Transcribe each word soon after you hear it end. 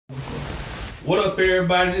What up,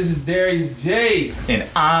 everybody? This is Darius J. And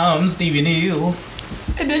I'm Stevie Neal.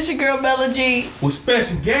 And this your girl Bella G. With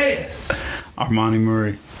special guests, Armani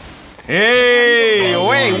Murray. Hey,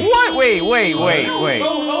 wait, what? Wait.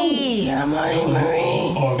 Armani Murray.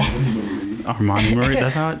 Armani Murray?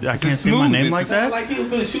 That's how I can't say my name like that? like he was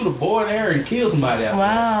gonna shoot a bow and arrow and kill somebody out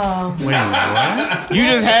Wow. Wait, what? You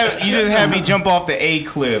just have me jump off the A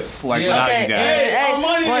cliff like without Okay, you guys. hey,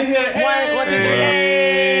 Armani one, in here. one, two, three.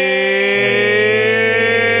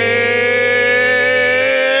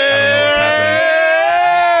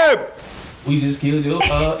 We just killed your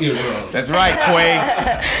eardrum. That's right, Quay.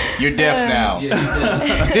 You're deaf now. Yeah,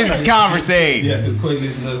 This is Convrs8. yeah, because Quay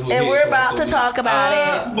listened to us. And we're about to talk about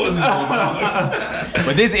it.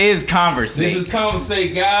 But this is This Convrs8. is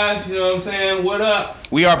Convrs8, guys. You know what I'm saying? What up?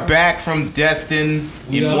 We are back from Destin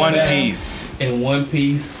We in are one back. piece. In one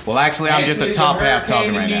piece. Well, actually, I'm just the top half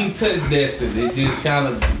talking right now. It didn't touch Destin. It just kind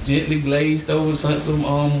of gently glazed over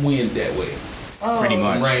some wind that way. Pretty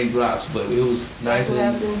Some much. raindrops, but it was nice That's what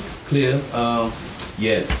and happened. clear.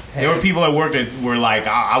 Yes. There were people at work that were like,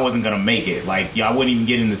 I wasn't going to make it. Like, I wouldn't even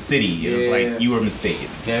get in the city. It was Yeah. like, you were mistaken.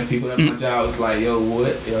 And people at my job was like, yo,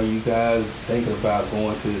 what are you guys thinking about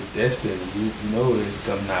going to Destin? You know there's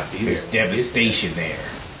something not be there. There's devastation there.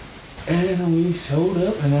 And we showed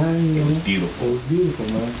up and It was it beautiful. was beautiful,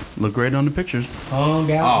 man. Look great on the pictures. Hung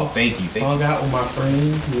Oh, out. thank you. Hung out with my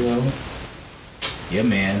friends, you know. Yeah,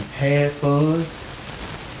 man. Had fun.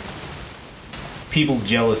 People's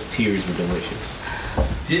jealous tears were delicious.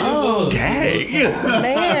 Yeah, Oh, Dang.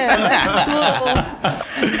 Man, that's so...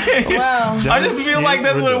 Wow. I just feel like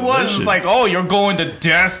that's what it was. It's like, oh, you're going to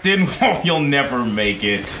Destin? Oh, you'll never make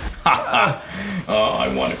it. Oh, I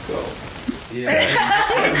want to go. Yeah.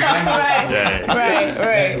 Right.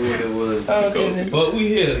 Exactly what it was. Oh, goodness. But we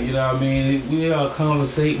here, you know what I mean? We are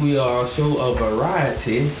Convrs8. We are a show of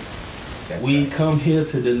variety. That's We right. come here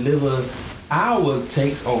to deliver our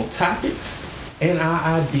takes on topics and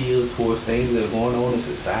our ideas towards things that are going on in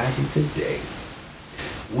society today.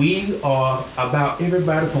 We are about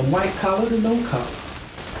everybody from white collar to no collar.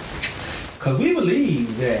 Because we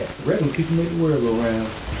believe that regular people make the world go round.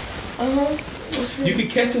 Uh-huh. What's You can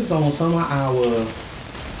catch us on some of our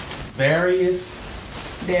various.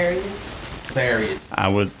 Darius.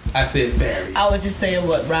 I said various. I was just saying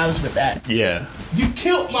what rhymes with that. Yeah. You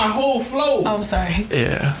killed my whole flow. Oh, I'm sorry.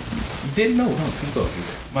 Yeah. You didn't know, huh? Keep going.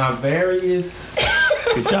 My various.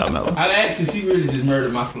 Good job, Mello. I actually, she really just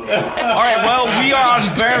murdered my flow. All right, well, we are on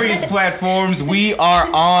various platforms. We are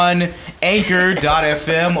on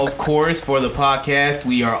Anchor.fm, of course, for the podcast.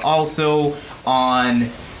 We are also on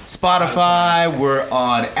Spotify. We're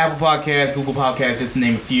on Apple Podcasts, Google Podcasts, just to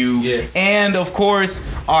name a few. Yes. And, of course,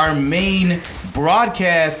 our main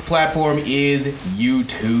broadcast platform is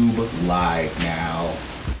YouTube Live now.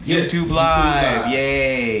 Yes, YouTube YouTube Live. Live.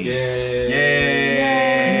 Yay.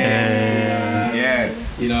 Yeah.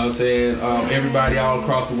 Yes. You know what I'm saying? Everybody all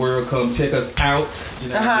across the world, come check us out. You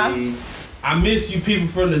know what I mean? I miss you people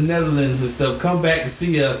from the Netherlands and stuff. Come back to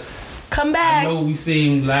see us. Come I back. know we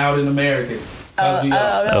seem loud and American. I don't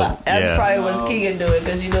know. That yeah. probably was Keegan do it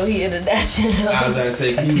because you know he international. I was gonna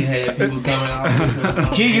say Keegan had people coming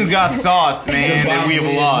out. Keegan's got sauce, man, that we have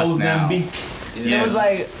lost now. Mozambique. You know? It was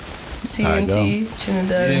like TNT,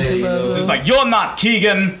 Trinidad and Yeah, you know, Tobago. It's just like, you're not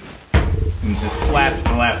Keegan. And just slaps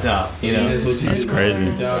the laptop. You know? That's what you That's do. crazy.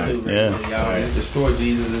 Y'all do, Yeah. man. Y'all just destroy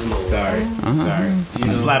Jesus as Lord. Sorry. Sorry. You I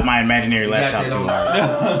know, slapped my imaginary you got laptop that too on.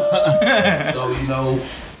 hard. So, you know,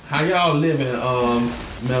 how y'all living,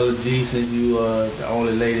 Mela G, since you the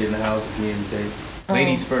only lady in the house again today?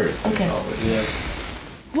 Ladies first. Okay. Yeah.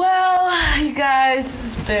 Well, you guys,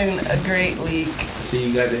 it's been a great week. I see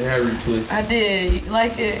you got the hair retwist. I did. You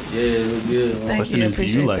like it? Yeah, it look good. Man. Thank Question you. is, do you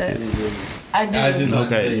Appreciate like that. it? I do. I just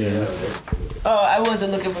Okay, say, yeah. Oh, I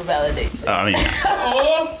wasn't looking for validation. I mean,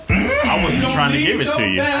 Oh, I wasn't trying to give it to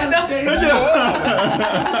you.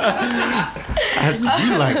 Has to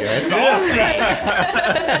be like that.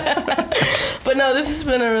 But no, this has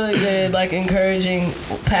been a really good, like, encouraging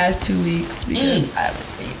past 2 weeks because I haven't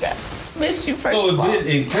seen you guys. Missed you first So of it all. been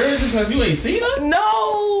encouraging because you ain't seen us?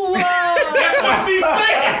 No. That's what she said.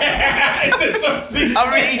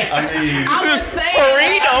 I was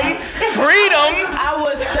saying Freedom. I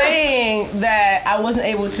was saying that I wasn't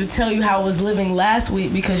able to tell you how I was living last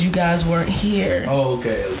week because you guys weren't here. Oh,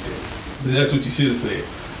 okay. That's what you should have said.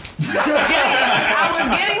 I was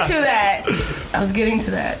getting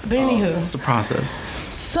to that. But anywho, It's the process.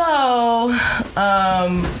 So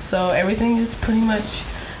everything is pretty much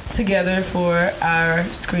together for our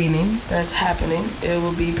screening that's happening. It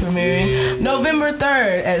will be premiering November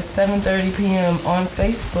 3rd at 7:30 p.m. on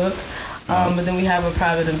Facebook. But then we have a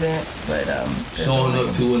private event. But showing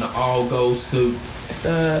up to an all-gold suit. It's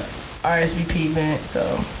a RSVP event, so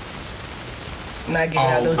I'm not giving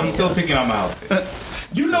out those I'm details. still picking out my outfit.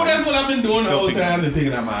 You know that's what I've been doing the Still whole picking time, been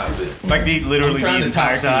picking out my outfit. Like literally the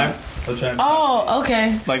entire time. Oh,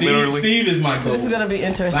 okay. Like Steve, literally. Steve is my So goal. this is gonna be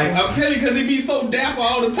interesting. Like I'm telling you, because he be so dapper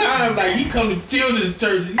all the time. Like he come to children's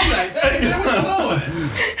church and he's like, "Hey, man, where you going?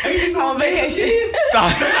 Hey, you On vacation.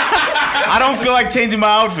 I don't feel like changing my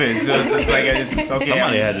outfit. So it's just like okay.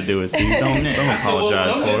 Somebody had to do it, Steve. Don't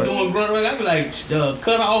apologize I'm for just it. doing grunt work. I be like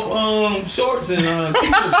cut off shorts and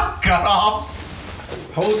t-shirts. Cut offs.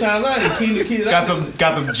 Whole time I didn't keep the kids. Got some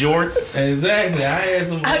jorts. Exactly. I had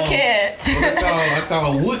some. I can't. What I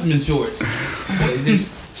call woodsman shorts. They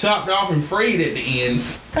just chopped off and frayed at the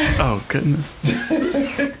ends. Oh goodness.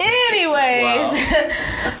 Anyways,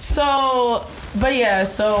 so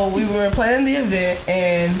we were planning the event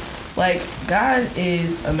and like God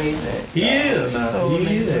is amazing. He is so He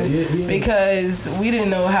amazing is. because we didn't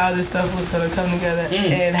know how this stuff was gonna come together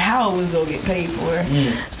and how it was gonna get paid for.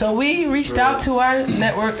 So we reached out to our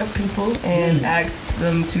network of people and asked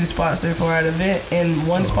them to sponsor for our event, and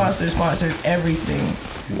one sponsor sponsored everything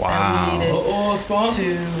Wow. that we needed Sponsor.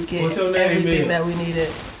 to get What's your name, everything man? that we needed.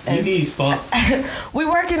 We need sponsors. We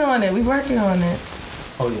working on it.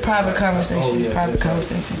 Oh, yeah. Private conversations. Oh, yeah, private that's right.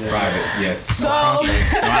 conversations. Private, yes. So, No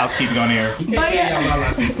housekeeping on air.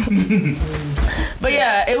 but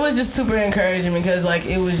yeah, it was just super encouraging because like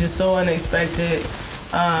it was just so unexpected.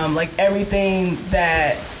 Like everything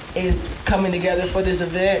that is coming together for this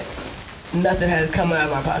event, nothing has come out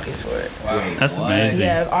of my pockets for it. Wow. That's amazing.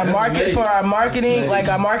 Yeah, our marketing, like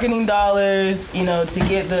our marketing dollars, to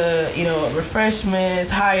get the, refreshments,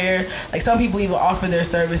 hire. Like some people even offer their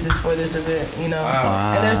services for this event,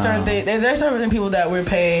 Wow. And there's certain people that we're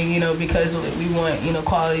paying, because we want,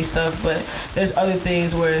 quality stuff. But there's other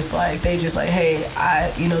things where it's like they just like, hey,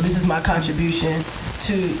 this is my contribution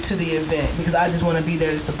to the event because I just want to be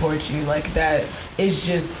there to support you. Like that. It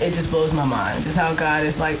just blows my mind just how God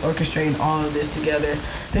is like orchestrating all of this together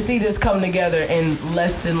to see this come together in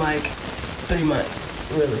less than like 3 months,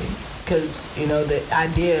 really, because the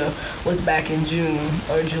idea was back in June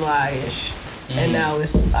or July-ish, and now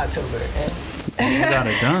it's October, and You got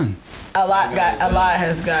it done. a lot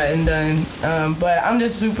has gotten done, but I'm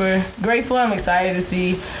just super grateful. I'm excited to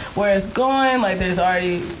see where it's going. Like there's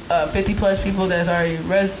already 50 plus people that's already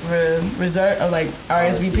reserved, like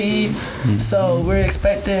RSVP. So we're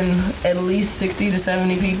expecting at least 60 to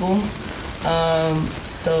 70 people.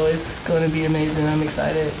 So it's going to be amazing. I'm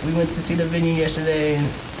excited. We went to see the venue yesterday, and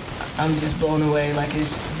I'm just blown away. Like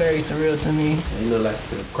it's very surreal to me. You look like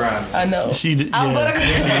you're crying. I know. She did. I'm Yeah. gonna.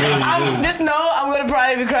 I'm gonna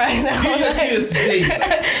probably be crying now.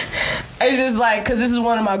 It's just like, cause this is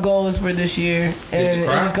one of my goals for this year, and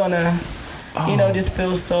it's just gonna, just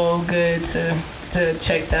feel so good to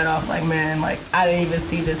check that off. Like man, like I didn't even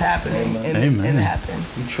see this happening, and it happened.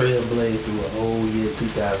 You trailblazed through a whole year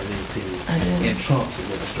 2018 I did. in Trump's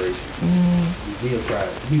administration. Be proud.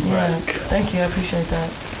 Be proud Yeah, of yourself. thank you. I appreciate that.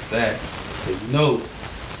 Exactly. 'Cause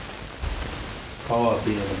it's hard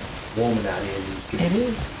being a woman out here in these streets. It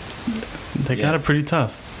is. They got it pretty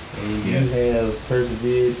tough. And you have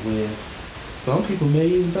persevered when some people may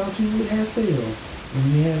even thought you would have failed.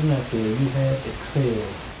 And you have not failed. You have excelled.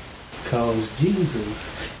 Because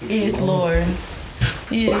Jesus Is Lord.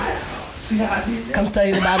 He is. Wow. See how I did that? Come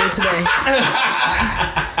study the Bible today.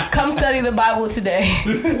 Come study the Bible today.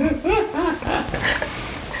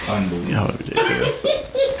 Unbelievable. Yo, ridiculous.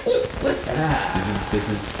 This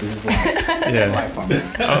is life. Yeah. Life on me.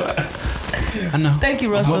 I know. Thank you,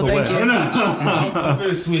 Russell. Thank you. I'm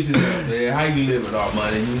gonna switch it up, man. How you living,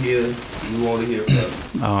 Armani? You here? You want to hear from me?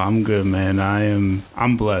 Oh, I'm good, man.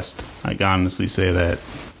 I'm blessed. I can honestly say that.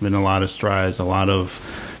 Been a lot of strides, a lot of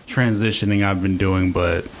transitioning I've been doing,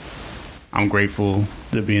 but I'm grateful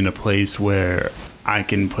to be in a place where I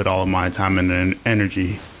can put all of my time and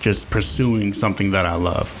energy just pursuing something that I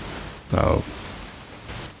love. So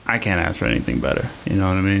I can't ask for anything better. You know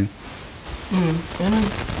what I mean?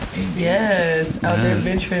 Yes, out there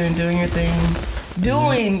venturing and doing your thing.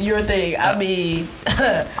 Doing your thing. I mean,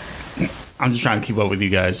 I'm just trying to keep up with you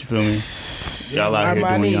guys. You feel me? Y'all out here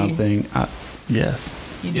Armani. doing y'all thing. Yes.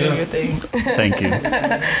 you doing your thing. Thank you. I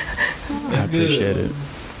That's appreciate good. it.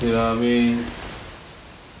 You know what I mean?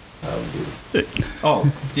 I'm good.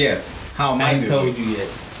 Oh, yes. How am I I ain't told doing? you yet.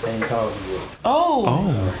 I ain't called you yet.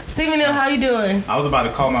 Oh, Stephen Neal, how you doing? I was about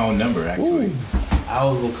to call my own number, actually. I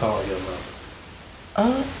was gonna call your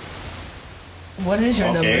number. What is your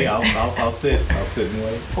Okay, number? I'll sit and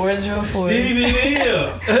wait. 404 Stevie Hill.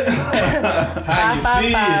 How you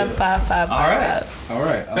feel? 555. All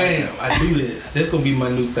right. Bam, I do this. That's gonna be my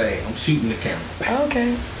new thing. I'm shooting the camera.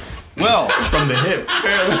 Okay. Well, From the hip.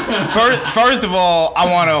 first of all, I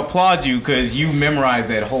want to applaud you because you memorized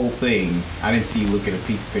that whole thing. I didn't see you look at a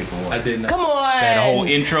piece of paper once. I did not. Come on. That whole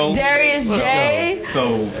intro. Darius J.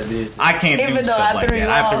 So I did. I can't do Even though stuff I like threw that. you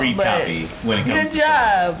I have to off, read but copy when it comes Good to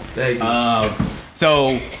job. Thank you.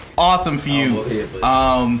 So awesome for you. Go ahead,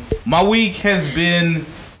 buddy. My week has been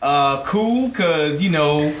cool because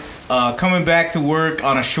coming back to work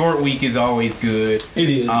on a short week is always good. It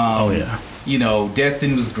is. Oh yeah.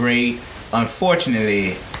 Destin was great.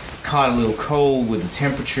 Unfortunately, caught a little cold with the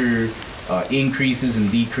temperature increases and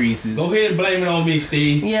decreases. Go ahead and blame it on me,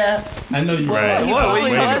 Steve. Yeah. I know you're Right. Well, he What? probably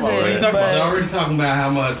What you talking about? What you wasn't. talking about? You're But already talking about how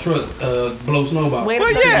my truck blows snowball. way to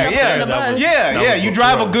Well, throw yourself yeah. under the bus. Yeah, was you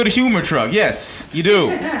drive a before. good humor truck. Yes, you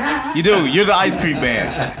do. You do. You're the ice cream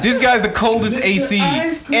man. This guy's the coldest Mr. AC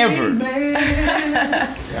Ice Cream ever. Man.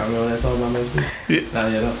 Y'all remember that song by Mr. Nah,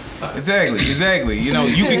 you don't. Exactly. You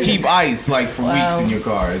can keep ice like for Wow. weeks in your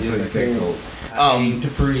car. It's Yes, like I that can. cold. I aim to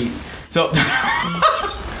freeze. So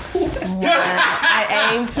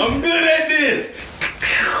I aim to. I'm good at this.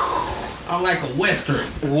 I'm like a Western.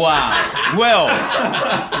 wow. Well,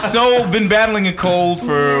 so been battling a cold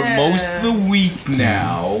for Yeah. most of the week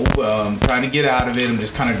now. Trying to get out of it. I'm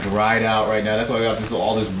just kind of dried out right now. That's why I got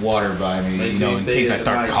all this water by me. Make sure you In stay case in I the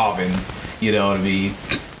start light. coughing. You know what I mean?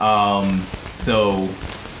 So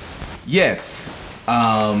yes,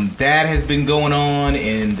 that has been going on,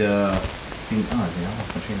 and see, I lost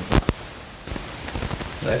my train of thought.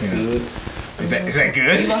 That's Yeah. good. Is that You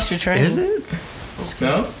good? lost your train. Is it?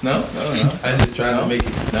 No. I just trying to make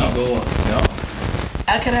it keep No. going. No.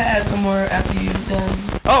 Can I add some more after you're done?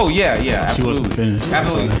 Oh yeah, She absolutely. wasn't finished.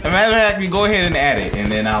 Absolutely. As a matter of fact, you go ahead and add it,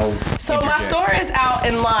 and then I'll. So my interject. store is out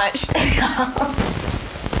and launched.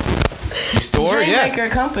 Your store, Dreammaker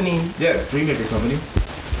yes, Company. yes, Dreammaker Company.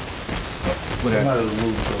 Whatever. Somebody will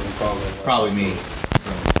move so we call it. Probably me.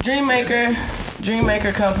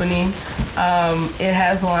 Dreammaker Company. It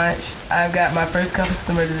has launched. I've got my first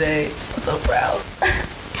customer today. I'm so proud.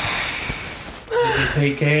 Did you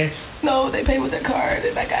pay cash? No, they pay with their card,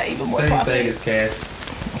 and I got even more Same profit. thing as cash.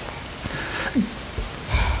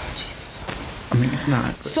 I mean, it's not.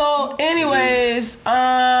 but- So, anyways,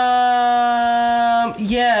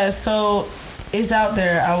 yeah. So it's out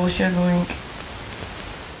there. I will share the link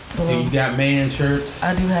below. You got man shirts.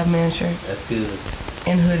 I do have man shirts That's good.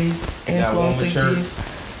 and hoodies and got slow woman stick shirts? tees,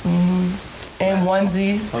 and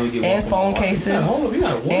onesies Only get one and from phone Walmart. cases, Hold up, you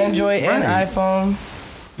got onesies? Android and Right. iPhone.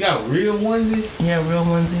 You got real onesies? Yeah, real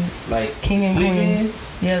onesies. Like King and sleep queen. in?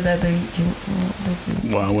 Yeah, that they can.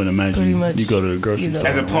 Well, I wouldn't imagine Pretty much, you go to the grocery you know.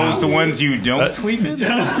 store. As opposed to ones you don't sleep in. No,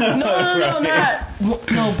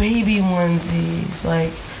 baby onesies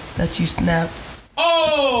like that you snap.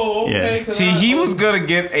 Oh, okay. Yeah. 'cause See, I- he was gonna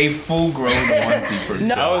get a full-grown onesie for No,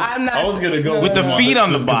 himself. I'm not. I was gonna go no, With the no. feet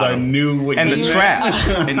on the Just 'cause I bottom. knew what and you the meant. trap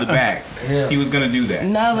in the back. Yeah. He was gonna do that.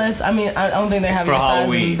 Not unless, I mean, I don't think they have For your size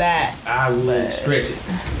Halloween. in that. I will but- stretch it.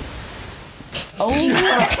 Oh.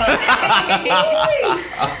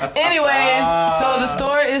 Anyways, so the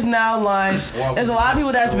store is now launched. There's a lot of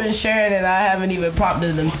people that's been sharing it. I haven't even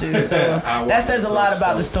prompted them to. So that says a lot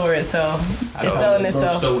about the store itself. It's selling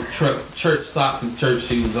itself. So church socks and church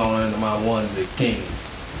shoes on and my onesie king.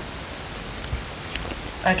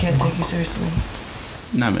 I can't take you seriously.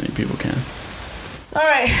 Not many people can. All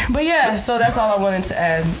right, but yeah, so that's all I wanted to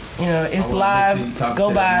add. It's I wanna make sure you live. talk Go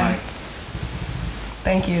to that by. mic.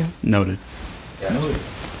 Thank you. Noted.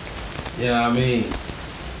 Yeah, I mean,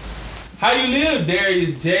 how you live,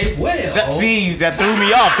 Darius J? Well, See, that threw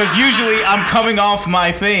me off because usually I'm coming off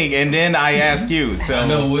my thing and then I ask you. So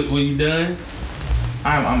no, what you done?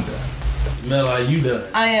 I'm done. Mel, are you done?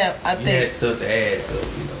 I am. I You had think stuff to add,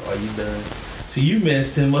 so are you done? See, you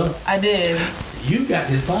messed him up. I did. You got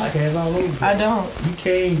this podcast all over. I don't. We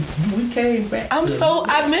came back.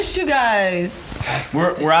 I missed you guys.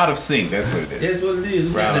 We're out of sync. That's what it is. That's what it is.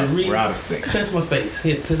 We We're out, gotta we're out of sync. touch my face.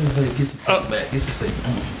 Here, touch my face. Get some sync back. Get some sync.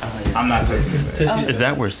 Yeah. I'm not taking it back. Touch his Is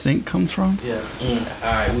that where sync comes from? Yeah.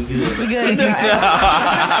 All right, we good. We good.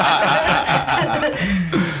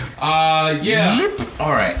 Yeah.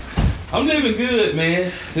 All right. I'm living good,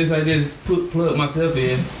 man. Since I just plugged myself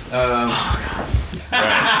in. Go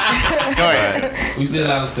ahead. We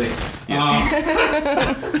still out of sync.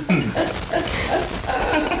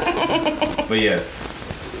 But yes,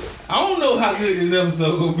 I don't know how good this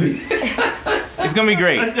episode gonna be. it's It's gonna be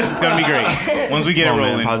great. It's gonna be great once we get it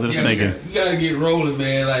rolling. Positive thinking. You gotta get rolling,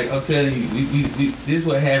 man. Like I'm telling you, we this is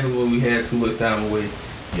what happens when we have too much time away.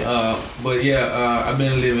 Yeah. I've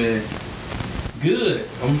been living good.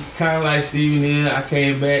 I'm kind of like Steven here. I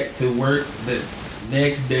came back to work the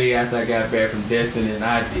next day after I got back from Destin, and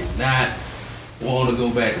I did not want to go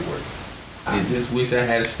back to work. I just wish I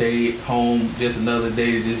had stayed home just another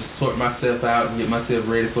day to just sort myself out and get myself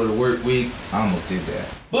ready for the work week. I almost did that.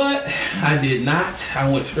 But I did not. I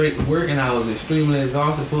went straight to work, and I was extremely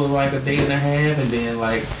exhausted for like a day and a half, and then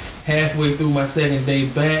like halfway through my second day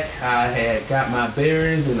back, I had got my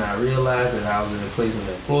bearings, and I realized that I was in a place of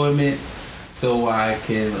employment, so I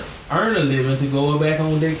can earn a living to go back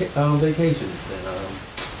on vacations. And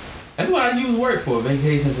that's what I use work for: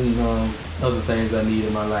 vacations and other things I need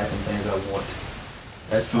in my life and things I want.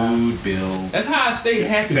 That's Food, how, bills. That's how I stay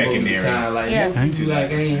happy Secondary. most of the time. Like, Yeah. most people like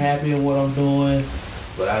I ain't happy in what I'm doing,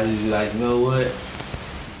 but I just be like, you know what?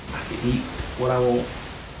 I can eat what I want,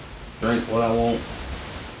 drink what I want,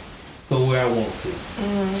 go where I want to.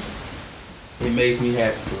 It makes me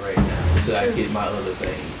happy for right now until I get my other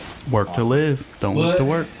things. Work to live. Don't live to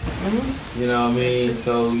work. You know what I mean?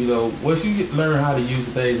 So, once you learn how to use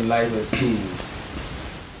things in life as tools,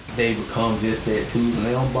 they become just that tools, and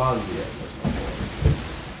they don't bother you that much no more.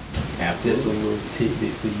 Just a Absolutely. little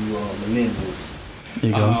tidbit for you millennials. There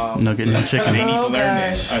you go. Nugget and chicken. They need to Oh, learn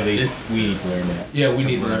that. gosh. Or at least we need to learn that. Yeah, we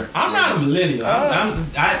need to learn. I'm not a millennial.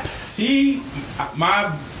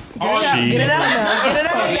 My Get it out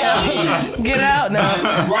now. Get it out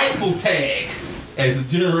now. rightful tag as a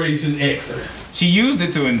Generation Xer. She used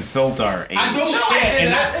it to insult our age. I don't care,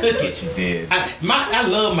 and I took it. She did. I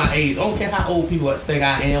love my age. I don't care how old people think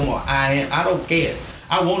I am or I am. I don't care.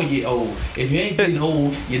 I want to get old. If you ain't getting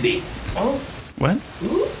old, you're dead. Oh, What?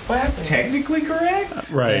 what happened? Technically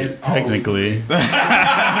correct? Right. That's Technically.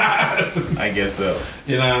 I guess so.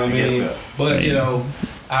 You know what I guess mean? so. But,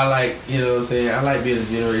 I like, what I'm saying? I like being a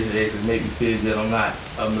Generation X and make me feel that I'm not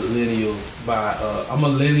a millennial I'm a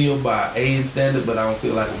millennial by age standard, but I don't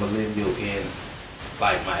feel like a millennial in,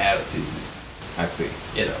 like, my attitude. I see.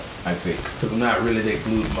 I see. Because I'm not really that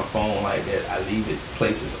glued to my phone like that. I leave it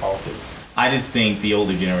places often. I just think the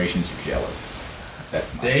older generations are jealous.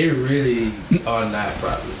 That's my They really are not,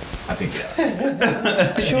 probably. I think so.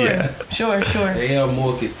 Sure. They are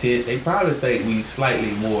more content. They probably think we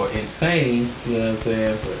slightly more insane, you know what I'm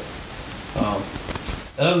saying? But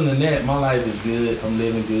other than that, my life is good. I'm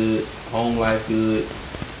living good. Home life good.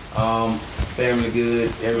 Family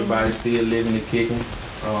good. Everybody's still living and kicking.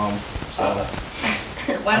 So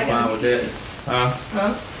Why I'm fine with that. Huh?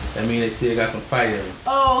 That means they still got some fight in them.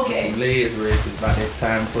 Oh, okay. Some legs rested by that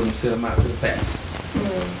time for them to send them out to the pasture.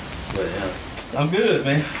 But I'm good,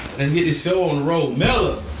 man. Let's get this show on the road.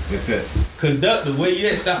 Miller, It's just conductor, where you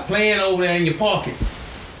at? Stop playing over there in your pockets.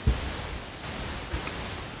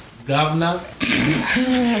 Governor.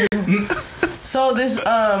 So this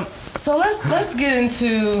so let's get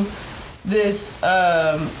into this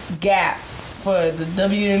gap for the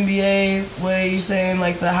WNBA. What are you saying,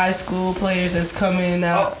 like the high school players that's coming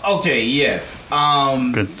out? okay, yes.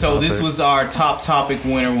 Good So this topic. was our top topic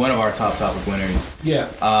winner, one of our top topic winners. Yeah.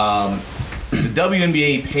 The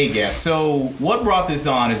WNBA pay gap. So what brought this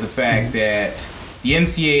on is the fact that the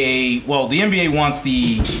NCAA, the NCAA wants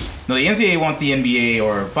the NBA,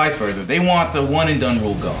 or vice versa. They want the one and done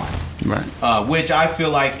rule gone. Right. Which I feel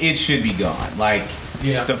like it should be gone. Like,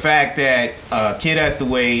 Yeah. the fact that a kid has to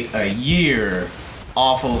wait a year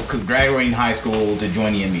off of graduating high school to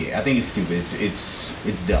join the NBA. I think it's stupid. It's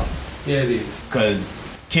dumb. Yeah, it is. Because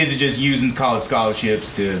kids are just using college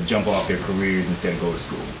scholarships to jump off their careers instead of go to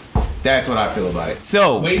school. That's what I feel about it.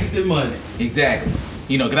 So, Wasting money. exactly.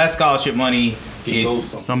 'Cause that scholarship money, It goes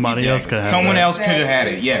somewhere. Somebody else could have someone that, else could have had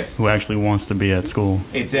it. Yes, who actually wants to be at school.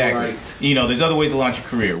 exactly. Right. There's other ways to launch a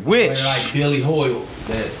career. Which, Like Billy Hoyle,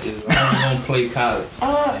 that is only going to play college.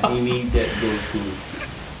 And he needs that to go to school.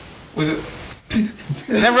 was it?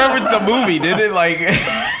 That referenced a movie, did it? Like,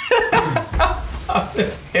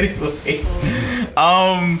 anyway.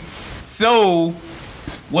 So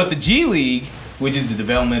what the G League, which is the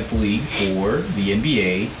developmental league for the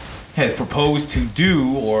NBA, has proposed to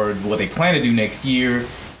do, or what they plan to do next year,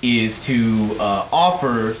 is to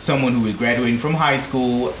offer someone who is graduating from high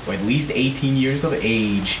school, or at least 18 years of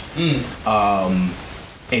age,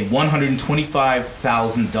 a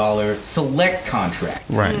 $125,000 select contract.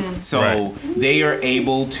 Right. So Right. they are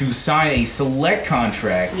able to sign a select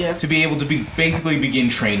contract Yeah. to be able to basically begin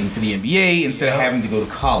training for the NBA instead of Yeah. having to go to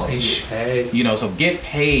college. Hey. So get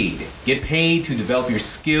paid to develop your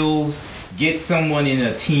skills, get someone in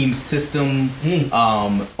a team system,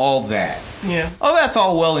 all that. Yeah. Oh, that's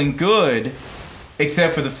all well and good,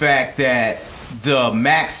 except for the fact that the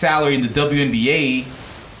max salary in the WNBA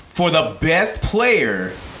for the best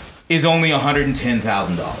player is only $110,000.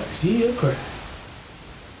 Yeah, correct.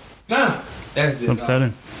 Nah, that's just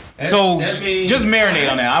upsetting. So that means, just marinate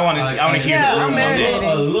on that. I want to hear Yeah, the I'm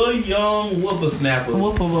marinating. a little young whippersnapper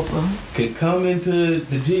Whoopa. could come into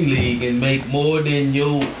the G League and make more than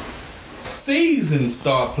your seasoned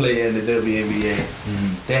star player in the WNBA.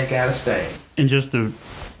 That gotta stay. And just to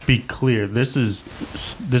be clear, this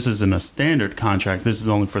isn't a standard contract. This is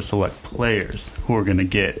only for select players who are going to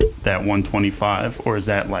get that 125, or is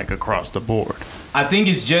that like across the board? I think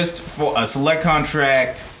it's just for a select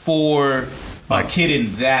contract for a kid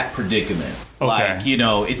in that predicament. Okay. Like,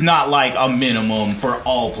 it's not like a minimum for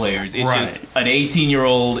all players. It's Right. just an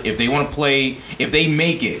 18-year-old, if they want to play, if they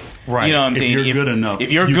make it. Right. You know what I'm If saying? you're good enough,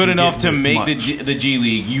 if you're you good can enough get to this make much. the G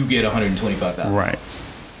League, you get $125,000. Right.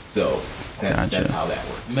 So that's Gotcha. how that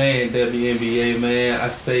works. Man, WNBA, man, I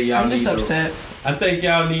say y'all I'm just need upset. I think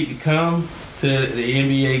y'all need to come to the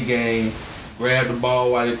NBA game, grab the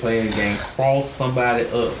ball while they playing the game, cross somebody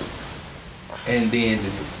up, and then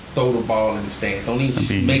just throw the ball in the stand. Don't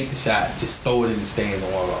even make the shot. Just throw it in the stand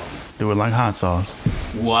and walk off. Do it like hot sauce.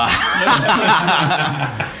 Wow.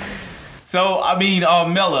 So, I mean,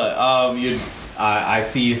 Mella, I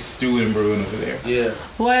see you stewing and brewing over there. Yeah.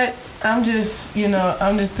 What? I'm just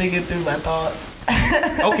thinking through my thoughts.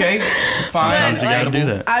 Okay, fine. Sometimes you gotta do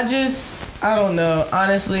that. I don't know.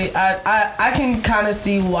 Honestly, I can kind of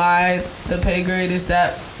see why the pay grade is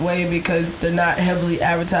that way because they're not heavily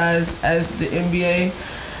advertised as the NBA.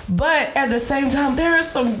 But at the same time, there are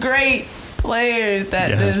some great players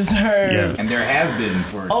that deserve. Yes. And there has been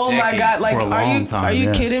for Oh my decades. God! Like, For a long time, are you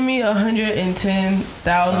yeah. kidding me?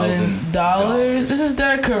 $110,000. This is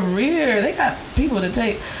their career. They got people to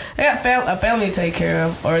take. They got a family to take care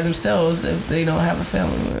of, or themselves if they don't have a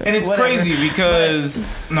family. And it's Whatever. crazy because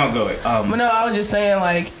no, go ahead. But no, I was just saying,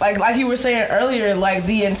 like you were saying earlier, like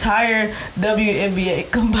the entire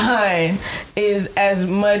WNBA combined is as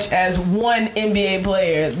much as one NBA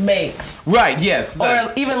player makes, Right? Yes.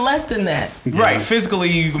 or even less than that. Right. Physically,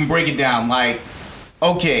 you can break it down. Like,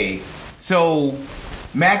 okay, so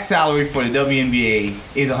max salary for the WNBA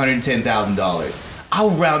is $110,000.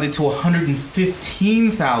 I'll round it to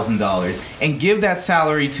 $115,000 and give that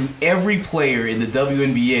salary to every player in the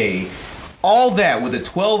WNBA. All that with the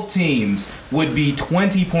 12 teams would be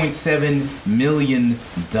 $20.7 million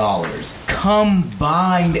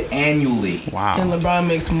combined annually. Wow. And LeBron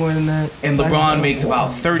makes more than that. And by LeBron himself. makes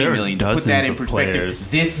about $30 There are million. To put dozens that in of perspective, players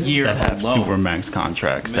this year that have alone. supermax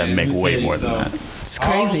contracts Man, that make let me way tell you more than that. something. It's All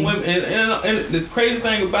crazy. the women, and the crazy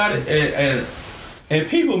thing about it, and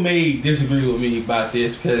people may disagree with me about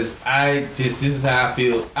this because this is how I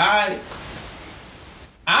feel. I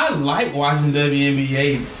like watching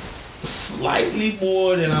WNBA slightly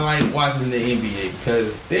more than I like watching the NBA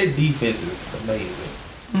because their defense is amazing.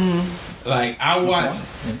 Like I watch,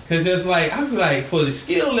 because it's like I feel like for the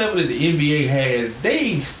skill level that the NBA has,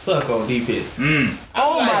 they suck on defense.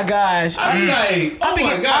 Oh my gosh. I be like, oh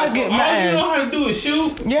my god! So all you know how to do is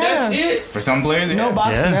shoot. Yeah. That's it. For some players, No yeah.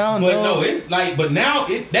 boxing Yeah. now. But no. no, it's like, but now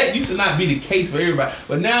that used to not be the case for everybody.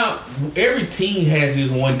 But now every team has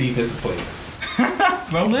just one defensive player.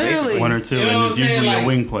 Literally. One or two, You know and what it's I'm saying? usually Like- a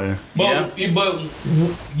wing player. But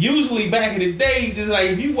usually back in the day, just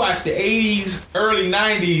like if you watch the 80s, early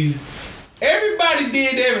 90s, everybody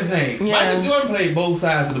did everything. Yeah. Michael Jordan played both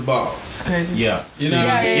sides of the ball. It's crazy. Yeah. You know,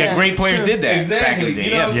 Yeah. Great players True. did that back in exactly. the day.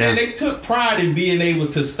 You know what I'm yes. saying? They took pride in being able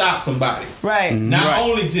to stop somebody. Right. Not Right.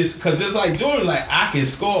 only just because just like Jordan, like I can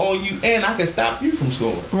score on you and I can stop you from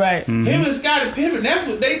scoring. Right. Him and Scottie Pippen, that's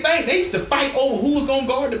what they think. They used to fight over who was gonna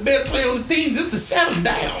guard the best player on the team just to shut him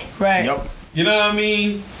down. Right. Yep. You know what I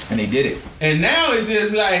mean? And they did it. And now it's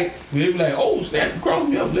just like we be like, oh snap, cross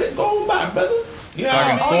me up, let's go on by, brother. You know, So I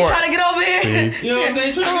can Oh, score. you trying to get over here? See? you know what I'm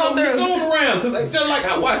saying? Trying Come on to through. go around because just like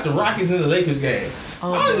I watched the Rockets and the Lakers game,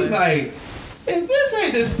 Oh, I was boy. just like, if this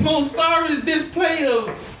ain't the most sorriest display of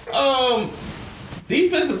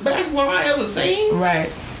defensive basketball I ever seen.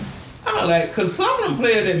 Right. I like, because some of them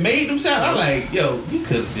players that made them shots, I like, yo, you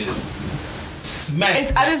could have just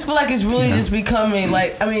smacked. I just feel like it's really just becoming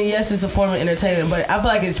like, I mean, yes, it's a form of entertainment, but I feel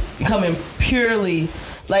like it's becoming purely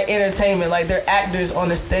like entertainment. Like they're actors on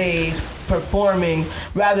the stage performing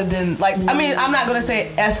rather than like, I mean, I'm not gonna say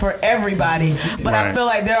as for everybody, but I Right. feel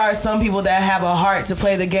like there are some people that have a heart to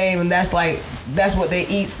play the game, and that's what they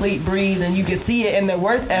eat, sleep, breathe, and you can see it in their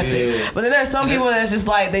work ethic. Yeah. But then there's some people that's just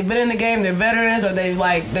like they've been in the game, they're veterans, or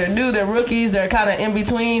they're new, they're rookies, they're kind of in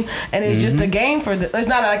between, and it's just a game for them. It's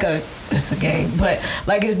not like it's a game, but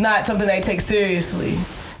like it's not something they take seriously.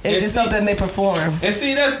 It's just something they perform. And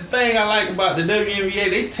see, that's the thing I like about the WNBA.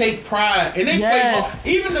 They take pride and they play hard.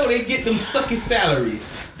 Even though they get them sucky salaries,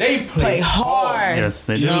 they play hard. Yes,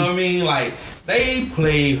 they do. You know what I mean? Like, they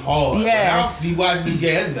play hard. Yes. When I be watching the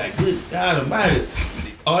games, like, good God Almighty.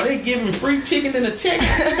 Are they giving free chicken and a check or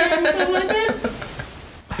something like that?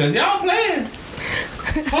 Because y'all playing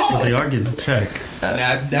hard. They are getting a check.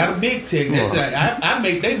 Not a big check. That's like, I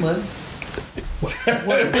make their money.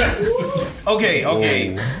 Okay.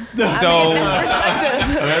 So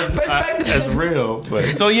That's perspective. That's real.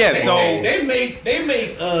 But so they make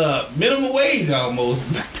minimum wage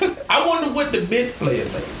almost. I wonder what the bench player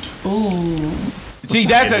makes. Ooh. see,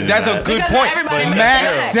 that's a good Because point. everybody But makes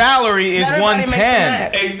max the max. salary is Not everybody makes the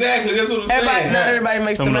 110. max. Exactly, that's what I'm saying. Not everybody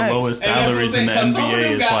makes some the of max. the lowest And that's what I'm salaries in saying, the 'cause some of NBA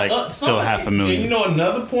them is got like some still of half a them- million. And you know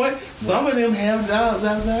another point? Some of them have jobs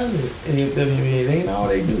outside of it. And the WNBA, it ain't all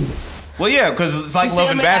they do. Well, yeah, because it's like You see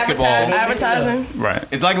loving them in basketball. Advertising. Right.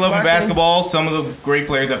 It's like loving Marketing. basketball. Some of the great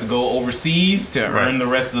players have to go overseas to earn the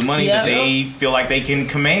rest of the money that Yeah. they feel like they can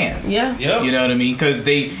command. Yeah. Yep. You know what I mean? Because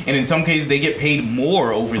and in some cases, they get paid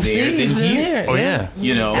more over there Overseas than than here. here. Oh yeah.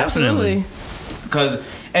 You know, Absolutely.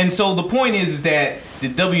 and so the point is that the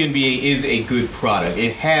WNBA is a good product.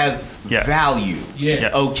 It has Yes. value.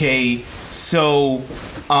 Yes. Okay, so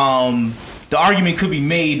the argument could be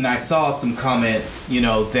made, and I saw some comments,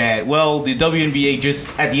 that, well, the WNBA just,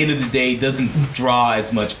 at the end of the day, doesn't draw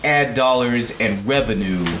as much ad dollars and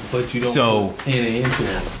revenue. But you don't So, put any into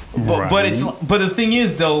it. but the thing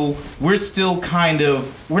is, though, we're still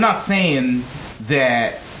we're not saying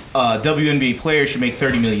that WNBA players should make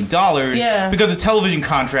 $30 million because the television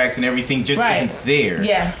contracts and everything just isn't there.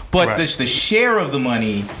 Yeah. But the share of the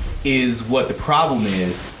money is what the problem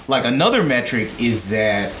is. Like, another metric is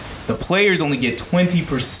that the players only get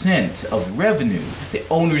 20% of revenue. The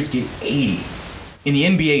owners get 80%. In the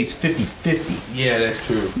NBA, it's 50-50. Yeah, that's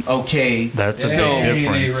true. Okay. That's a so, big They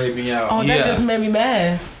difference. rate me out. Oh, that just made me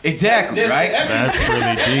mad. Exactly, right? That's really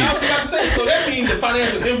I deep. was about to say, so that means the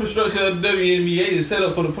financial infrastructure of the WNBA is set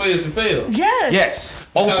up for the players to fail. Yes. Yes,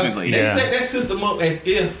 ultimately. They Yeah. set that system up as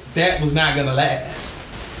if that was not going to last.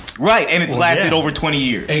 Right, and it's lasted yeah. over 20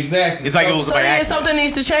 years. Exactly. It's like it was So by then accident. something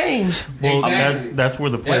needs to change. Well, Exactly. that's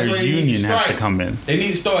where the players' where you need union to has to strike. come in. They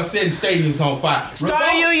need to start setting stadiums on fire.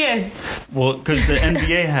 Start a union. Well, because the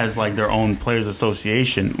NBA has like their own players'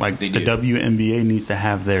 association. Like They the do. WNBA needs to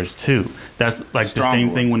have theirs too. That's like Strong the same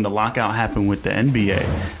boy. thing when the lockout happened with the NBA.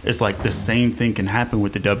 It's like the same thing can happen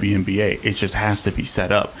with the WNBA. It just has to be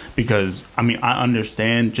set up because I mean I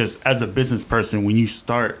understand just as a business person when you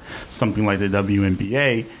start something like the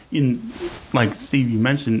WNBA. Like Steve, you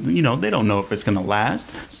mentioned, they don't know if it's going to last.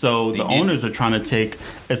 So the owners are trying to take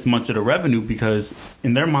as much of the revenue because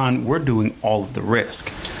in their mind, we're doing all of the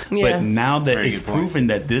risk. Yeah. But now that Very it's good point. proven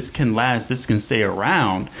that this can last, this can stay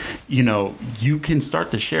around, you can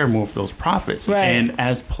start to share more of those profits. Right. And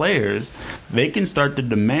as players, they can start to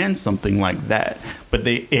demand something like that. But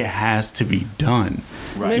it has to be done.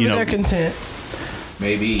 Maybe they're content.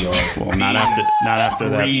 Maybe, or Well, not after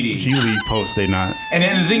that Greedy. G League post, they not. And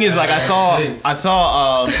then the thing is, like I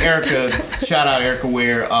saw Erica, shout out Erica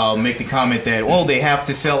Ware, make the comment that they have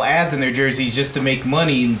to sell ads in their jerseys just to make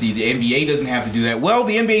money. And the NBA doesn't have to do that. Well,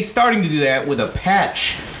 the NBA is starting to do that with a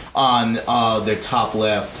patch on their top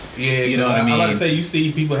left. Yeah, you know what I mean. I like to say you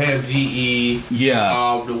see people have GE,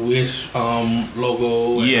 the Wish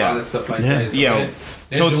logo, and all that stuff like that.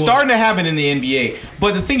 So it's starting to happen in the NBA.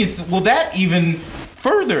 But the thing is, that even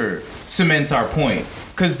further cements our point.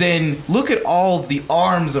 Because then look at all of the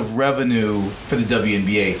arms of revenue for the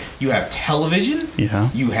WNBA. You have television. Yeah.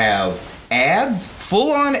 You have ads,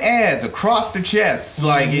 full-on ads across their chests.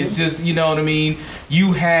 Like, it's just, you know what I mean?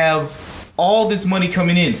 You have all this money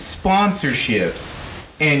coming in, sponsorships.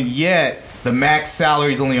 And yet, the max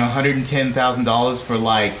salary is only $110,000 for,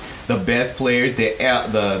 like, the best players.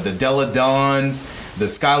 The Della Dons, the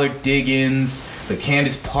Skylar Diggins, the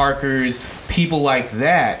Candace Parkers, people like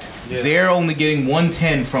that. Yeah. They're only getting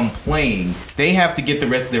 $110 from playing. They have to get the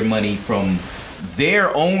rest of their money from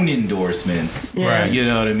their own endorsements. Yeah. You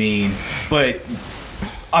know what I mean? But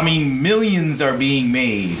I mean, millions are being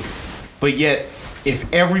made. But yet,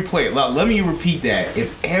 if every player, let me repeat that.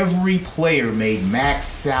 If every player made max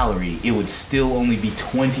salary, it would still only be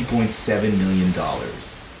 $20.7 million.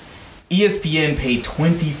 ESPN paid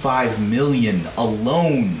 $25 million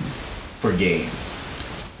alone for games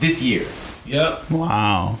this year. Yep.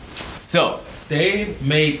 Wow. So They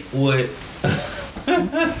make what?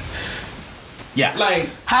 yeah, Like,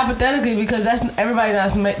 Hypothetically, because everybody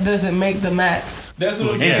doesn't make the max. that's what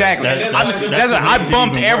I'm Yeah, saying. exactly. That's That's what I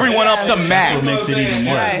bumped everyone up to That's max. what I'm makes it saying.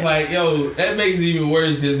 even worse. It's like, yo, that makes it even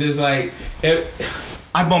worse because it's like,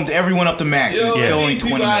 I bumped everyone up to max. Yo, And it's still these only people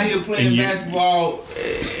 20 out minutes. here playing basketball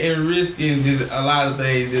and risking just a lot of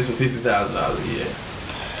things just for $50,000 a year.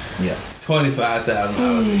 Yeah.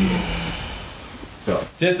 $25,000 a year. So,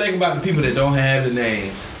 Just think about the people that don't have the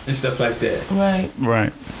names and stuff like that.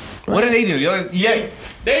 Right. what do they do? Yeah.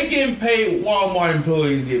 They getting paid. Walmart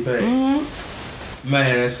employees get paid. Man,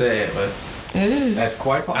 that's sad, man. It is. That's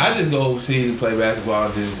quite possible. I just go overseas and play basketball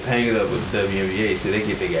and just hang it up with the WNBA till they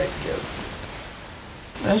get their act together.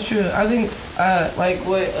 That's true. I think, like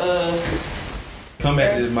what, Come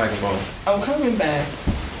back to this microphone. I'm coming back.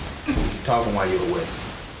 Talking while you're away.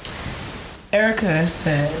 Erica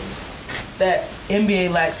said that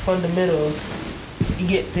NBA lacks fundamentals.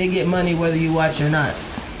 They get money whether you watch or not.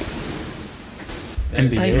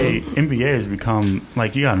 NBA has become,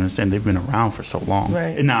 like, you gotta understand, they've been around for so long.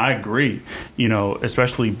 Right. And now I agree, you know,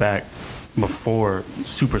 especially back before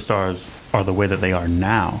superstars are the way that they are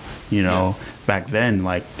now. You know, back then,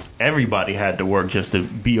 like, everybody had to work just to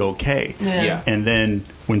be okay. Yeah. And then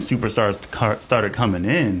when superstars started coming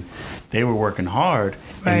in, they were working hard,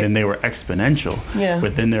 Right. and then they were exponential. Yeah.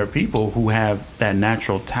 But then there are people who have that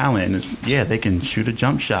natural talent. They can shoot a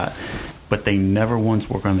jump shot, but they never once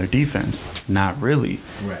work on their defense. Not really.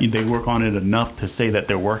 Right. They work on it enough to say that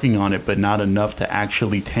they're working on it, but not enough to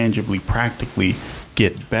actually tangibly, practically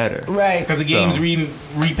get better. Right. Because the game's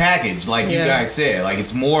repackaged, like you guys said. Like,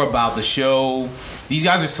 it's more about the show. These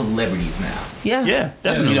guys are celebrities now. Yeah. Yeah,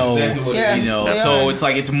 definitely. You know, Exactly what it is. so it's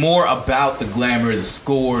like it's more about the glamour, the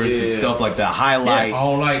scores, and stuff like that, highlights. I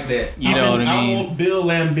don't like that. You know what I mean? I want Bill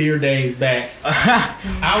Laimbeer days back.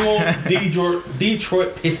 I want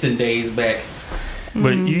Detroit Piston days back.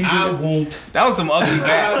 But I want. That was some ugly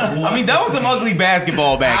that was some ugly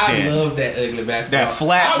basketball back I then. love that ugly basketball. That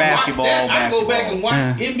flat I watch basketball, that. I go back basketball.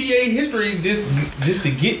 and watch NBA history just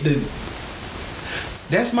to get the.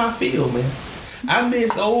 That's my field, man. I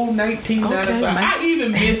miss old 1995. Okay, I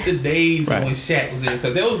even miss the days Right. when Shaq was in,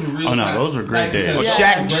 because those were real. Oh, no, time. those were great days. because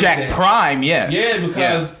Yeah. was Shaq great days. Prime, yes. Yeah,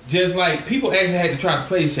 because just like people actually had to try to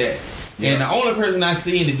play Shaq. And the only person I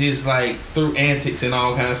seen that just like threw antics and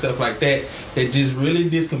all kind of stuff like that just really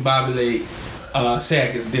discombobulate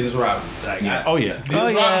Shaq is Dennis Rodman. Like, Dennis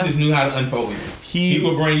Rodman just knew how to unfold you. He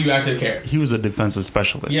would bring you out your character. He was a defensive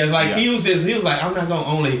specialist. Yeah, like he was like, I'm not gonna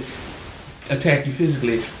only attack you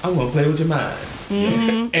physically, I'm gonna play with your mind.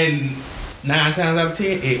 And 9 times out of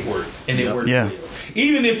 10, it worked, and it worked. Yeah. Well.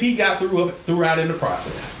 Even if he got threw out in the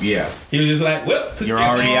process. Yeah. He was just like, well, You're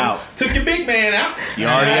already out. Took your big man out. You're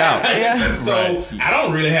already out. Yeah. So I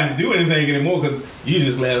don't really have to do anything anymore because you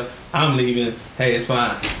just left. I'm leaving. Hey, it's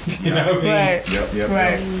fine. You know what I mean? Right. Yep.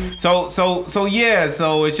 Right.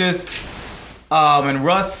 So it's just and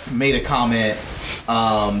Russ made a comment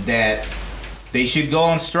that they should go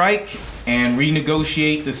on strike and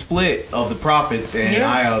renegotiate the split of the profits, and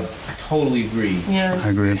I totally agree. Yes. I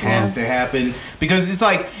agree It as well. has to happen because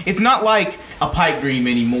it's not like a pipe dream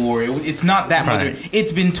anymore. It's not that Right. much.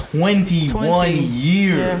 It's been 21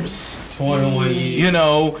 years. 21 years. You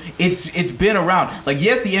know, it's been around. Like,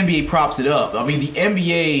 yes, the NBA props it up. I mean, the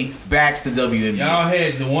NBA backs the WNBA. Y'all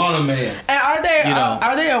had Juana Man. And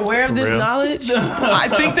are they aware of this real? knowledge?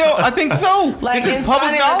 I think so. Like, this in is public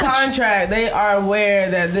signing knowledge. the contract, they are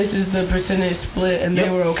aware that this is the percentage split, and they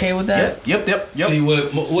were okay with that. Yep. See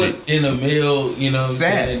what in a male, you know,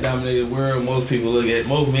 Sad. in a dominated world, most people look at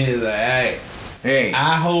most men is like, hey. Hey,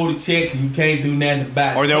 I hold the checks and you can't do nothing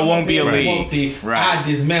about it. Or there won't be a league. Multi, Right. I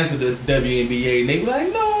dismantle the WNBA. And they be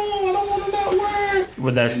like, no, I don't want to not work.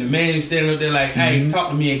 But that's And the man is standing up there like, hey, talk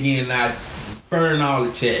to me again and I burn all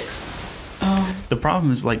the checks. the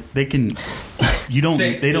problem is, like, they can.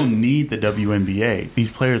 They don't need the WNBA.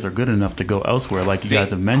 These players are good enough to go elsewhere, like you guys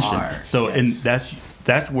have mentioned. So, and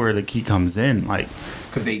that's where the key comes in. Like,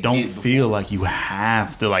 because they don't feel like you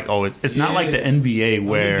have to, like, oh, it's not like the NBA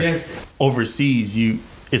where overseas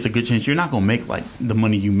it's a good chance you're not going to make like the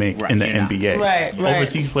money you make in the NBA. Right.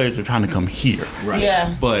 Overseas players are trying to come here. Right.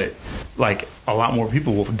 Yeah. But like a lot more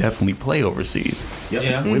people will definitely play overseas. Yep.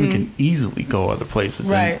 Yeah. Women can easily go other places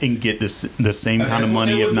Right. and get the same kind That's of what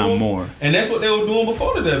money, they if were not doing. more. And that's what they were doing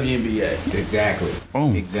before the WNBA. Exactly.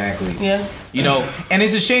 Boom. Exactly. Yes. You know, and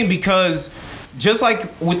it's a shame because just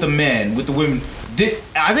like with the men, with the women,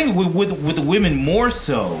 I think with the women more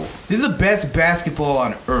so, this is the best basketball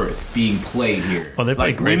on earth being played here. Oh, they play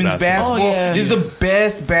like great women's basketball. Oh, yeah. This is the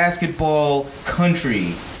best basketball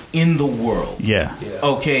country in the world. Yeah.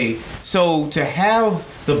 Okay, so to have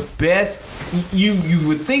the best, you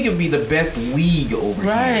would think it would be the best league over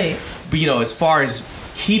here. Right. But you know, as far as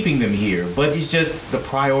keeping them here, but it's just the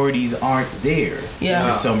priorities aren't there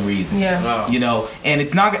Yeah. for some reason. Yeah. Wow. You know, and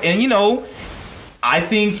it's not, and you know, I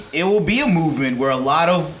think it will be a movement where a lot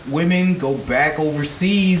of women go back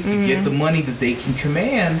overseas to get the money that they can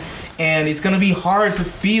command, and it's going to be hard to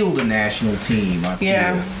field a national team. I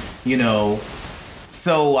feel, you know.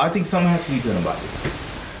 So I think something has to be done about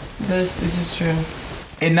this. This is true,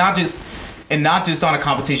 and not just on a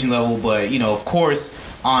competition level, but of course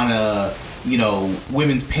on a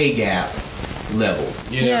women's pay gap level.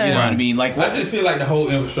 You know what I mean? Like, I just feel like the whole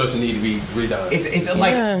infrastructure need to be redone. It's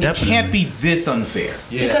like it can't be this unfair.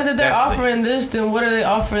 Yeah. Because if they're offering this, then what are they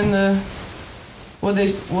offering what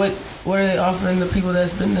are they offering the people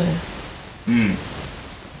that's been there?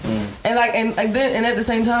 And then at the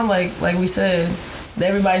same time, like we said,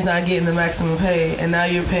 everybody's not getting the maximum pay, and now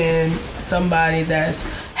you're paying somebody that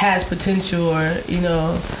has potential, or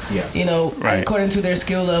according to their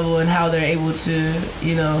skill level and how they're able to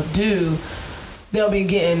do. They'll be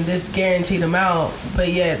getting this guaranteed amount, but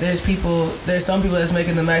yet there's some people that's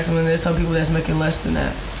making the maximum, and there's some people that's making less than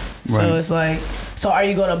that. So it's like, so are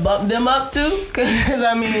you going to bump them up too? Because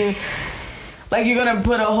I mean, like, you're going to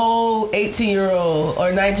put a whole 18-year-old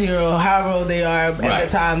or 19-year-old, however old they are at the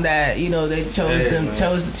time that they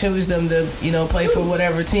chose them to play for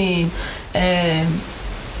whatever team, and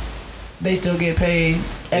they still get paid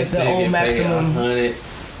at the old maximum and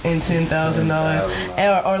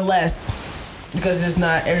 $10,000 or less. Because it's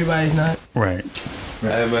not, everybody's not. Right.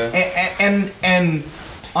 And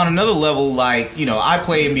on another level, like, I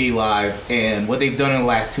play NBA Live, and what they've done in the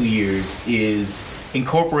last 2 years is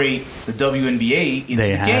incorporate the WNBA into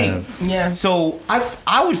the game. Yeah. So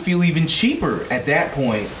I would feel even cheaper at that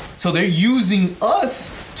point. So they're using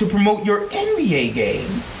us to promote your NBA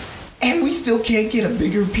game, and we still can't get a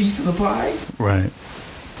bigger piece of the pie? Right.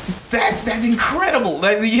 That's incredible.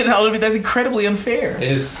 That's incredibly unfair.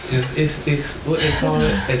 It's what they call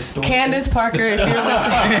it. Candace Parker, if you're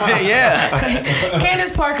listening.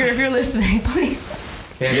 Candace Parker, if you're listening, please.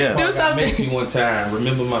 Do something. I met you one time.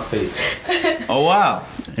 Remember my face. Oh wow.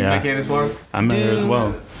 Yeah. Candace Parker. I met her as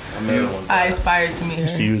well. I aspired to meet her.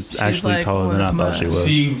 She's actually like taller than I thought she was.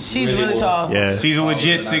 She's really tall. Yeah. She's a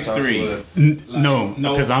legit 6'3". No,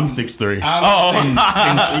 because I'm 6'3".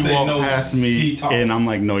 And she walked past me, and I'm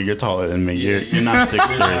like, no, you're taller than me. You're not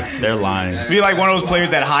 6'3". They're lying. Be like one of those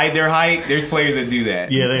players that hide their height. There's players that do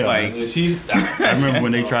that. Yeah, they are. Like, I remember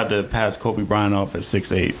when they tried to pass Kobe Bryant off at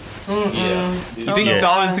 6'8". Yeah. You think he's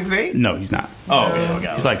taller than 6'8"? No, he's not. Oh,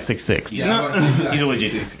 okay. He's like 6'6". He's a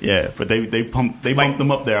legit 6'6". Yeah, but they bumped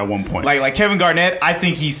him up there at one point. Like Kevin Garnett, I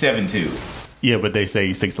think he's 7'2". Yeah, but they say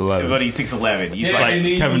he's 6'11". But he's 6'11". He's like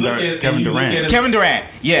Kevin Durant. Kevin Durant,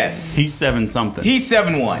 yes. He's 7 something. He's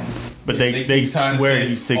 7'1". But they swear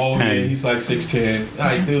he's 6'10". Oh, yeah, he's like 6'10".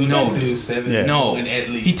 Like, dude, no, dude, 7. Yeah. No, at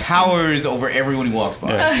least. he towers over everyone he walks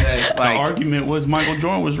by. Yeah. The argument was Michael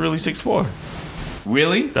Jordan was really 6'4".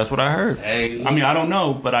 Really? That's what I heard. Hey, I mean, I don't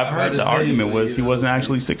know, but I've heard the argument was he wasn't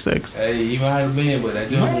actually 6'6". Hey, he might have been, but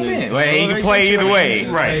that doesn't. Well, he can play either way.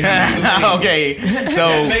 Right. Okay. So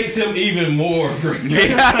that makes him even more great.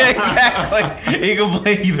 Yeah, exactly. He can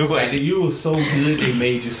play either way. Like, you were so good, they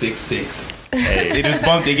made you 6'6". Hey, they just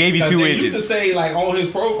bumped. They gave you 2 inches. They used to say, like, on his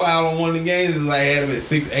profile on one of the games, it's like, had him at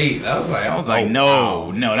 6'8". I was like,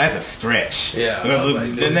 no, that's a stretch. Yeah.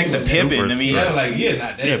 Next to Pippen, I mean, I was like, yeah,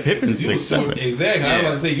 not that. Yeah, Pippen's 6'7". Exactly. Yeah. I was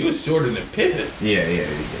about to say, you were shorter than Pippen. Yeah.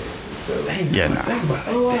 So, Think about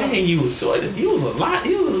it. Dang, you was shorter. He was a lot.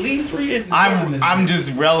 He was at least 3 inches. I'm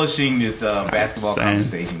just relishing this basketball Same.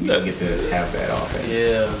 conversation. We don't get to have that often.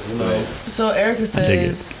 Yeah. So Erica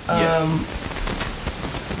says,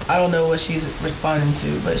 I don't know what she's responding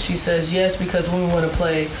to, but she says, yes, because women want to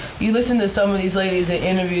play. You listen to some of these ladies in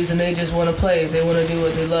interviews, and they just want to play. They want to do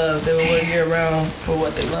what they love. They will work year round for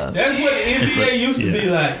what they love. That's what the NBA used to be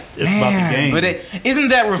like. It's about the game. But isn't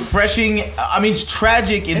that refreshing? I mean, it's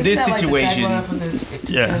tragic in this situation. Like the tagline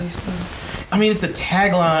for the stuff? I mean, it's the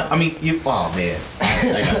tagline. I mean, oh man,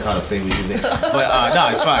 I got caught up saying what you said, but no,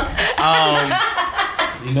 it's fine.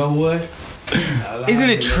 You know what? Isn't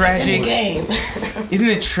it tragic? Isn't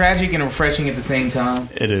it tragic and refreshing at the same time?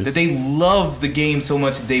 It is. That they love the game so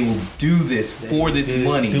much that they will do this for this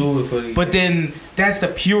money. But then that's the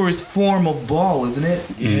purest form of ball, isn't it?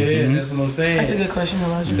 Yeah, that's what I'm saying. That's a good question,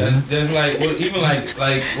 Elijah. That's like, well, even like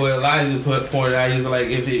what Elijah pointed out is like,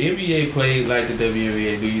 if the NBA played like the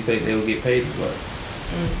WNBA, do you think they would get paid as much?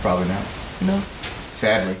 Probably not. No.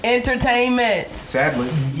 Sadly. Entertainment. Sadly.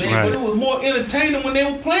 Man, but it was more entertaining when they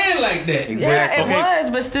were playing like that. Exactly. Yeah, it was,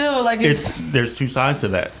 but still, like there's two sides to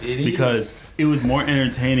that. Because it was more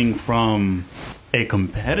entertaining from a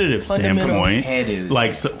competitive Fundamental. standpoint, Competitive.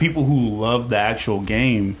 like people who love the actual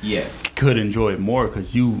game, Yes. could enjoy it more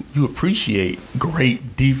because you appreciate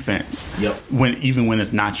great defense. Yep. Even when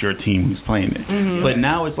it's not your team who's playing it. Mm-hmm. But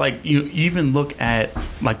now it's like you even look at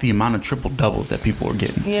like the amount of triple doubles that people are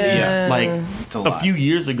getting. Yeah. Like It's a a lot. few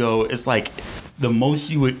years ago, it's like the most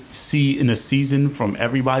you would see in a season from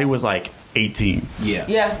everybody was like 18. Yeah.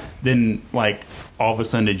 Yeah. Then like all of a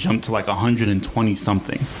sudden it jumped to like 120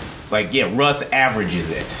 something. Like, yeah, Russ averages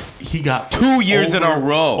it. He got 2 years in a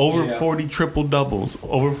row. over Yeah. 40 triple doubles,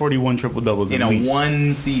 over 41 triple doubles in at a least.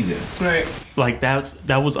 one season. Right. Like that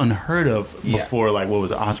was unheard of Yeah. before. Like what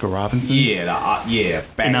was it, Oscar Robinson? Yeah, yeah.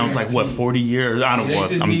 Back And that in was like the- what 40 years. I don't They know.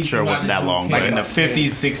 just I'm need sure it wasn't that somebody long. who like But in the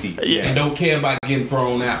 50s, 60s. Yeah. And don't care about getting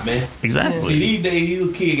thrown out, man. exactly. See, these days, these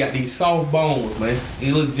little kids got these soft bones, man.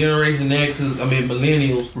 These little Generation X's,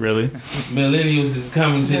 millennials. Really? Millennials is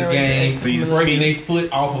coming to the Generation game, X is breaking their speaks-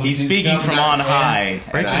 foot off of He's just speaking jumping from out on the air. high.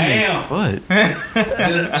 And I am. Foot.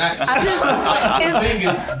 I just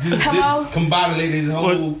hello? Just combobulated his whole.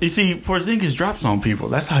 Well, you see, Porzingis drops on people.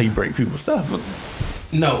 That's how you break people's stuff.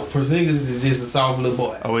 No, Porzingis is just a soft little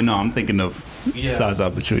boy. Oh wait, no, I'm thinking of Yeah.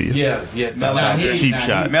 Zaza Pachulia. Yeah. Melo Nah, has he- a cheap nah,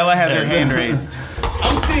 shot. he- Mela has her hand raised.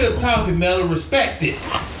 I'm still talking, Melo. Respect it.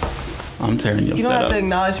 I'm tearing your You don't have to setup.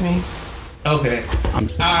 acknowledge me. Okay. I'm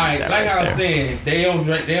just All right. that Like right I was there. saying, they don't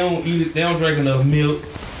drink enough milk.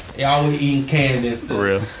 They always eating candy and stuff. For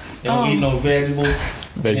real. They don't eat no vegetables.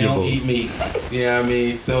 They don't Vegetables. eat meat. You know what I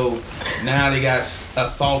mean? So now they got a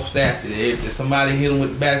soft stature. If somebody hit them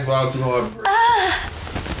with the basketball too hard,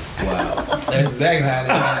 wow, that's exactly how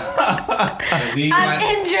they sound. I'm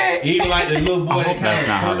injured. Even like the little boy I that hope that's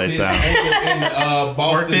not how they sound. in the Twerked it.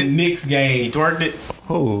 Boston Knicks He game. twerked it.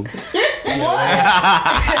 Oh,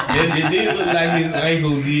 It did look like his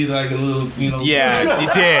ankle did like a little, Yeah,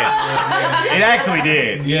 it did. It actually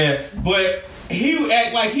did. Yeah, but he would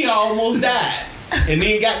act like he almost died. And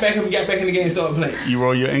then got back up and got back in the game and started playing. you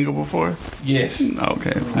roll your ankle before? Yes,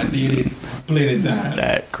 Okay. I did it plenty of times.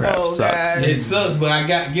 That crap Oh, sucks. God. It sucks, but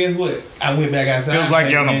guess what? I went back outside. Feels like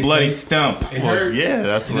you're on a and bloody it stump. hurt. Well, yeah,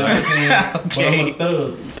 that's You know what. what I'm saying? But I'm a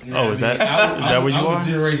thug. You know Oh, what is I mean? that- is that what you I'm are? a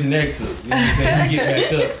Generation X. You know what I'm saying? You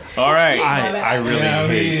get back up. All right. I really You know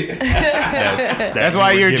what I hate. mean? That's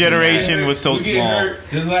why you were your giving generation was so We get small. hurt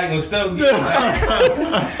just like when stuff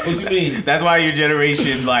gets What you mean? That's why your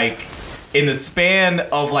generation, like, in the span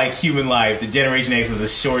of like human life, the Generation X is the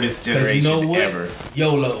shortest Because generation you know what? ever.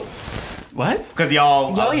 YOLO. What? Because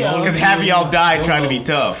y'all, Yo-yo. because half of y'all died trying to be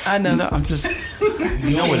tough. I know. No, I'm just.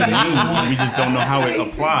 You know what it means. We just don't know how it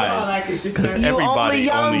applies. Because You only everybody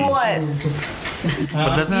young only. ones.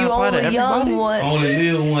 But doesn't that You apply to only everybody? young ones. Only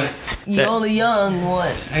live once. You That- only young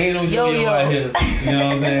ones. Ain't no yo-yo out here. You know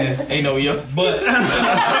what I'm saying? Ain't no yo. But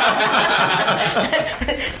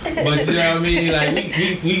but you know what I mean? Like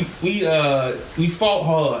we fought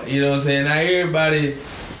hard, you know what I'm saying? Now everybody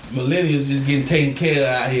millennials just getting taken care of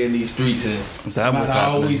out here in these streets and Is that what's somebody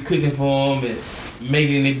happening? always cooking for them and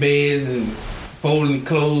making their beds and folding their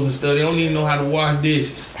clothes and stuff. They don't even know how to wash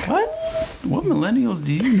dishes. What? What millennials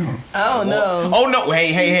do you know? I don't know. Oh no!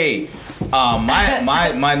 Hey!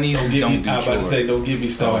 My nieces don't do I was about to chores. say, don't get me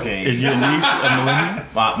started. Okay. Is your niece a millennial?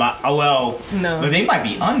 No. But they might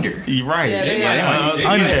be under. You're right. Yeah, they might.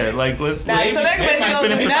 Under. Like, let's. Nah, so they can basically put go it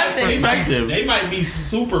do in nothing. perspective. They might be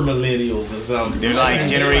super millennials or something. They're like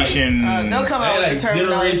generation They'll come out with the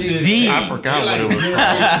terminology. Z. I forgot what They're it was.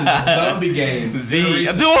 Generation zombie game. Z.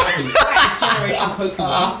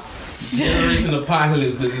 Generation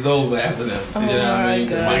apocalypse because it's over after them. Oh You know what I my mean?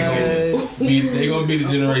 God. They're gonna be the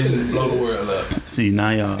generation that blow the world up. See, now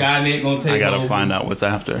y'all. Skynet gonna take I gotta over. find out what's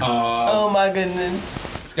after. Oh my goodness.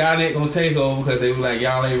 Skynet gonna take over because they were like,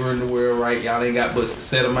 y'all ain't running the world right. Y'all ain't got but a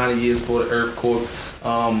set amount of years before the Earth core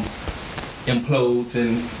implodes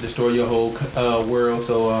and destroy your whole world.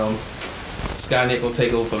 So Skynet gonna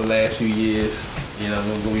take over for the last few years. You know,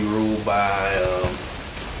 we're gonna be ruled by.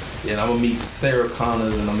 And I'm gonna meet Sarah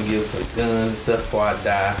Connors and I'm gonna give some guns and stuff before I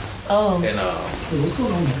die. Oh, And What's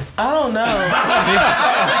going on there? I don't know.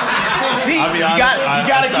 Z, I'll be you honest,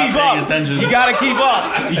 gotta I keep stopped paying up. attention. You gotta keep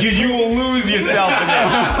up because you will lose yourself in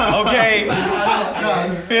that. Okay,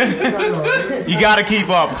 you gotta keep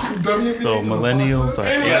up. So millennials are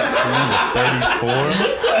 18 to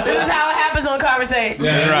 34. This is how it happens on Convrs8.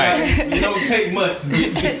 That's right. it don't take much.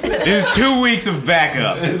 This is 2 weeks of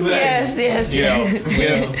backup. Yes. You know,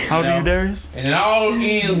 How old are you, Darius? And it all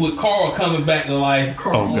ends with Carl coming back to life.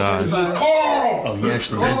 Oh God. Carl! Oh, he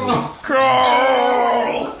actually did.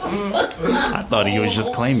 Carl! I thought he was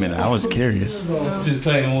just claiming it. I was curious. Just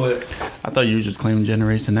claiming what? I thought you were just claiming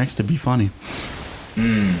Generation X to be funny.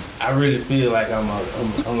 I really feel like I'm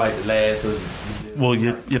like the last of Well,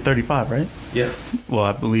 you're 35, right? Yeah. Well,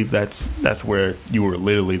 I believe that's where you were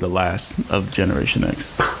literally the last of Generation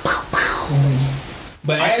X.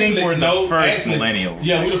 But I think we're the first actually, millennials.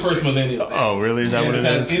 Yeah, we're the first millennials. Oh, really? Is that what it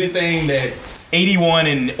because is? anything that 81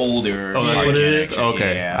 and older. Oh, that's are what it is? Generation-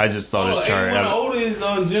 Okay. yeah. I just saw this chart. 81 older is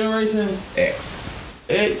Generation X.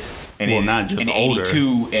 X. And Well, in- not just and older.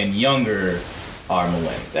 82 and younger are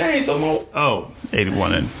millennials. That ain't so much. Oh,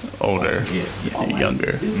 81 and older. Yeah.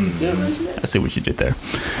 Younger. This is Generation X. I see what you did there.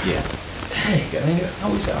 Yeah. Dang, I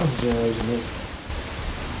wish I was Generation X.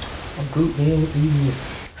 I'm grouped in with these.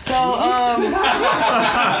 So,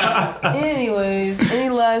 anyways, any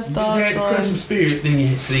last You just thoughts had to crush some on spirits, then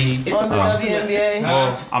you see. the WNBA?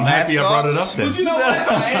 Well, I'm happy I brought it up then. But you know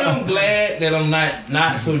what? I am glad that I'm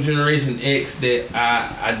not so Generation X that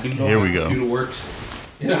I do know Here how we go. computer works.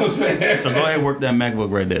 You know what I'm saying? So go ahead and work that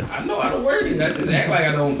MacBook right there. I know how to work it. I just act like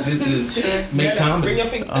I don't just make comedy.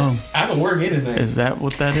 Oh, I can work anything. is that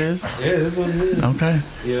what that is? Yeah, that's what it is. Okay.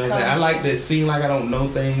 You know what I'm saying? I like to seem like I don't know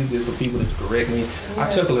things just for people to correct me. I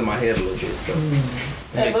chuckle in my head a little bit. So.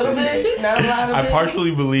 A little bit, not a lot of I it.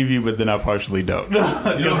 partially believe you, but then I partially don't.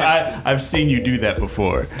 I've seen you do that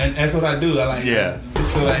before. And that's what I do. I like, Yeah.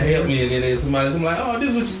 just so that help me, and then there's somebody I'm like, oh, this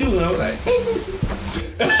is what you do. And I was like,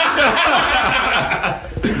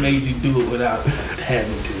 made you do it without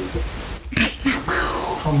having to.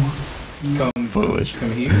 Come Foolish.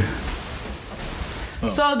 Come here.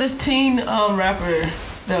 So this teen rapper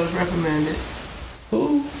that was reprimanded.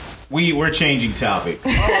 Who? We're changing topic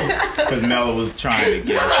because Mella was trying to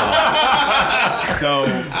get us off. So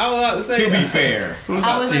I was about to say. to be fair, I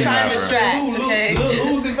was trying to distract, okay?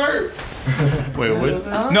 Who's it, Vert? Wait, what's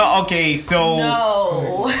no. Okay, so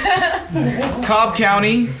No. Cobb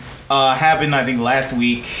County happened. I think last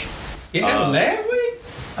week. It happened last week?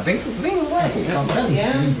 I think it was last week.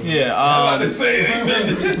 Yeah. I'm about to say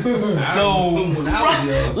it. So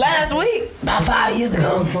Last week, about 5 years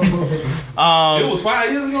ago. It was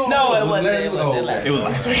 5 years ago? No, it wasn't. It wasn't last it was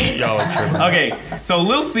last week. y'all tripping? Okay, so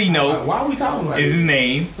Lil C Note Why are we talking about is this? his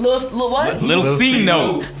name. Little what? Little C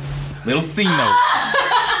Note. Little C Note.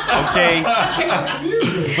 Okay.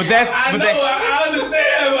 But that's I know, I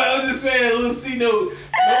understand, but I'm just saying, little C note.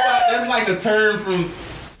 That's like a term from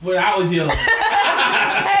when I was young.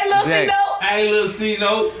 Hey, little Zach. C-Note. Hey, little C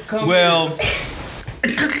note, come well,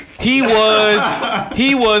 he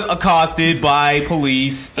was accosted by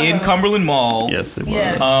police in Cumberland Mall. Yes, it was.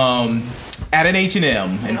 Yes. At an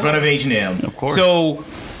H&M, in front of H&M. Of course. So,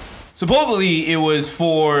 supposedly it was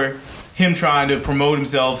for him trying to promote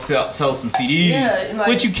himself, sell some CDs, Yeah, like-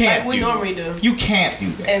 which you can't like we do. normally do. You can't do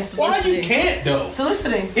that. And Why soliciting. you can't though?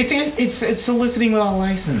 Soliciting. It's soliciting without a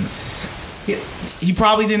license. He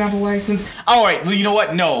probably didn't have a license. All right, well, you know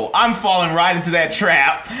what? No, I'm falling right into that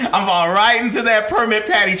trap. I'm falling right into that permit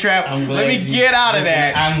patty trap. Let me get out of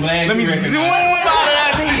that. I'm glad Let me you zoom recognize out of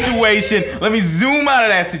that situation. Let me zoom out of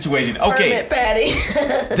that situation. Okay, Permit patty.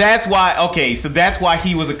 that's why. Okay, so that's why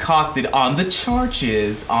he was accosted on the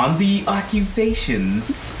charges, on the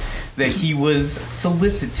accusations that he was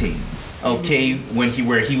soliciting. Okay,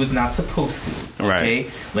 where he was not supposed to. Okay,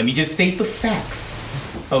 Right. let me just state the facts.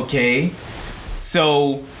 Okay,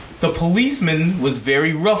 so the policeman was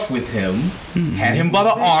very rough with him, had him by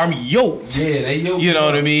the arm, yoked. Yeah, they yoked You know him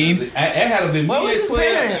what I up. mean? It had to been What me was at his 12.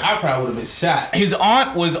 parents? I probably would have been shot. His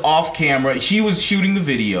aunt was off camera. She was shooting the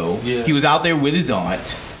video. Yeah. He was out there with his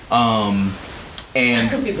aunt. And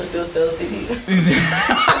People still sell CDs.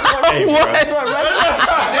 Hey, bro. what?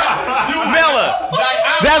 Bella,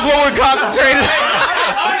 that's what we're concentrating on.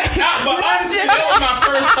 But honestly, that was my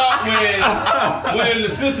first thought when the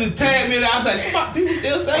sister tagged me. I was like, "Fuck, people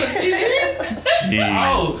still selling CDs." Jeez.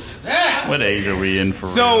 Oh snap! What age are we in for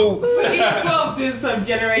real? So, He's 12 doing some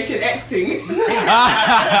Generation X thing.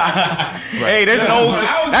 hey, there's an old.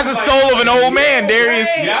 That's the soul of an old man, Darius.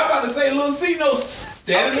 Yeah, I'm about to say, little C no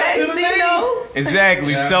standing up Okay, to the name. C-Note.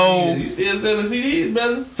 Exactly. So, you still selling CDs,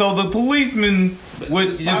 brother? so the policeman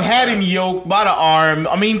would just had him yoked by the arm.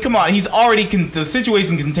 I mean, come on, he's already the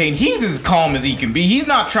situation contained. He's as calm as he can be. He's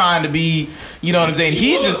not trying to be, you know what I'm saying.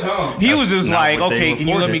 He was just not like, what they okay, can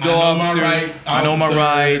you let me go, I know my officer? rights, I know my officer.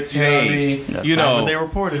 rights. You know what I Hey, mean? That's you not know. what they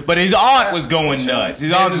reported. But his aunt was going nuts.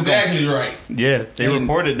 His aunt That's was going. exactly right. Yeah, they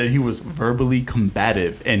reported that he was verbally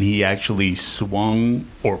combative and he actually swung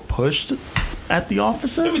or pushed at the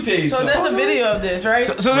officer? Let me tell you So something. there's a video of this, right?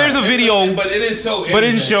 So there's a video, but it didn't show everything. but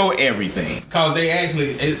it didn't show everything. Because they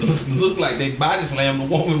actually, it looked like they body slammed the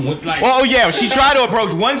woman with like... Well, oh yeah, she tried to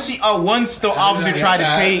approach. Once the officer tried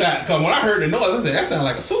to take... Because when I heard the noise, I said, that sounded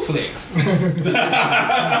like a suplex.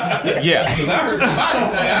 Yeah. Because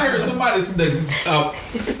I heard somebody,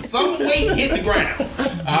 some weight hit the ground.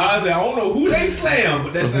 I said, I don't know who they slammed,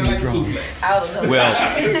 but that sounded like a suplex. I don't know.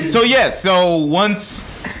 Well, so once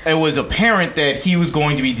it was apparent that he was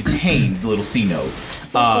going to be detained, the little C note.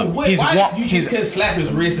 Why you just couldn't slap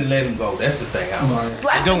his wrist and let him go? That's the thing.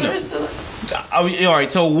 Slap I don't know. his wrist. All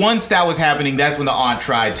right, so once that was happening, that's when the aunt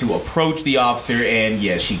tried to approach the officer, and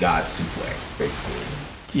yes, she got suplexed, basically.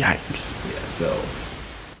 Yikes.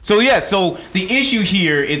 Yeah, so the issue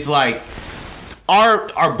here is like,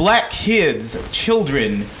 are black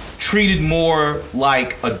children treated more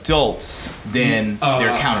like adults than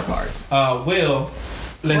their counterparts?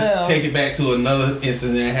 Let's take it back to another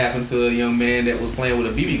incident that happened to a young man that was playing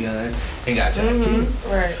with a BB gun and got shot.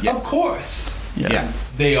 Right. Yeah. Of course. Yeah.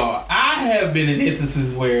 They are. I have been in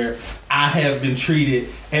instances where I have been treated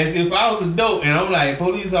as if I was an adult, and I'm like,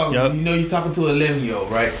 police officer, you know, you're talking to an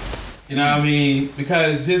 11-year-old, right? You know what I mean?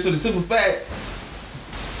 Because just for the simple fact,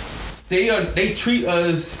 they treat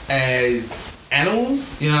us as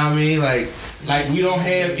animals. You know what I mean? Like we don't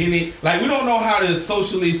have any, like we don't know how to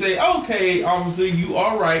socially say, okay, officer, you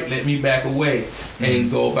all right, let me back away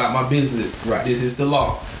and go about my business. Right. This is the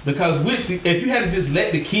law. Because if you had to just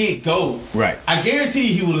let the kid go, right, I guarantee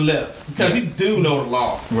he would have left because he do know the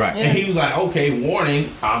law, right, and he was like, okay, warning,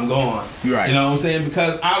 I'm gone, right. You know what I'm saying?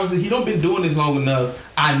 Because obviously he don't been doing this long enough.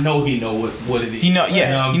 I know he know what it is. He knows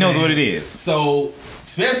saying? what it is. So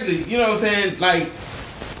especially, you know what I'm saying? Like,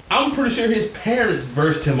 I'm pretty sure his parents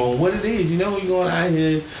versed him on what it is. You know, you're going out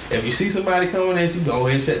here. If you see somebody coming at you, go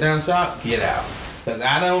ahead, shut down shop, get out. Because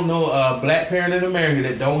I don't know a black parent in America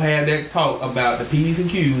that don't have that talk about the P's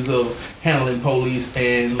and Q's of handling police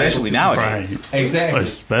and... Especially nowadays. Right. Exactly.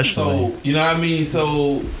 Especially. So, you know what I mean?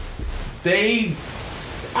 So, I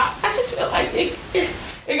just feel like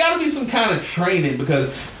it got to be some kind of training,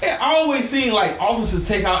 because it always seems like officers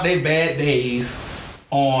take out their bad days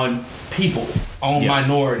on people, on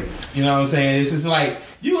minorities. You know what I'm saying? It's just like,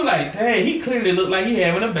 you were like, dang, he clearly looked like he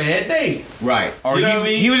having a bad day. Right. Or you know what I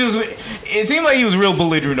mean? He was just, it seemed like he was real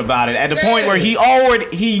belligerent about it, at the point where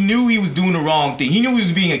he knew he was doing the wrong thing. He knew he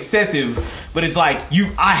was being excessive, but it's like,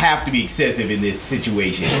 I have to be excessive in this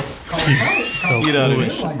situation. So you know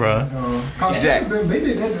foolish, what I mean? Bruh. Exactly. They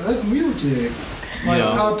did that to us when we were kids. Like,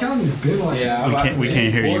 Cobb County's been like that. We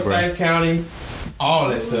can't hear you, bro. Forsyth County, all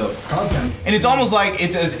that stuff. Cobb County. And it's almost like,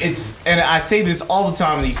 it's, and I say this all the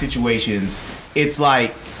time in these situations, it's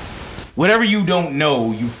like, whatever you don't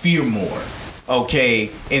know, you fear more.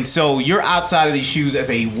 Okay? And so you're outside of these shoes as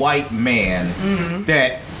a white man,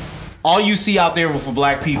 that all you see out there for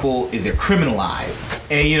black people is they're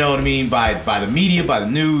criminalized. And you know what I mean? By the media, by the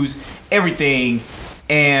news, everything.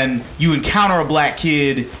 And you encounter a black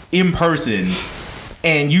kid in person,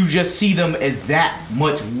 and you just see them as that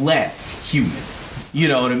much less human. You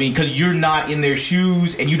know what I mean? Because you're not in their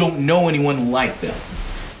shoes, and you don't know anyone like them.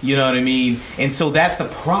 You know what I mean? And so that's the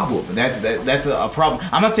problem. That's a problem.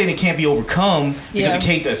 I'm not saying it can't be overcome, because it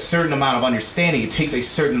takes a certain amount of understanding. It takes a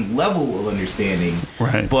certain level of understanding.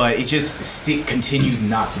 Right. But it just continues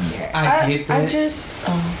not to be had. I get that.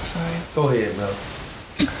 Sorry. Go ahead, bro.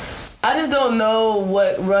 I just don't know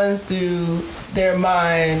what runs through their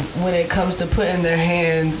mind when it comes to putting their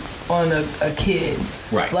hands on a kid.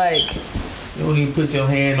 Right. Like, you don't even put your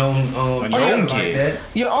hand on your own like kids. that.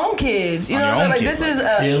 Your own kids. You know what I'm saying?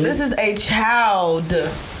 Like, this is a child.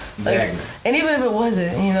 Like, Exactly. and even if it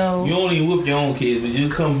wasn't, you know, You don't even whoop your own kids, but you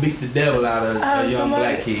come beat the devil out of a young somebody.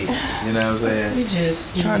 black kid. You know what I'm saying? we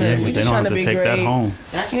just trying Yeah, to, we because they just don't trying have to to be take great. that home.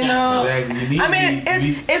 You know, Exactly. I mean,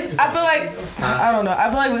 it's. I feel like I don't know. I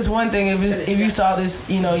feel like it's one thing if you saw this,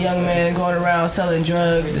 you know, young man going around selling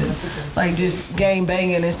drugs and like just gang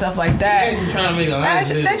banging and stuff like that. They're trying to make a life.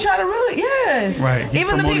 They try to really, Right. He's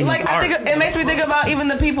Even the people, promoting like his I think art. it makes me think about even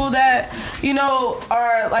the people that you know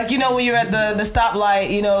are like, you know, when you're at the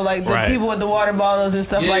stoplight, you know, like the Right. people with the water bottles and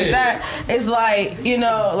stuff like that. It's like, you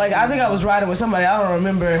know, like I think I was riding with somebody, I don't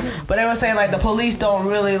remember, but they were saying like the police don't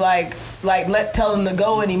really like tell them to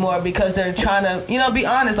go anymore because they're trying to, you know, be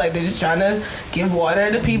honest, like they're just trying to give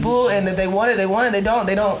water to people, and that they want it,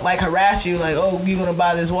 they don't like harass you like, oh, you're gonna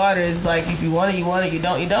buy this water. It's like if you want it, you want it, you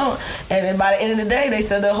don't. And then by the end of the day, they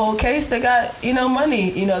said the whole case they got, you know,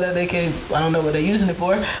 money, you know, that they could, I don't know what they're using it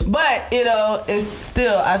for, but you know, it's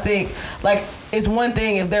still, I think like it's one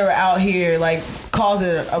thing if they were out here like causing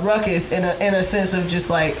a ruckus in a sense of just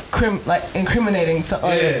like incriminating to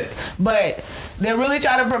others, but they're really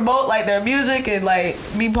trying to promote like their music and like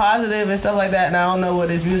be positive and stuff like that. And I don't know what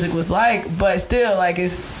his music was like, but still, like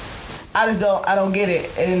I don't get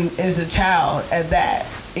it. And as a child at that,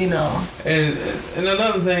 you know. And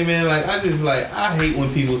another thing, man, like I hate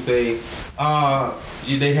when people say,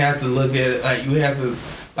 they have to look at it like you have to.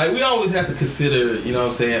 Like, we always have to consider, you know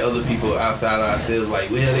what I'm saying, other people outside of ourselves. Like,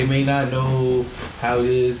 well, they may not know how it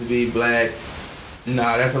is to be black.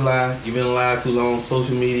 Nah, that's a lie. You've been lied to on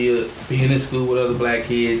social media, being in school with other black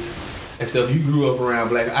kids and stuff. You grew up around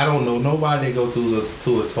black. I don't know nobody that go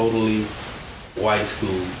to a totally white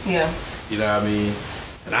school. Yeah. You know what I mean?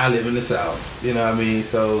 And I live in the South. You know what I mean?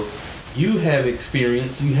 So you have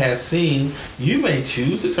experience, you have seen, you may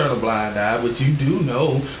choose to turn a blind eye, but you do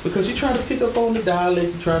know because you try to pick up on the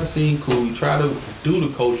dialect, you try to seem cool, you try to do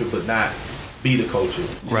the culture but not be the culture.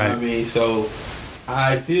 You know what I mean? So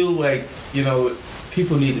I feel like, you know,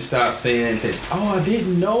 people need to stop saying that, oh, I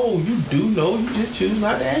didn't know. You do know, you just choose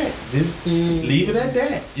not to act. Just leave it at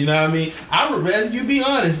that. You know what I mean? I would rather you be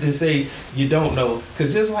honest than say you don't know.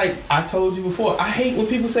 Because just like I told you before, I hate when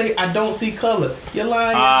people say I don't see color. You're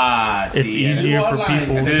lying. It's easier for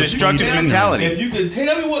people. It's a destructive mentality. If you can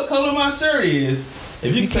tell me what color my shirt is,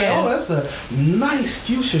 if you can say, oh, that's a nice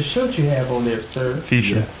fuchsia shirt you have on there, sir.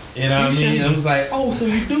 Fuchsia. You know what I mean? I was like, oh, so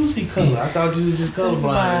you do see color. I thought you was just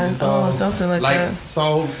colorblind. Something like that.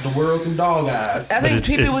 Saw the world through dog eyes. I think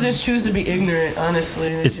people just choose to be ignorant, honestly.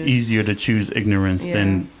 It's easier to choose ignorance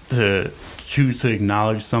than to choose to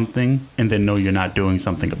acknowledge something and then know you're not doing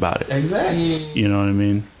something about it. Exactly. You know what I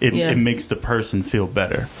mean? It makes the person feel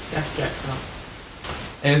better.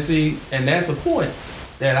 And see, and that's a point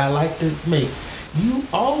that I like to make. You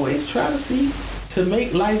always try to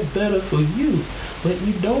make life better for you, but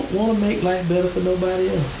you don't want to make life better for nobody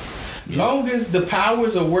else. Long as the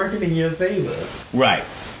powers are working in your favor, right?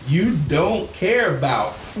 You don't care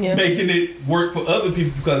about making it work for other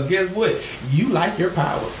people because guess what? You like your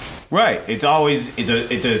power. Right. It's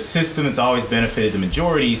a system that's always benefited the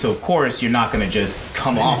majority, so of course you're not going to just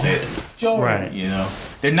come off it. Right. You know,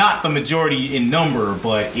 they're not the majority in number,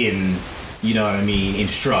 but in, you know what I mean, in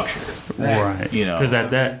structure. Right. You know,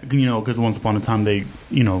 because once upon a time they,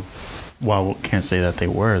 you know, well, can't say that they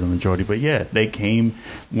were the majority, but yeah, they came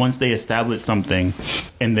once they established something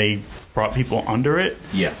and they brought people under it.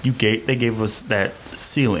 Yeah, they gave us that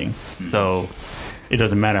ceiling, so it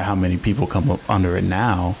doesn't matter how many people come up under it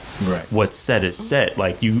now. Right, what's set is set.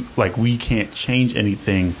 Like we can't change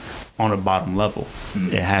anything on a bottom level.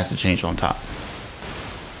 It has to change on top.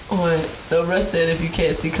 What the rest said, if you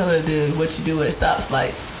can't see color, then what you do at stops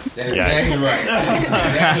lights. That's exactly right.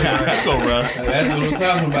 Exactly right. Let's go, Russ. That's what we're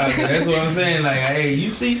talking about. That's what I'm saying. Like, hey,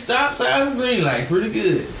 you see stop signs green light, pretty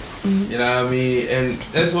good. You know what I mean? And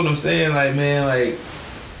that's what I'm saying. Like, man, like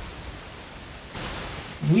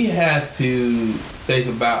we have to think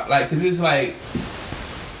about, like, because it's like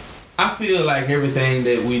I feel like everything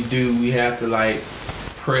that we do, we have to like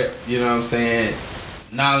prep. You know what I'm saying?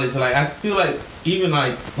 Knowledge. Like, I feel like. Even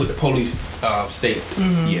like with the police state,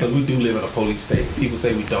 because we do live in a police state. People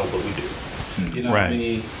say we don't, but we do. You know what I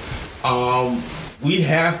mean? We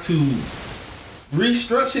have to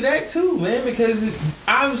restructure that too, man, because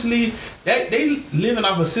obviously they living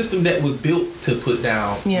off a system that was built to put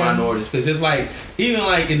down minorities. Because it's like even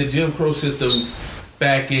like in the Jim Crow system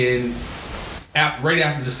back in. Right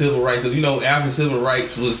after the civil rights, because you know, after civil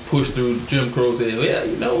rights was pushed through, Jim Crow said, "Well,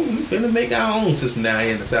 you know, we're gonna make our own system down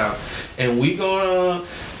here in the South, and we gonna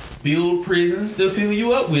build prisons to fill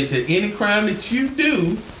you up with it. Any crime that you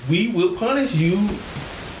do, we will punish you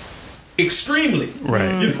extremely."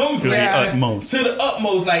 Right. You know what I'm saying? To the utmost. To the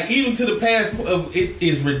utmost, like even to the past of it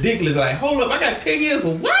is ridiculous. Like, hold up, I got 10 years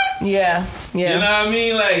for what? Yeah. You know what I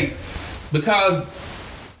mean? Like, because.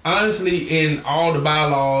 Honestly, in all the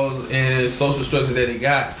bylaws and social structures that they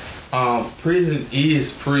got, prison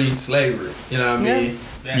is pre-slavery. You know what I mean?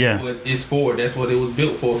 That's what it's for. That's what it was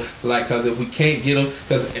built for. Like, because if we can't get them,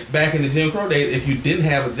 because back in the Jim Crow days, if you didn't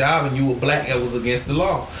have a job and you were black, it was against the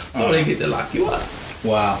law. So they get to lock you up.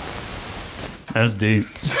 Wow. That's deep.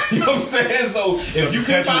 You know what I'm saying? So if you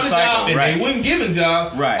couldn't find a job and they wouldn't give a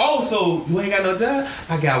job, so you ain't got no job,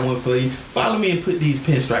 I got one for you. Follow me and put these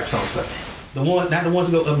pinstripes on for me. The one, not the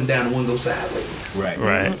ones that go up and down, the one go sideways. Right.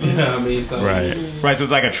 You know what I mean? So, right. So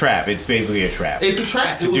it's like a trap. It's basically a trap. It's a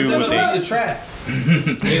trap. It was simply a trap.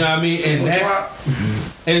 You know what I mean? And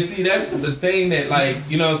and see, that's the thing that, like,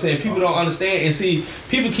 you know what I'm saying, people don't understand. And see,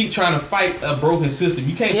 people keep trying to fight a broken system.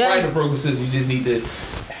 You can't fight a broken system. You just need to,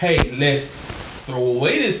 hey, let's throw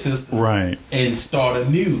away this system and start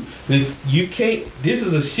anew. You can't. This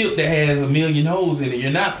is a ship that has 1 million holes in it.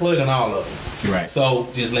 You're not plugging all of them. Right. So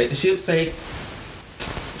just let the ship sink.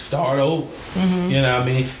 start over. You know what I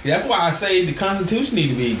mean? That's why I say the Constitution need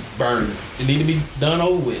to be burned. It need to be done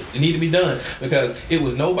over with. It need to be done because it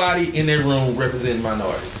was nobody in that room representing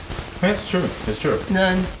minorities. That's true. That's true.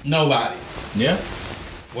 None. Nobody. Yeah.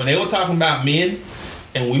 When they were talking about men,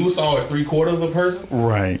 and we saw a 3/4 of a person,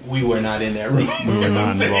 Right. we were not in that room. We were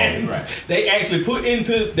not saying? involved. Right. They actually put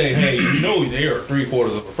into that, hey, you know, they are 3/4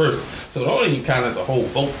 of a person. So it only count as a whole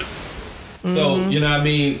vote. So, you know what I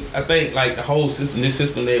mean? I think, like, the whole system, this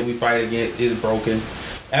system that we fight against is broken.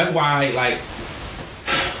 That's why, like,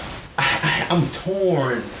 I'm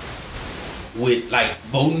torn with, like,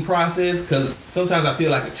 voting process because sometimes I feel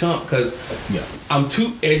like a chump because I'm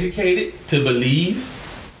too educated to believe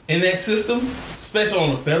in that system, especially on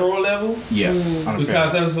the federal level. Yeah.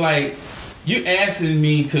 Because I was like, you're asking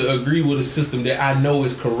me to agree with a system that I know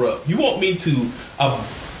is corrupt. You want me to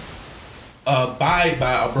abide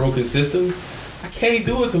by a broken system? I can't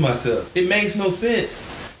do it to myself. It makes no sense.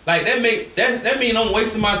 Like that mean I'm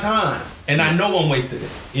wasting my time, and I know I'm wasting it.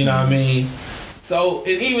 You know what I mean? So,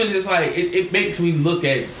 and even just like it makes me look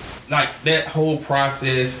at like that whole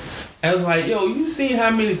process. And I was like, yo, you see how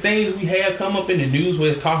many things we have come up in the news where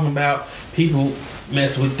it's talking about people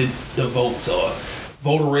mess with the votes or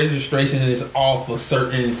voter registration is off for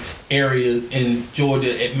certain areas in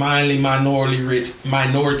Georgia at minority rich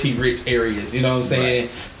areas. You know what I'm saying?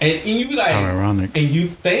 Right. And you be like, ironic. And you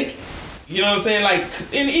think, you know what I'm saying? Like,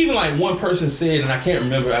 and even like one person said, and I can't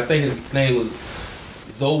remember. I think his name was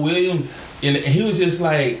Zoe Williams, and he was just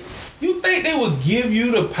like, you think they would give you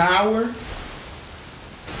the power,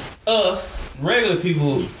 us regular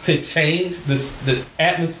people, to change the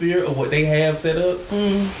atmosphere of what they have set up?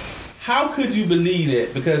 How could you believe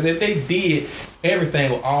that? Because if they did, everything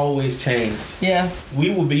will always change. Yeah. We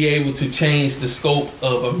will be able to change the scope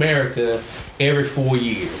of America every 4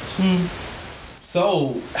 years.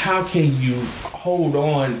 So how can you hold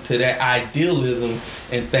on to that idealism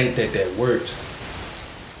and think that that works?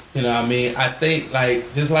 You know what I mean? I think,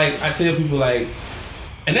 like, just like I tell people, like,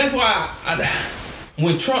 and that's why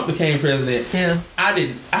when Trump became president, you got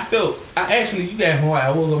why I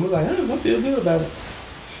was like, I feel good about it.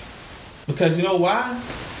 Because you know why?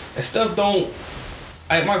 That stuff don't.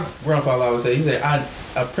 Like my grandfather always say, he said,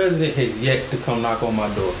 a president has yet to come knock on my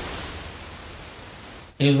door.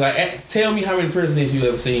 He was like, tell me how many presidents you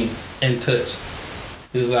ever seen and touched.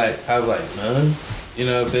 He was like, I was like, none. You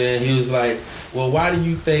know what I'm saying? He was like, well, why do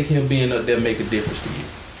you think him being up there make a difference to you?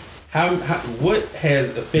 What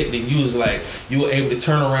has affected you is like you were able to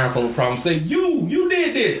turn around from a problem and say, you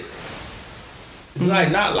did this. It's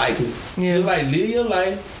like not like it. Yeah. It's like live your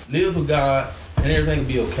life, live for God, and everything will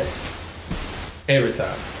be okay. Every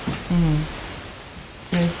time.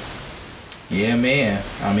 Yeah, man.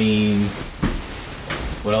 I mean,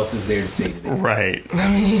 what else is there to say today? Right. I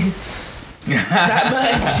mean, not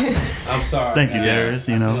much. I'm sorry. Thank you, Darius.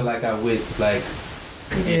 You I know, feel like I went like.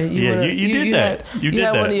 You did that. You did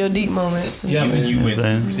had that. one of your deep moments. Yeah, man. You went.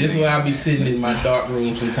 This is where I be sitting in my dark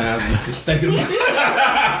room sometimes and just thinking about it.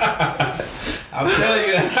 I'm telling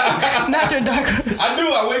you. Not your dark room. I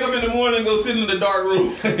do. I wake up in the morning and go sit in the dark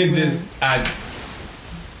room and just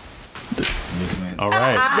all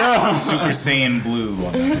right. Super Saiyan Blue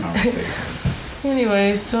on that conversation.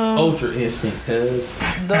 Anyway, so ultra instinct, cuz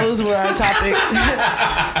those were our topics.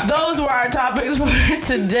 Those were our topics for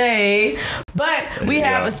today. But we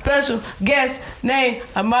have a special guest named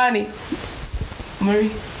Armani.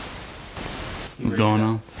 Marie. What's going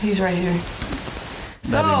on? He's right here.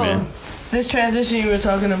 So man. this transition you were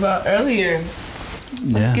talking about earlier.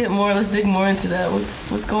 Let's dig more into that.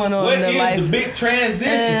 What's going on in their life? What is the big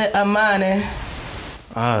transition? Armani.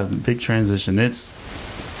 The big transition.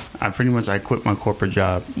 I quit my corporate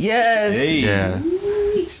job. Yes. Hey. Yeah.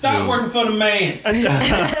 Stop working for the man.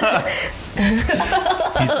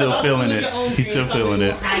 He's still feeling it. He's still feeling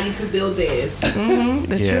it. How you to build theirs.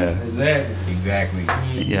 That's true. Exactly.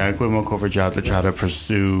 Yeah, I quit my corporate job to try to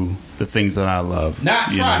pursue the things that I love.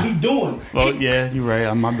 Not try. He doing it. Well, yeah, you're right.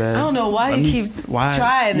 I'm my bad. I don't know why you keep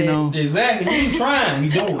trying it. Exactly. He trying. He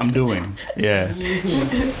doing it. I'm doing. Yeah.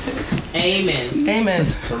 Amen. Amen.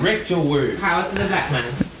 Correct your word. Power to the black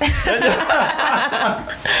man.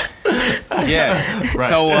 Yeah. Right.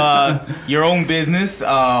 So, your own business.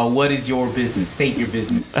 What is your business? State your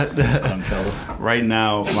business, young fella. Right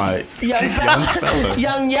now, my Young fella.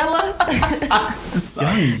 Young yellow.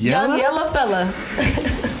 Young yellow fella.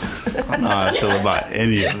 I don't know how I feel about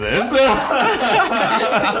any of this.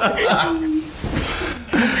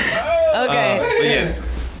 Okay. Yes.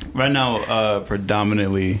 Right now,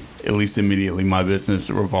 predominantly, at least immediately, my business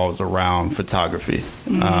revolves around photography.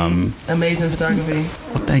 Amazing photography.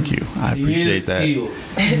 Well, thank you. I appreciate that.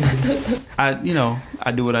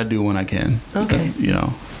 I do what I do when I can. Okay.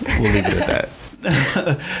 We'll leave it at that.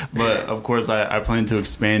 But of course, I plan to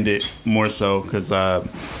expand it more so because I'm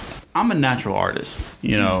a natural artist.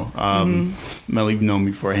 Mel, you've known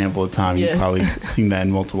me for a handful of time. Yes. You've probably seen that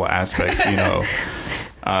in multiple aspects.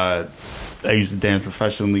 I used to dance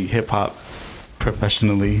professionally, hip hop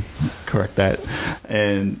professionally, correct that,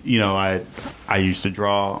 and I used to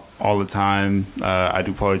draw all the time. I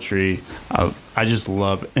do poetry. I just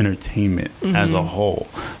love entertainment as a whole.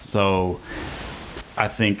 So I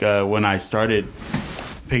think when I started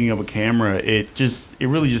picking up a camera, it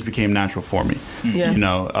really just became natural for me.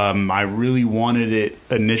 I really wanted it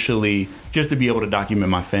initially just to be able to document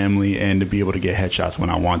my family and to be able to get headshots when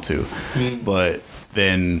I want to. But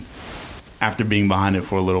then after being behind it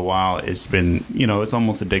for a little while, it's been, it's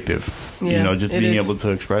almost addictive. Just being able to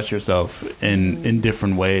express yourself in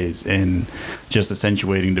different ways and just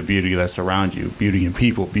accentuating the beauty that surrounds you, beauty in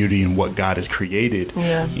people, beauty in what God has created.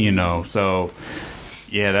 So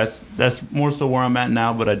yeah, that's more so where I'm at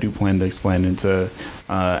now, but I do plan to expand into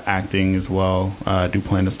acting as well. I do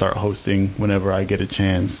plan to start hosting whenever I get a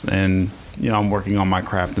chance, and I'm working on my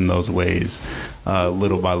craft in those ways,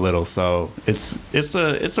 little by little. So it's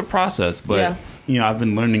a process, but I've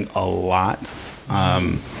been learning a lot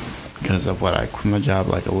because of I quit my job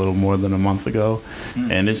like a little more than a month ago,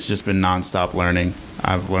 and it's just been nonstop learning.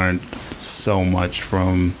 I've learned so much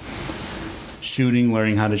from shooting,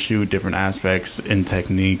 learning how to shoot, different aspects and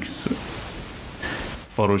techniques,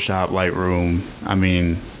 Photoshop, Lightroom. I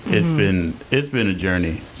mean, it's been a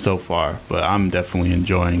journey so far, but I'm definitely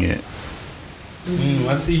enjoying it.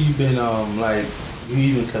 I see you've been you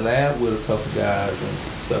even collab with a couple guys and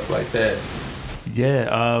stuff like that.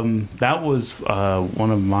 Yeah, that was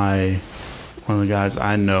one of the guys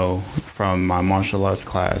I know from my martial arts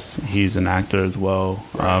class. He's an actor as well.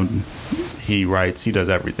 He writes, he does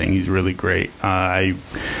everything. He's really great. I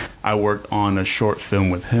worked on a short film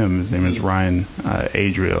with him. His name is Ryan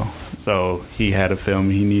Adriel. So he had a film.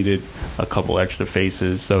 He needed a couple extra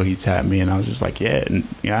faces, so he tapped me, and I was just like, I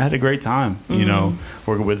had a great time.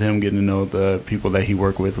 Working with him, getting to know the people that he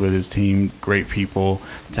worked with his team. Great people,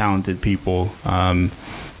 talented people.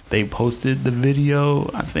 They posted the video,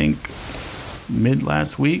 I think, mid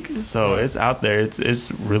last week, so it's out there.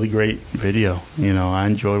 It's really great video. I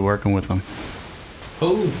enjoyed working with them.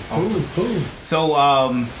 Cool.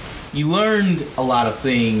 So you learned a lot of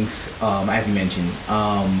things, as you mentioned,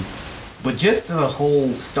 but just the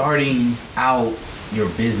whole starting out your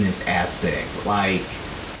business aspect,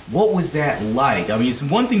 what was that like? I mean, it's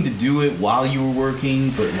one thing to do it while you were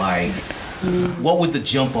working, but what was the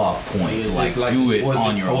jump off point? Do it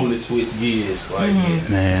on your own. Switch gears.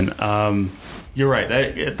 Man, you're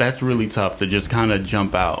right. That's really tough to just kind of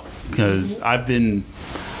jump out, because I've been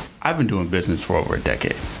doing business for over a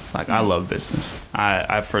decade. I love business.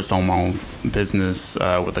 I first owned my own business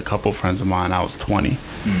with a couple friends of mine. I was 20,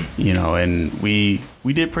 and we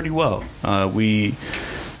did pretty well. We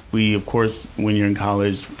of course, when you're in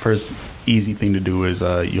college, first easy thing to do is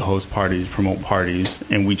you host parties, promote parties,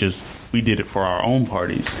 and we did it for our own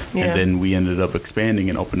parties, and then we ended up expanding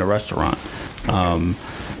and opened a restaurant.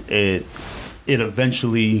 It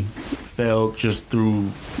eventually failed just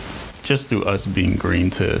through us being green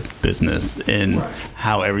to business and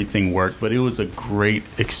how everything worked, but it was a great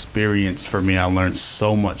experience for me. I learned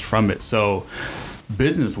so much from it. So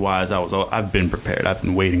business wise, I've been prepared. I've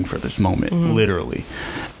been waiting for this moment, literally.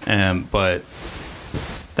 But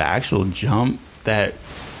the actual jump, that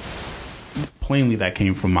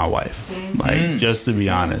came from my wife. Just to be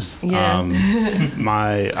honest,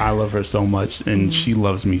 I love her so much, and she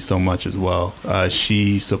loves me so much as well.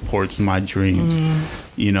 She supports my dreams,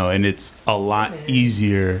 and it's a lot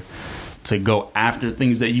easier to go after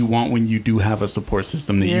things that you want when you do have a support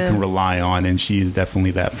system that you can rely on, and she is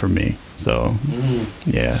definitely that for me. So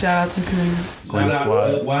shout out to Coon. Glam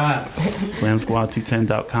Squad. Why?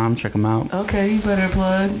 Glamsquad210.com. Check them out. Okay, you better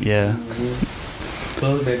plug. Yeah.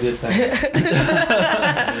 Plug that good thing.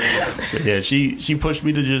 Yeah, she pushed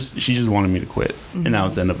me to she just wanted me to quit, and that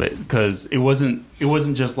was the end of it, because it wasn't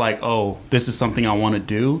just like, oh, this is something I want to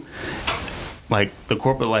do. like the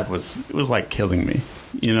corporate life was like killing me.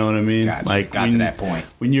 You know what I mean? Gotcha. Like Got to that point.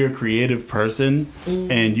 When you're a creative person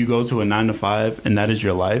and you go to a 9 to 5 and that is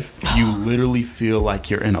your life, you literally feel like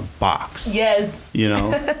you're in a box. Yes. You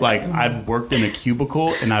know, like I've worked in a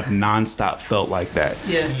cubicle and I've nonstop felt like that.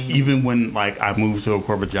 Yes. Even when like I moved to a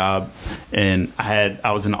corporate job and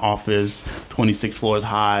I was in the office 26 floors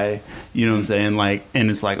high, you know what I'm saying? Like, and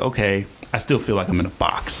it's like, okay, I still feel like I'm in a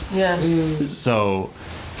box. Yeah. So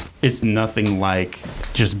it's nothing like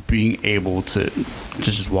just being able to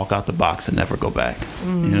just walk out the box and never go back.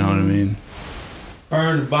 You know what I mean?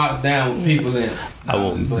 Burn the box down with people in it. I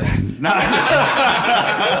will.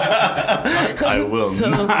 I will. So,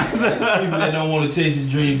 People that don't want to chase your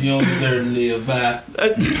dreams, you don't deserve to live by.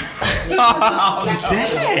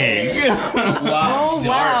 Dang. oh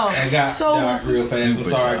wow. I got So dark real fast. I'm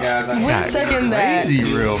sorry, guys. we're taking that. Crazy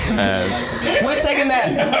real fast. We're taking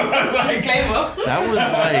that. That was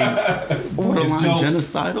like borderline jokes.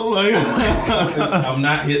 genocidal. Like, I'm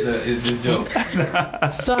not Hitler. It's just joke.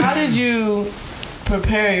 So how did you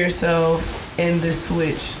prepare yourself in this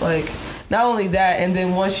switch? Like, not only that, and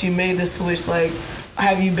then once you made the switch, like,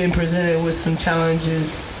 have you been presented with some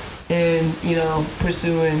challenges in, you know,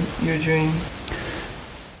 pursuing your dream?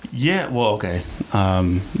 yeah. Well, okay.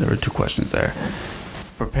 There were 2 questions there.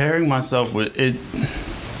 Preparing myself with it.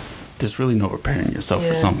 There's really no preparing yourself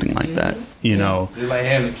for something like that. You know. It's like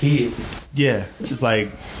having a kid. Yeah. Just like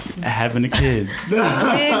having a kid.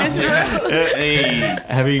 I mean, it's true. Hey,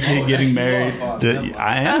 having a kid, getting married.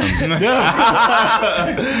 I am.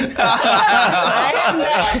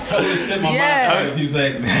 Totally slip my mind if you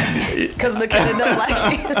say. Because McKenna don't like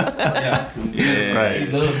you. Yeah. Right. She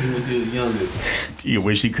loved me when she was younger. You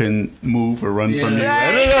wish he couldn't move or run from you. All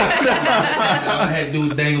I had to do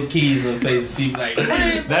was dangle keys in her face. She was like,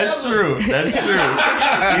 That's true. That's true.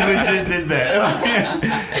 He legit did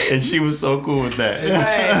that. And she was so cool with that.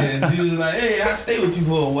 and she was like, hey, I'll stay with you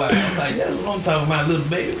for a while. I'm like, that's what I'm talking about, little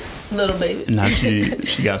baby. Little baby. Now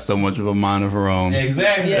she got so much of a mind of her own.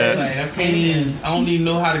 Exactly. Yes. Like, I don't even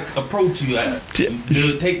know how to approach you. Take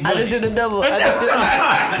money. I just do the double. I just do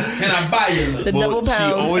Can I buy you a little? the double She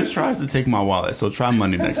pound. always tries to take my wallet, so try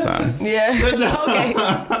money next time. Yeah. Okay.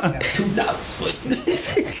 $2 for you.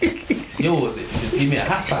 It's yours. Just give me a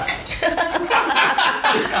high five.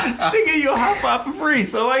 She give you a high five for free,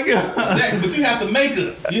 so like. Exactly, but you have to make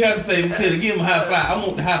her. You have to say, "Kid, give him a high five." I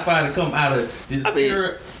want the high five to come out of just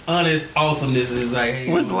pure, honest awesomeness. It's like, hey,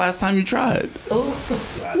 When's the last time you tried?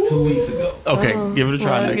 about 2 weeks ago. Okay, give it a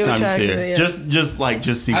try well, next give it a time you try, see her. yeah. Just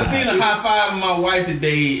see. I what seen a happens. high five with my wife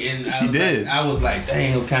today, and I was like,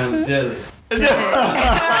 dang, I'm kind of jealous.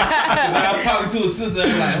 I was talking to a sister.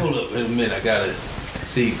 I'm like, hold up, wait a minute, I gotta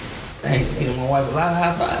see. Dang, she gave my wife a lot of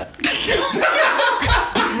high fives.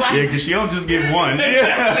 Yeah, because she don't just give one.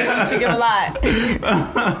 She give a lot.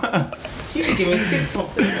 She be giving fist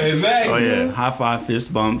bumps. Exactly. Oh yeah, high five,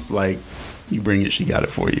 fist bumps. Like you bring it, she got it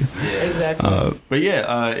for you. Exactly. But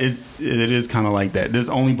yeah, it is kind of like that. There's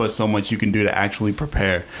only but so much you can do to actually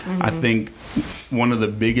prepare. I think one of the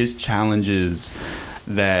biggest challenges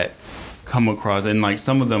that come across, and like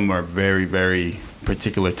some of them are very, very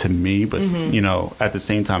particular to me, but you know, at the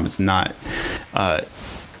same time, it's not.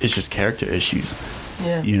 It's just character issues.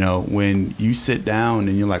 Yeah. You know, when you sit down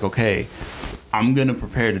and you're like, okay, I'm gonna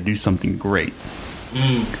prepare to do something great.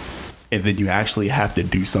 And then you actually have to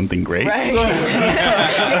do something great. Right.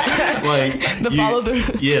 Like The follow through.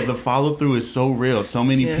 Yeah, the follow through is so real. So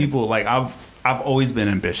many people, like I've always been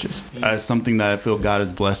ambitious. It's something that I feel God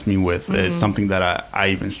has blessed me with. It's something that I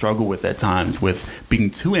even struggle with at times, with being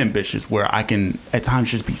too ambitious, where I can at times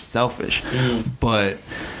just be selfish. But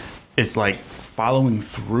it's like following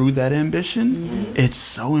through that ambition. It's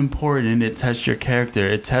so important. It tests your character.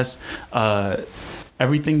 It tests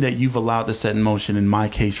everything that you've allowed to set in motion, in my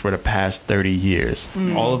case, for the past 30 years.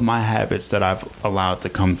 All of my habits that I've allowed to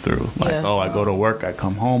come through. Like, I go to work, I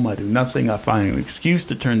come home, I do nothing. I find an excuse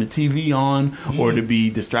to turn the TV on or to be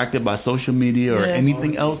distracted by social media or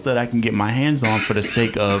anything else that I can get my hands on for the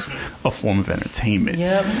sake of a form of entertainment.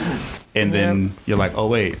 Yep. And then you're like, oh,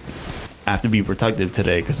 wait. I have to be productive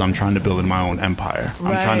today because I'm trying to build my own empire.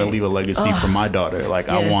 I'm trying to leave a legacy for my daughter. Like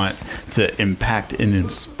I want to impact and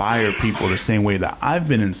inspire people the same way that I've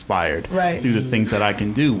been inspired through the things that I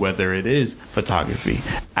can do, whether it is photography,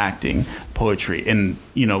 acting, poetry, and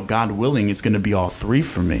you know, God willing, it's going to be all three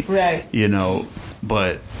for me. Right. You know,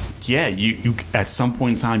 but yeah, you at some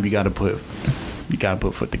point in time you got to put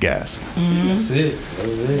foot to gas. That's it.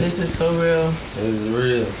 This is so real. This is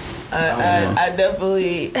real. I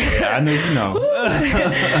definitely. Yeah, I know you know.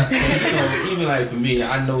 Even like for me,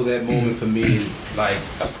 I know that moment for me is like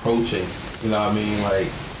approaching. You know what I mean? Like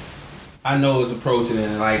I know it's approaching,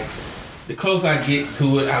 and like the closer I get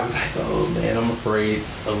to it, I was like, oh man, I'm afraid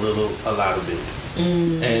a lot of it.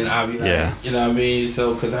 And I'll be like, you know what I mean?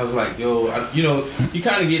 So, because I was like, yo, you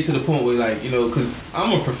kind of get to the point where, like, because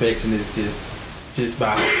I'm a perfectionist just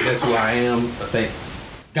by, that's who I am. I think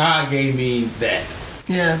God gave me that.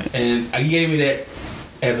 Yeah. And He gave me that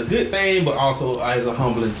as a good thing, but also as a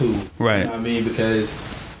humbling tool. Right. You know what I mean? Because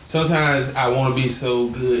sometimes I want to be so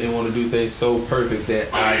good and want to do things so perfect that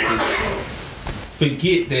I just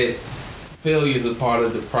forget that failure is a part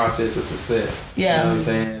of the process of success. Yeah. You know what I'm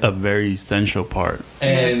saying? A very essential part.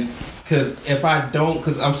 And because if I don't,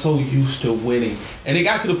 because I'm so used to winning. And it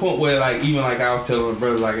got to the point where, like, even like I was telling my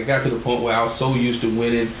brother, like, it got to the point where I was so used to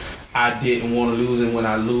winning, I didn't want to lose. And when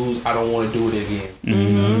I lose, I don't want to do it again.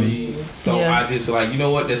 You know what I mean? So I just like, you know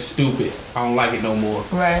what? That's stupid. I don't like it no more.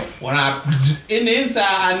 Right. When in the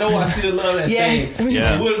inside, I know I still love that thing.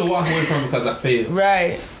 I'm willing to walk away from it because I failed.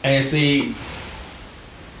 Right. And see,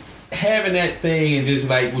 having that thing and just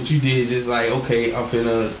like what you did, just like, okay, I'm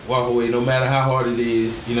finna walk away no matter how hard it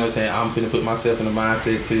is, you know what I'm saying? I'm finna put myself in the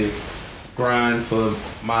mindset to grind for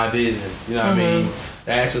my vision, you know what I mean?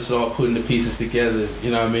 To actually start putting the pieces together,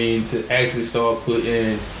 you know what I mean? To actually start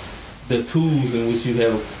putting the tools in which you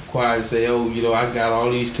have acquired, say, oh, I got all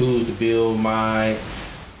these tools to build my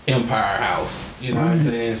empire house, you know what I'm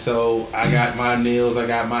saying? So I got my nails, I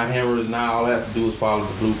got my hammers, now all I have to do is follow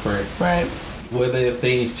the blueprint. Right. Whether if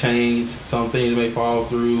things change, some things may fall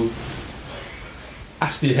through, I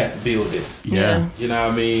still have to build this. Yeah. You know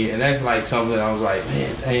what I mean? And that's like something that I was like,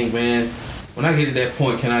 man, dang, man. When I get to that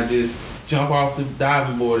point, can I just jump off the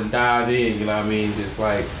diving board and dive in? You know what I mean? Just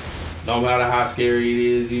like, no matter how scary it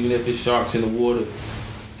is, even if it's sharks in the water,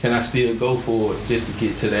 can I still go for it just to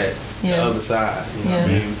get to that the other side? You know what I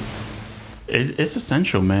mean? It's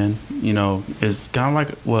essential, man. It's kind of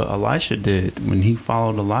like what Elisha did when he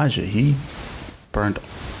followed Elijah. He burned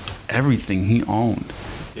everything he owned,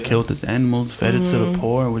 killed his animals, fed it to the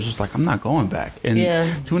poor. It was just like, I'm not going back. And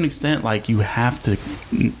to an extent, like, you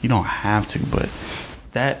don't have to, but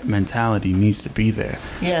that mentality needs to be there.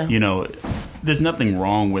 Yeah. There's nothing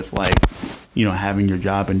wrong with, like, having your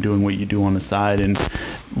job and doing what you do on the side and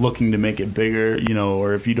looking to make it bigger,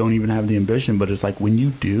 or if you don't even have the ambition, but it's like when you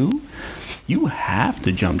do, you have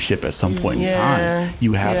to jump ship at some point in time.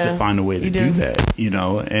 You have to find a way to do that,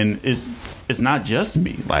 and it's not just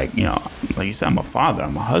me. Like, like you said, I'm a father,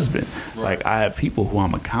 I'm a husband. Right. Like, I have people who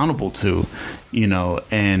I'm accountable to,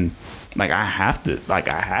 and like I have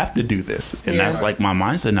to do this. And that's like my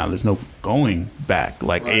mindset now. There's no going back.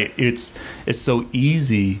 Like it's so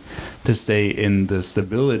easy to stay in the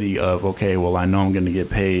stability of, okay, well, I know I'm going to get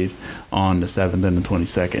paid on the 7th and the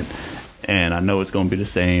 22nd. And I know it's going to be the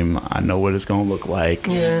same. I know what it's going to look like.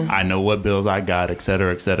 Yeah. I know what bills I got, et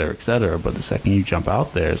cetera, et cetera, et cetera. But the second you jump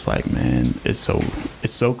out there, it's like, man, it's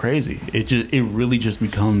so crazy. It really just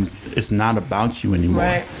becomes, it's not about you anymore.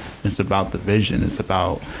 Right. It's about the vision. It's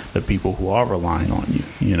about the people who are relying on you,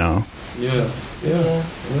 Yeah,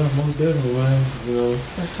 most definitely, man.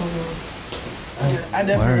 That's so good. I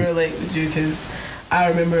definitely relate with you because I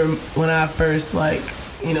remember when I first, like,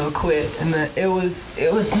 quit, and it was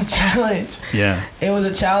a challenge. Yeah, it was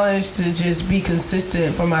a challenge to just be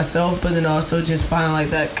consistent for myself, but then also just find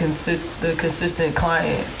like the consistent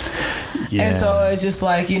clients. Yeah. And so it's just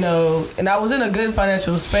like, and I was in a good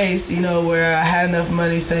financial space, where I had enough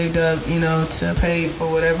money saved up, to pay for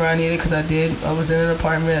whatever I needed, because I was in an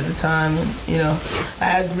apartment at the time, and I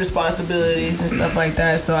had responsibilities and stuff like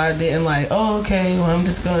that, so I didn't like, oh, okay, well, I'm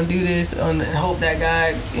just gonna do this and hope that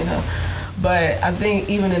God, But I think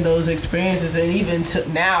even in those experiences, and even to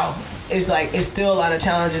now, it's still a lot of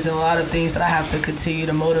challenges and a lot of things that I have to continue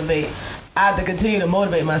to motivate. I have to continue to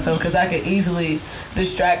motivate myself because I can easily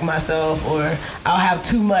distract myself, or I'll have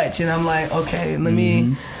too much, and I'm like, okay, let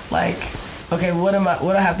me, okay, what do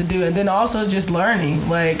I have to do? And then also just learning,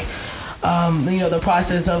 like, the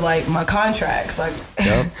process of like my contracts. Like,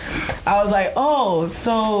 I was like, oh,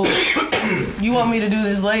 so you want me to do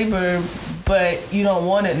this labor, but you don't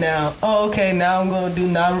want it now. Oh, okay, now I'm going to do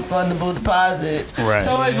non-refundable deposits. Right.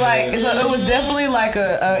 So it's like, it was definitely like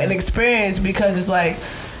an experience, because it's like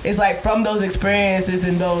from those experiences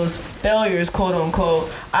and those failures, quote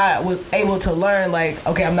unquote, I was able to learn, like,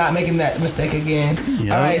 okay, I'm not making that mistake again.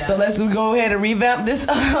 Yep. All right, so let's go ahead and revamp this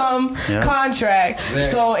contract. Yeah.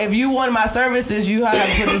 So if you want my services, you have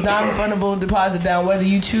to put this non-refundable deposit down. Whether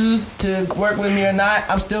you choose to work with me or not,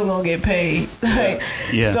 I'm still gonna get paid.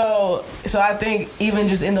 So I think even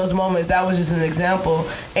just in those moments, that was just an example.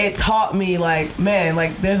 It taught me, like, man,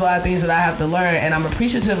 like, there's a lot of things that I have to learn, and I'm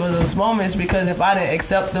appreciative of those moments, because if I didn't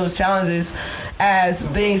accept those challenges as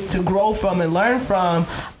things to grow from and learn from,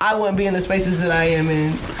 I wouldn't be in the spaces that I am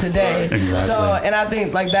in today. Exactly. So, and I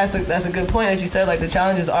think like that's a good point that you said. Like the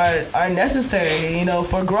challenges are necessary, you know,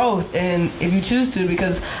 for growth, and if you choose to,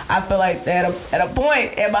 because I feel like at a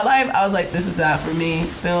point in my life, I was like, this is not for me.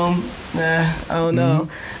 Film, nah, I don't know.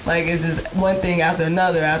 Like it's just one thing after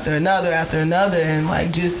another, after another, after another, and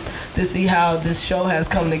like just to see how this show has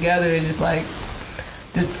come together is just like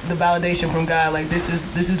just the validation from God. Like this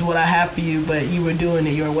is what I have for you, but you were doing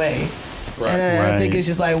it your way. Right. And I think it's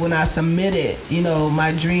just like when I submitted, you know,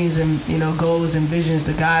 my dreams and, you know, goals and visions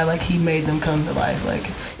to God, like he made them come to life. Like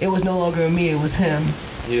it was no longer me, it was him.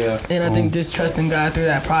 Yeah. And I think just trusting God through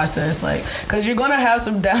that process, like, because you're going to have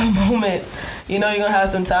some down moments. You know, you're going to have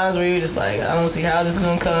some times where you're just like, I don't see how this is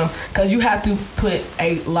going to come. Because you have to put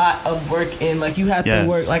a lot of work in. Like, you have to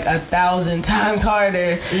work like 1,000 times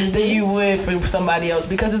harder than you would for somebody else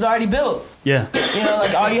because it's already built. Yeah. You know,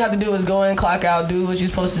 like, all you have to do is go in, clock out, do what you're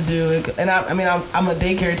supposed to do. And I mean, I'm a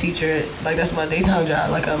daycare teacher. Like, that's my daytime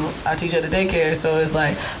job. Like, I teach at a daycare. So it's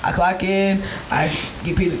like, I clock in, I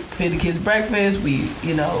feed the kids breakfast, we,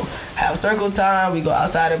 you know, have circle time, we go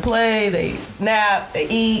outside and play, they nap, they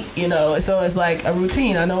eat, you know. So it's like a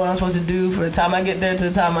routine. I know what I'm supposed to do from the time I get there to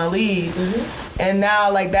the time I leave. And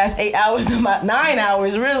now, like, that's 8 hours of my 9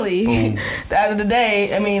 hours, really. At the end of the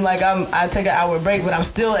day, I mean, like, I take an hour break, but I'm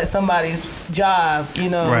still at somebody's job, you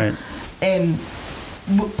know, right. and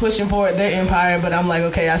pushing forward their empire. But I'm like,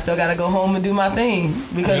 okay, I still got to go home and do my thing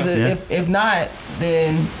because if not,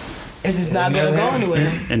 then it's just not going to go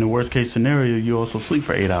anywhere. In the worst case scenario, you also sleep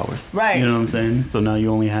for 8 hours. Right. You know what I'm saying? So now you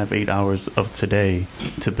only have 8 hours of today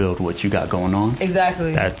to build what you got going on.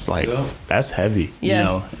 Exactly. That's like, that's heavy. Yeah. You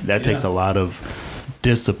know, that takes a lot of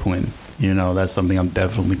discipline. You know, that's something I'm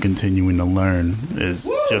definitely continuing to learn is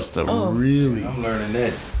just a really... I'm learning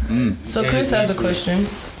that. So Chris has a question.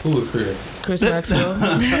 Who is Chris? Chris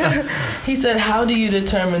Maxwell. He said, how do you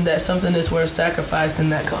determine that something is worth sacrificing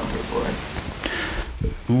that comfort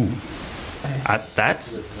for? Ooh. It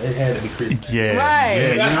had to be Chris. Yeah. Right.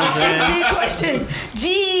 Yeah, you know what I'm saying? Deep questions.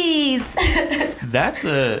 Jeez. That's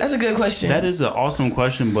a good question. That is an awesome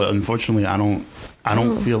question, but unfortunately, I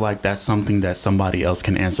don't feel like that's something that somebody else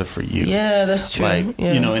can answer for you. Yeah, that's true. Like,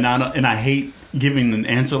 you know, and I hate giving an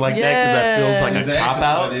answer like that because that feels like a cop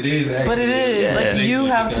out. But it is actually. But it is. Yeah. Like, you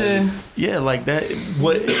have to... Yeah, like that.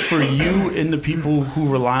 What for you and the people who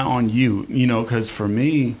rely on you, you know, because for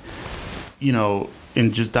me, you know,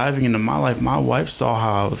 and just diving into my life, my wife saw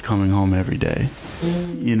how I was coming home every day.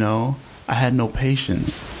 You know, I had no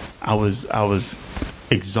patience. I was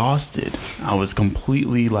exhausted. I was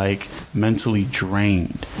completely like mentally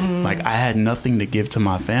drained. Like I had nothing to give to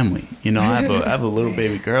my family. You know, I have a little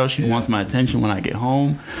baby girl. She wants my attention when I get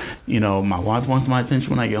home. You know, my wife wants my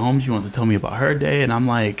attention when I get home. She wants to tell me about her day, and I'm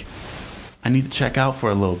like, I need to check out for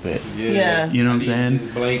a little bit. Yeah. You know what I'm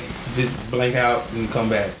saying? Just blank out and come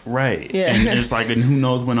back. Right. Yeah. And it's like, and who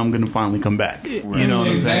knows when I'm going to finally come back. Right. You know what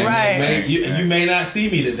I'm saying? Right. You may not see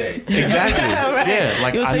me today. Exactly. Right. Yeah.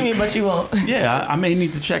 Like you'll see me, but you won't. Yeah. I may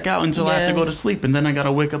need to check out until I have to go to sleep, and then I got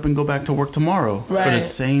to wake up and go back to work tomorrow for the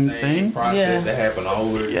same thing. Process that happened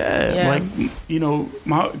over. Yeah. Like, you know,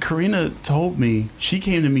 Karina told me, she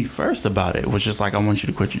came to me first about it. It was just like, I want you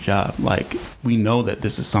to quit your job. Like, we know that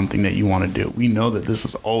this is something that you want to do. We know that this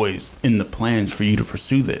was always in the plans for you to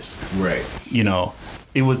pursue this. Right. You know,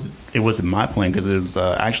 it wasn't my plan because it was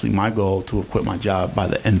actually my goal to have quit my job by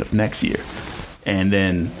the end of next year. And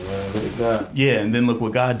then, and then look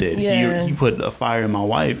what God did. Yeah. He put a fire in my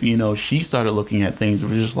wife. You know, she started looking at things. It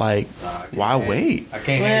was just like, why wait? I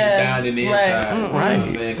can't hang it down in the inside. Right.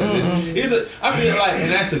 I feel like,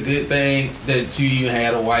 and that's a good thing that you even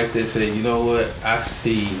had a wife that said, you know what, I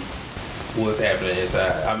see what's happening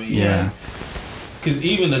inside. I mean, because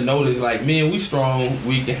even the notice, like, man, we strong,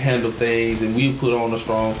 we can handle things, and we put on a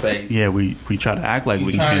strong face. Yeah, we try to act like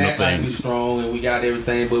we can handle things. Like we strong and we got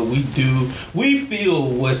everything, but we feel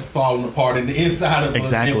what's falling apart in the inside of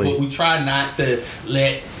us. But we try not to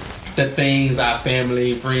let the things our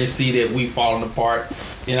family and friends see that we falling apart.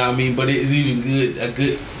 You know what I mean? But it's even a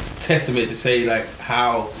good testament to say, like,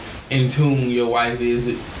 how in tune your wife is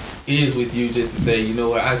with you, just to say, you know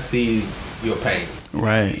what, I see your pain.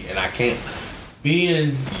 Right. And I can't,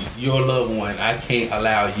 being your loved one, I can't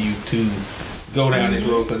allow you to go down this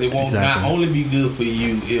road because it won't not only be good for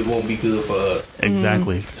you, it won't be good for us.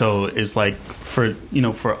 Exactly. So it's like for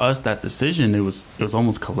us, that decision, it was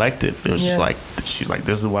almost collective. It was just like, she's like,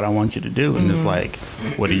 this is what I want you to do. And it's like,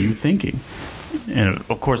 what are you thinking? And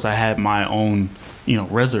of course I had my own,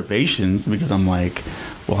 reservations because I'm like,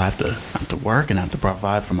 well, I have to work and I have to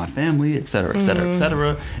provide for my family, et cetera, et cetera, et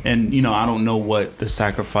cetera. And, you know, I don't know what the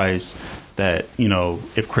sacrifice that, you know,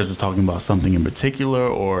 if Chris is talking about something in particular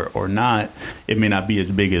or not, it may not be as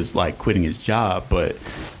big as like quitting his job, but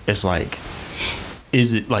it's like,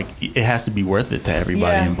 is it like it has to be worth it to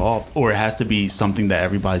everybody involved, or it has to be something that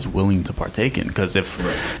everybody's willing to partake in? Because if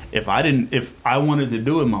I wanted to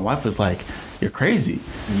do it, my wife was like, "You're crazy."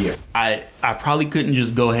 Yeah, I probably couldn't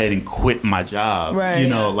just go ahead and quit my job. Right. You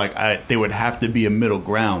know, like there would have to be a middle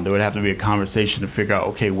ground. There would have to be a conversation to figure out,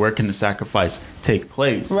 okay, where can the sacrifice take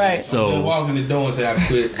place? Right. So So walk in the door and say, "I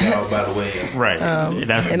quit, y'all." By the way, right.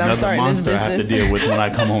 That's and I'm another starting this monster I have to business. deal with when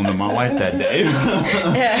I come home to my wife that day.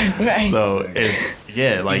 Yeah, right. So it's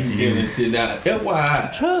like you can sit down.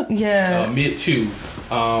 FYI, Yeah. admit too.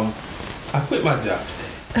 I quit my job.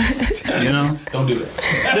 you know, Don't do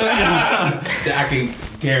that. I can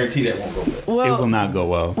guarantee that won't go well. it will not go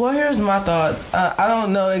well. Well, here's my thoughts. I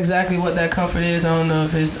don't know exactly what that comfort is. I don't know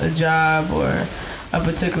if it's a job or a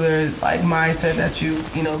particular like mindset that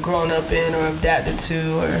you know grown up in or adapted to,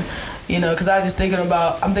 or you know, because I'm thinking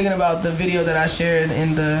about the video that I shared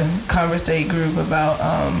in the Convrs8 group about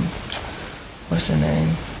what's her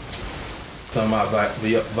name? Talking about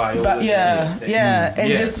Viola. Yeah,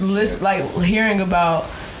 and just like hearing about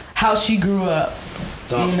how she grew up.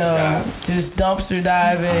 Dumpster you know, dive. just dumpster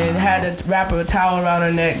diving, had to wrap a towel around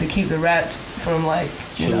her neck to keep the rats from like,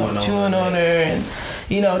 chewing on her and,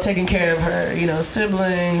 you know, taking care of her, you know,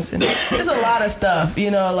 siblings and just a lot of stuff,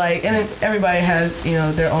 you know, like, and everybody has, you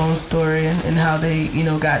know, their own story and how they, you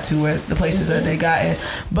know, got to where the places that they got in.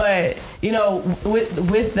 But, you know,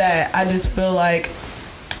 with that, I just feel like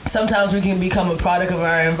sometimes we can become a product of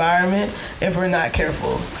our environment if we're not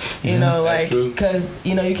careful, you know, like, because,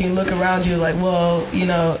 you know, you can look around you like, well, you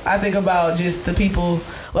know, I think about just the people,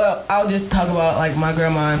 well, I'll just talk about like my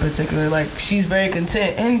grandma in particular, like she's very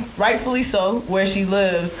content and rightfully so where she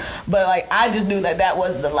lives, but like I just knew that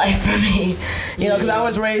wasn't the life for me, you know, because I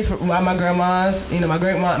was raised by my grandmas, you know, my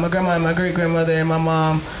grandma and my great grandmother and my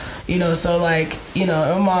mom. You know, so like, you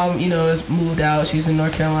know, my mom, you know, has moved out. She's in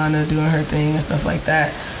North Carolina doing her thing and stuff like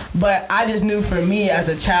that. But I just knew for me as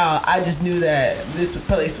a child, I just knew that this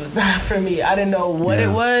place was not for me. I didn't know what it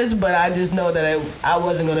was, but I just know that I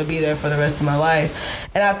wasn't going to be there for the rest of my life.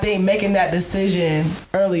 And I think making that decision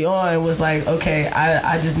early on was like, okay,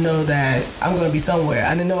 I just know that I'm going to be somewhere.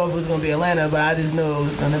 I didn't know if it was going to be Atlanta, but I just knew it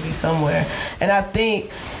was going to be somewhere. And I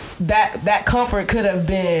think that comfort could have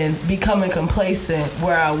been becoming complacent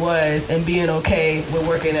where I was and being okay with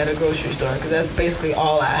working at a grocery store, because that's basically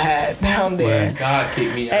all I had down there. Well, God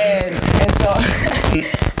kicked me out. And so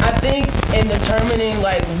I think in determining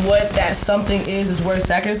like what that something is worth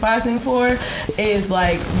sacrificing for is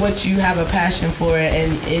like what you have a passion for,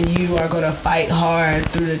 and you are going to fight hard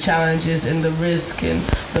through the challenges and the risk and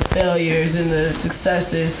the failures and the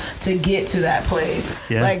successes to get to that place.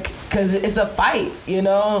 Yeah. Like, because it's a fight, you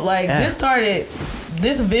know? Like,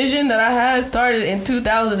 this vision that I had started in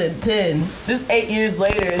 2010. This 8 years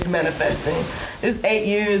later is manifesting. This 8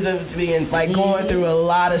 years of being, like, going through a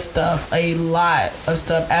lot of stuff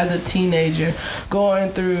as a teenager, going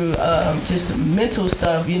through just mental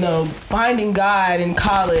stuff, you know, finding God in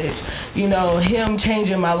college, you know, him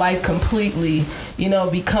changing my life completely, you know,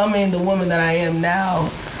 becoming the woman that I am now.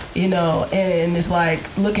 You know, and it's like,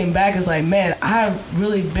 looking back, it's like, man, I've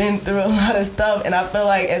really been through a lot of stuff, and I feel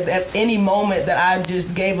like at any moment that I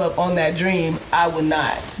just gave up on that dream, I would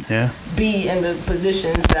not be in the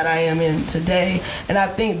positions that I am in today. And I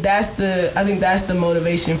think that's the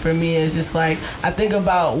motivation for me, is just like, I think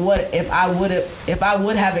about what if I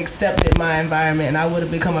would have accepted my environment and I would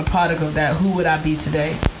have become a product of that, who would I be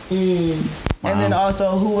today? And then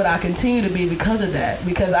also, who would I continue to be because of that?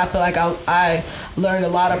 Because I feel like I learned a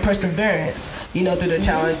lot of perseverance, you know, through the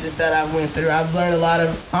challenges that I went through. I've learned a lot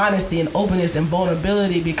of honesty and openness and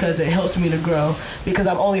vulnerability because it helps me to grow. Because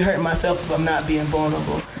I'm only hurting myself if I'm not being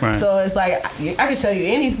vulnerable. Right. So it's like, I can tell you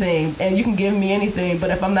anything and you can give me anything,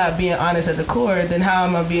 but if I'm not being honest at the core, then how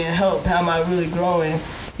am I being helped? How am I really growing?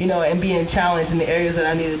 You know, and being challenged in the areas that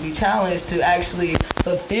I need to be challenged to actually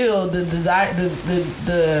fulfill the desire,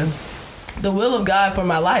 the will of God for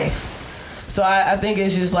my life. So I think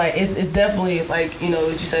it's just like, it's definitely like, you know,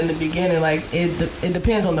 as you said in the beginning, like it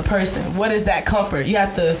depends on the person. What is that comfort? You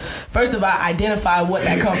have to, first of all, identify what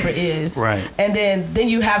that comfort is. Right. And then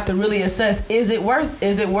you have to really assess, is it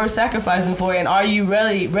worth sacrificing for, and are you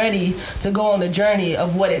ready to go on the journey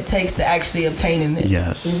of what it takes to actually obtaining it?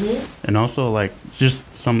 Yes. Mm-hmm. And also, like,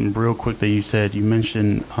 just something real quick that you said, you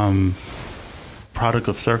mentioned product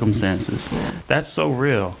of circumstances. That's so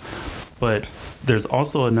real. But there's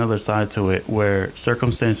also another side to it where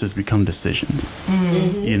circumstances become decisions,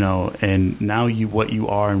 you know, and now what you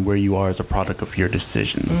are and where you are is a product of your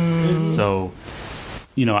decisions. So,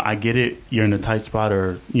 you know, I get it. You're in a tight spot,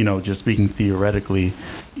 or, you know, just speaking theoretically,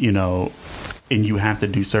 you know, and you have to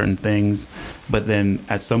do certain things. But then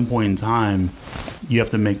at some point in time, you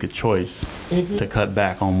have to make a choice to cut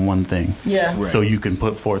back on one thing. Yeah. Right. So you can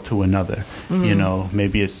put forth to another. You know,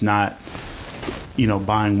 maybe it's not, you know,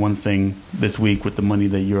 buying one thing this week with the money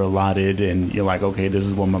that you're allotted, and you're like, okay, this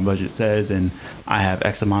is what my budget says, and I have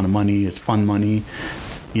X amount of money, it's fun money.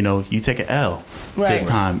 You know, you take an L this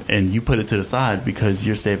time, and you put it to the side because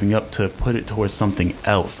you're saving up to put it towards something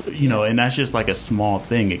else. You know, and that's just like a small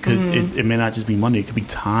thing. It could, it may not just be money. It could be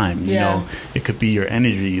time. You know, it could be your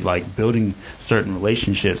energy, like building certain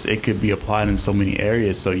relationships. It could be applied in so many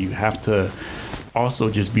areas. So you have to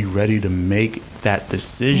also just be ready to make that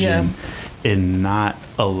decision. And not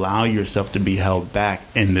allow yourself to be held back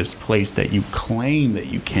in this place that you claim that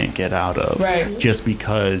you can't get out of. Right. Just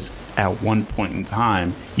because at one point in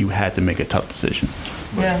time you had to make a tough decision.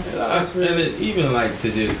 Yeah. And even like to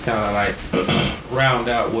just kind of like round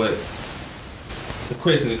out what the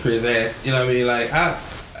question that Chris asked, you know what I mean? Like I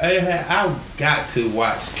got to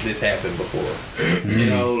watch this happen before. You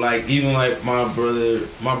know, like even like my brother,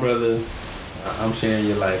 I'm sharing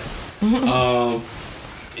your life.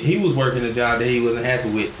 He was working a job that he wasn't happy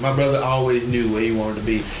with. My brother always knew where he wanted to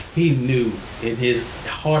be. He knew in his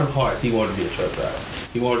heart of hearts he wanted to be a truck driver.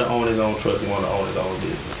 He wanted to own his own truck. He wanted to own his own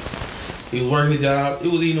business. He was working the job.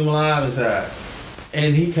 It was eating him alive inside.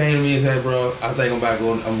 And he came to me and said, bro, I think I'm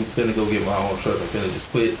finna go get my own truck. I'm finna just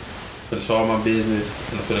quit. I'm finna start my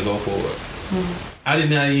business, and I'm finna go for it. I did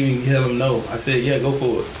not even tell him no. I said, yeah, go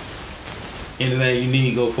for it. Anything you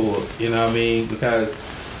need, go for it. You know what I mean? Because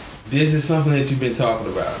this is something that you've been talking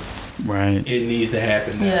about. Right. It needs to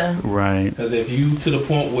happen now. Yeah. Right. Because if you to the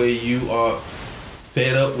point where you are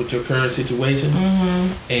fed up with your current situation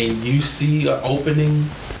and you see an opening,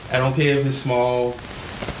 I don't care if it's small,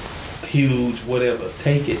 huge, whatever,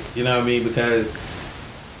 take it. You know what I mean? Because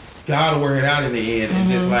God will work it out in the end. And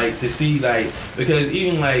just like to see, like, because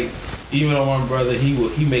even on my brother,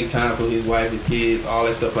 he make time for his wife and kids, all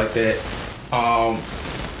that stuff like that.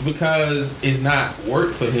 Because it's not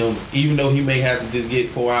work for him, even though he may have to just get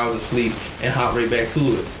 4 hours of sleep and hop right back to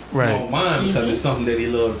it. Right. He don't mind because it's something that he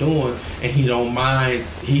loved doing, and he don't mind.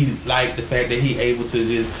 He like the fact that he able to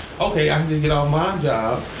just, okay, I can just get off my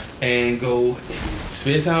job and go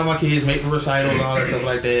spend time with my kids, make the recitals, all that stuff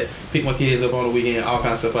like that, pick my kids up on the weekend, all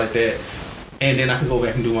kinds of stuff like that, and then I can go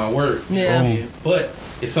back and do my work. Yeah. But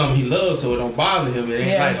it's something he loves, so it don't bother him. It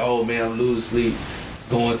ain't like, oh man, I'm losing sleep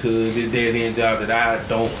going to this dead end job that I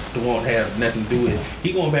won't have nothing to do with.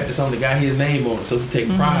 He going back to something that got his name on it, so he take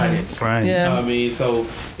pride in it. Right. Yeah. You know what I mean? So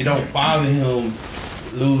it don't bother him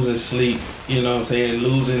losing sleep, you know what I'm saying,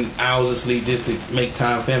 losing hours of sleep just to make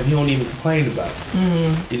time for him. He don't even complain about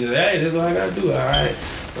it. He says, hey, this is what I gotta do. All right.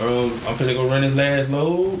 I'm finna go run this last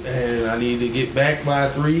load, and I need to get back by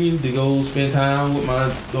 3 to go spend time with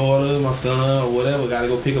my daughter, my son, or whatever. Gotta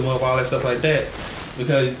go pick them up, all that stuff like that.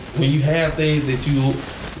 Because when you have things that you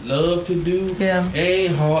love to do, it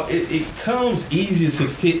ain't hard. It comes easier to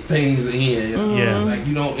fit things in. You know? Yeah, like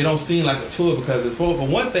it don't seem like a chore because for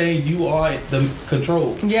one thing, you are the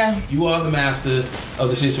control. Yeah, you are the master of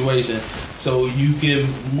the situation, so you can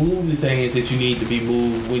move the things that you need to be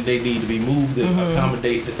moved when they need to be moved to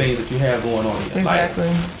accommodate the things that you have going on in your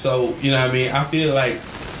life. So you know what I mean. I feel like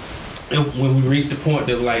when we reach the point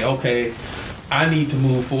of like, okay, I need to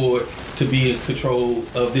move forward to be in control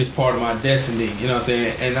of this part of my destiny, you know what I'm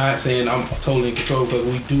saying? And not saying I'm totally in control, because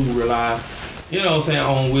we do rely, you know what I'm saying,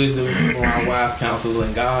 on wisdom, on our wise counsel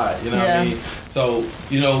and God, you know what I mean? So,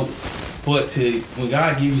 you know, but when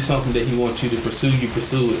God gives you something that he wants you to pursue, you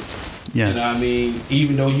pursue it. Yes. You know what I mean?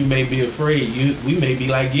 Even though you may be afraid, we may be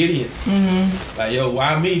like Gideon. Like, yo,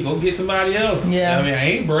 why me? Go get somebody else. Yeah. You know what I mean? I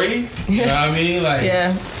ain't brave. You know what I mean? Like,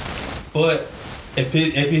 but if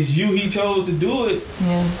it's you he chose to do it,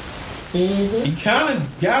 you kind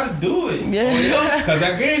of gotta do it. Yeah. Because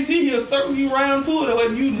I guarantee he'll circle you around to it,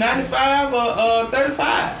 whether you 95 or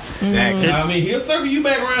 35. Exactly. You know what I mean? He'll circle you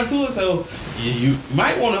back around to it, so you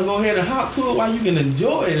might want to go ahead and hop to it while you can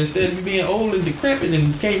enjoy it, instead of you being old and decrepit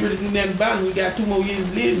and can't really do nothing about it. You got 2 more years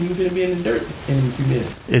to live, and you're gonna be in the dirt in a few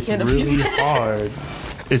minutes. It's really hard.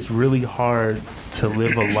 It's really hard to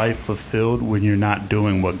live a life fulfilled when you're not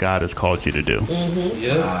doing what God has called you to do.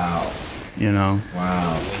 Yeah. Wow. You know?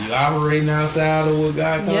 Wow. When you operating outside of what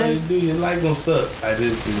God called you to do, your life gonna suck. I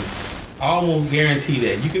just can almost guarantee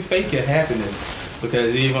that. You can fake your happiness,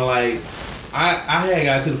 because even like I had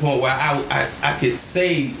got to the point where I could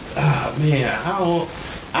say, I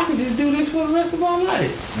can just do this for the rest of my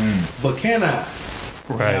life. But can I?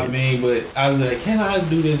 Right. You know what I mean? But I was like, can I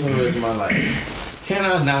do this for the rest of my life? Can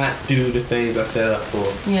I not do the things I set up for?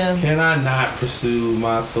 Yeah. Can I not pursue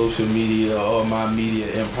my social media or my media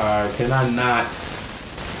empire? Can I not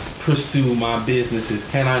pursue my businesses?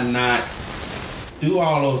 Can I not do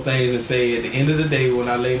all those things and say at the end of the day when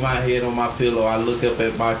I lay my head on my pillow, I look up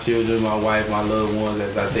at my children, my wife, my loved ones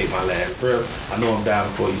as I take my last breath. I know I'm dying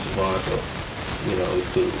before you, Siobhan, so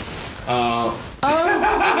it's cool.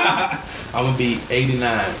 I'm gonna be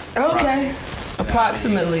 89. Okay.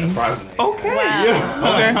 Approximately. Okay. Wow.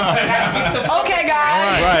 Okay. Okay,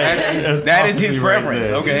 guys. Right. That is his Right preference.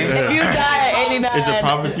 there. Okay. If you die at 89, It's a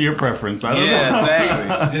prophecy or preference. I don't know. Yeah,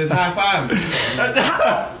 exactly. Just high five me.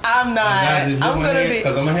 I'm not. I'm gonna be.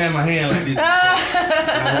 Because I'm gonna have my hand like this.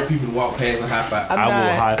 I want people to walk past and high five. I'm I will not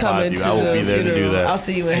high five coming you. to I will the be there to do funeral. that. I'll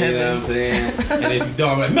see you in You know heaven. what I'm saying? And if you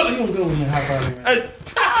don't, I'm like, Miller, you don't go in here high five me.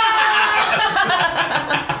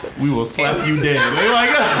 We will slap you dead. They're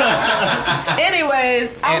like,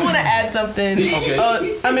 Anyways, I want to add something.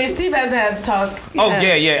 Okay. Steve hasn't had to talk.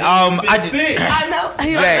 I just. Sick. I know.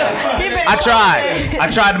 Exactly. He been I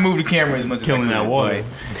tried to move the camera as much Killing as I could. that water.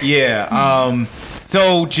 But, yeah.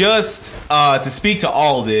 So just to speak to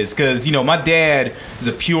all of this, because my dad is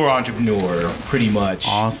a pure entrepreneur, pretty much.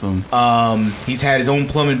 awesome. He's had his own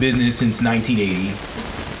plumbing business since 1980.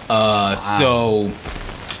 So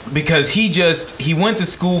because he went to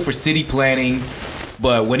school for city planning,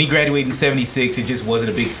 but when he graduated in 76, it just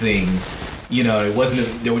wasn't a big thing.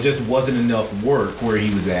 There just wasn't enough work where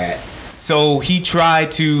he was at. So he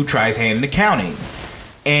tried his hand in accounting,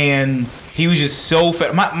 and he was just so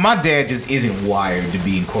fat. My dad just isn't wired to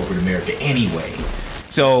be in corporate America anyway.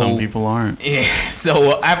 So Some people aren't. yeah.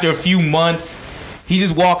 So after a few months, he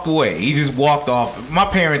just walked away. He just walked off. My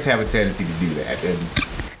parents have a tendency to do that, and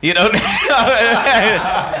they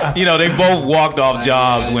both walked off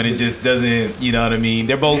jobs when it just doesn't. You know what I mean?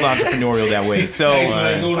 They're both entrepreneurial that way. So They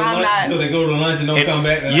go to lunch, so they go to lunch and don't come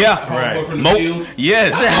back. yeah, From the fields.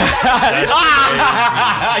 yes.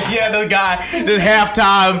 Yeah, the guy, this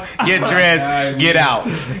halftime, get dressed, get out.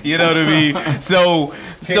 You know what I mean? So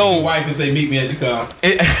Text your wife and say, meet me at the car.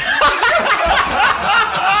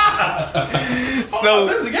 So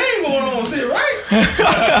there's a game going on still,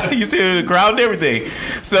 right? you still in the crowd and everything.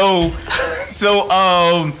 So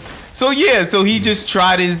he just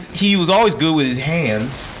tried he was always good with his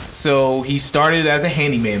hands. So he started as a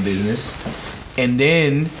handyman business, and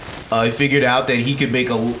then he figured out that he could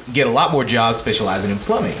get a lot more jobs specializing in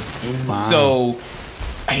plumbing. Wow. So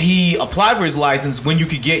he applied for his license when you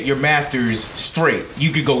could get your master's straight.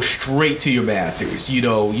 You could go straight to your master's. You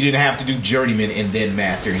didn't have to do journeyman and then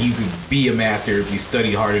master. You could be a master if you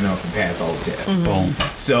studied hard enough and passed all the tests. Boom.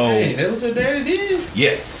 So Hey, that what your daddy did?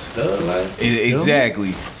 yes, Like,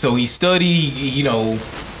 exactly. So he studied.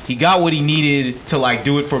 He got what he needed to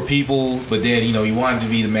do it for people, but then he wanted to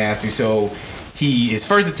be the master. So his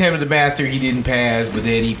first attempt at the master, he didn't pass, but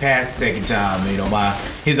then he passed the second time.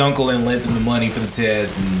 His uncle then lent him the money for the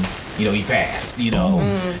test, and he passed.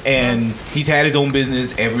 And he's had his own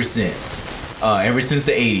business ever since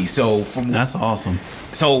the 80s. So That's awesome.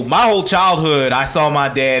 So my whole childhood, I saw my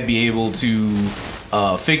dad be able to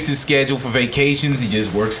fix his schedule for vacations. He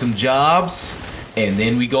just worked some jobs, and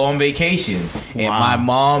then we go on vacation. And Wow. my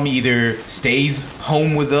mom either stays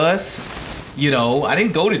home with us. I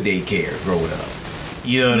didn't go to daycare growing up.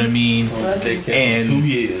 You know what I mean? they kept And- 2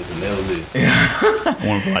 years, and that was it.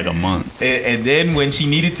 One for like a month. And then when she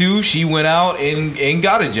needed to, she went out and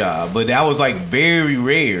got a job. But that was very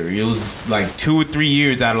rare. It was 2 or 3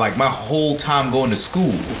 years out of my whole time going to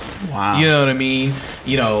school. Wow. You know what I mean?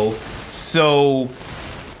 So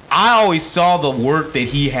I always saw the work that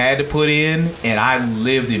he had to put in, and I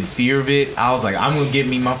lived in fear of it. I was like, I'm going to get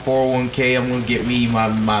me my 401k. I'm going to get me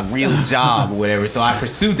my real job or whatever. So I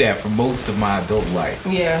pursued that for most of my adult life.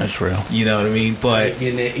 Yeah. That's real. You know what I mean? But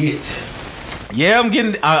Getting that itch. yeah,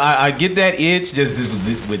 I get that itch just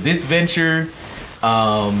with this venture.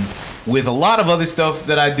 With a lot of other stuff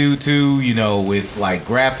that I do too, with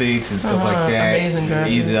graphics and stuff like that. Amazing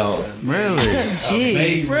graphics. Really? Jeez.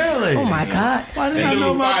 Amazing. Really? Oh my God. Why did They I do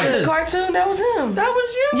know about fire. The this? cartoon, that was him. That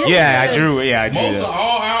was you? Yeah, Yes. I drew. Yeah, I drew Most that. of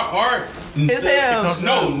all our art. It's him.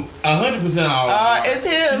 No, 100% all. It's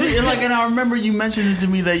him. And I remember you mentioned it to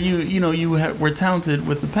me that you were talented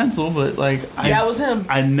with the pencil, but That was him.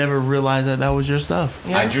 I never realized that was your stuff.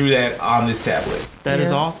 Yeah. I drew that on this tablet. That is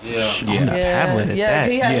Yeah. awesome. Yeah. On a tablet at Yeah,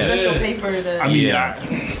 that. he has Yes. special paper that I mean, Yeah.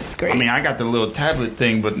 it's great. I got the little tablet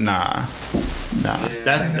thing, but nah. Yeah,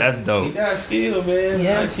 man. That's He dope. got skill, man.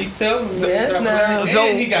 Yes. I keep telling him. Yes, now.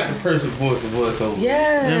 And he got the perfect voice over.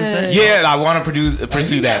 Yeah. Yeah, I want to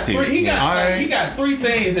pursue that too. He got 3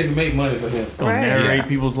 things that can make money for him. Don't Right. narrate Yeah.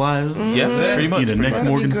 people's lives. Yeah, pretty much. Be the next That'd be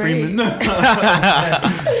Morgan great. Freeman.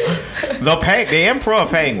 The Emperor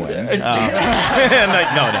Penguin.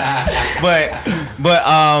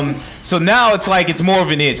 No. So now it's like it's more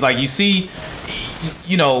of an itch. Like you see,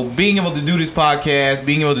 being able to do this podcast,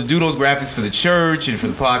 being able to do those graphics for the church and for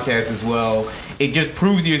the podcast as well. It just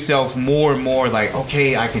proves to yourself more and more like,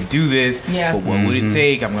 okay, I could do this. Yeah. But what would it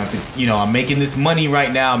take? I'm going to have to, I'm making this money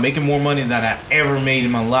right now. I'm making more money than I've ever made in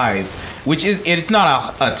my life. Which is, it's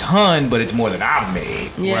not a ton, but it's more than I've made.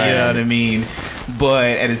 Yeah. You know what I mean?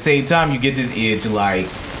 But at the same time, you get this itch like,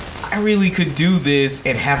 I really could do this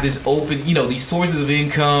and have this open, these sources of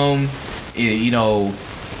income,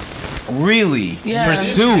 really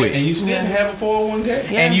pursue it. And you still have a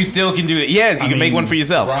 401k? Yeah. And you still can do it. Yes, you can make one for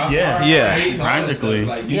yourself. Yeah. Practically.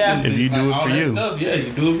 If you do it for you. Yeah,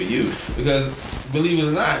 you do it for you. Because, believe it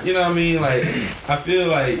or not, you know what I mean? Like, I feel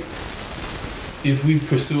like if we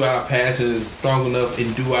pursue our passions strong enough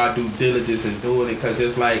and do our due diligence in doing it, because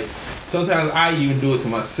it's like, sometimes I even do it to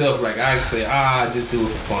myself. Like, I say, just do it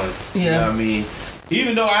for fun. Yeah. You know what I mean?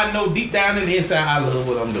 Even though I know deep down in the inside I love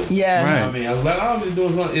what I'm doing. Yeah. You know what I mean? I was like, I'm just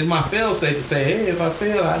doing fun. It's my fail safe to say, hey, if I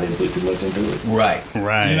fail, I didn't put too much into it. Right. You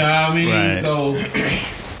know what I mean? Right. So,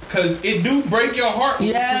 because it do break your heart when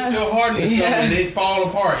you put your heart into something and it fall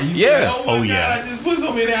apart. And you say, oh my God, I just put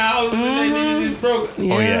so many hours and they just broke.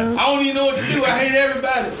 Yeah. Oh, yeah. I don't even know what to do. I hate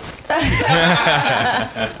everybody.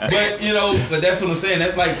 But that's what I'm saying.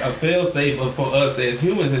 That's like a fail safe for us as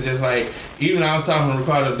humans. It's just like, even I was talking to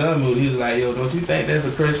Ricardo Dunmood, he was like, yo, don't you think that's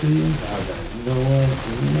a crush for you? I was like, you know what?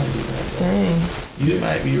 You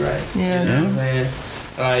might be right. Yeah. You know what I'm saying?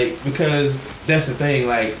 Like, because that's the thing,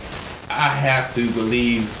 like, I have to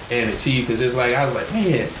believe and achieve, because it's like, I was like,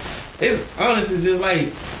 man, it's honestly just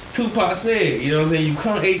like Tupac said, you know what I'm saying? You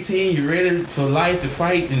come 18, you're ready for life to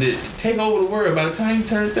fight and to take over the world. By the time you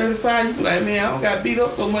turn 35, you be like, man, I don't got beat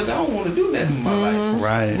up so much, I don't want to do nothing in my life.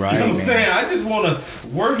 Right. You know what I'm saying? I just want to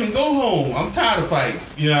work and go home. I'm tired of fighting.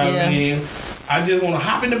 You know what I mean? I just want to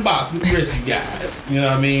hop in the box with the rest of you guys. You know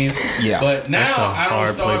what I mean? Yeah. But now That's a I don't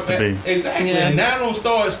hard start place to be. Exactly. Yeah. And now I don't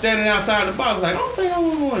start standing outside the box like, I don't think I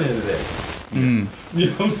want to go into that. You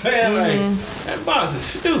know what I'm saying? Like, that box is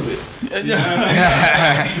stupid. You know what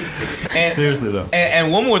I mean? And, Seriously though.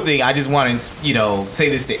 and one more thing, I just want to, say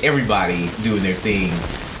this to everybody doing their thing.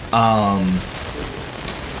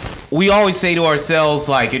 We always say to ourselves,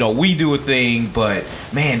 like, we do a thing, but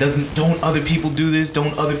man, don't other people do this?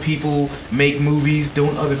 Don't other people make movies?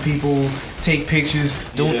 Don't other people take pictures?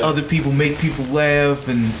 Don't other people make people laugh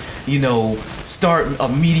and, start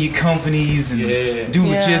media companies and do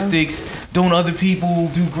logistics? Don't other people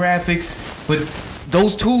do graphics? But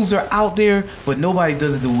those tools are out there, but nobody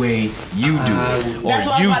does it the way you do it. Or That's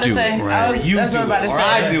what I was you about to do say. it. Right. You That's do what I'm about it. to Or say.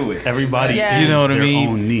 I do it. Everybody, Yeah. You know what I their mean?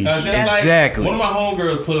 own niche. Just like, Exactly. one of my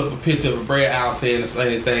homegirls put up a picture of a bread out saying the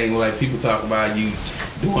same thing. Like, people talk about you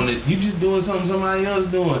doing it. You just doing something somebody else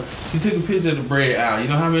doing. She took a picture of the bread out. You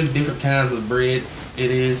know how many different kinds of bread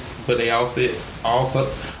it is? But they all said all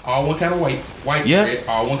one kind of white bread,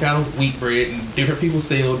 all one kind of wheat bread, and different people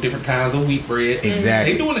sell different kinds of wheat bread.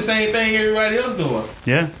 Exactly. They doing the same thing everybody else doing.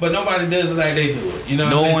 Yeah. But nobody does it like they do it. You know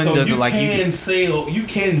No what I'm one saying? So does it like you do. You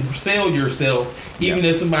can sell yourself even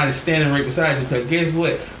if somebody's standing right beside you, because guess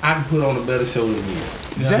what? I can put on a better show than you. You know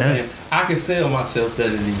what I'm saying? I can sell myself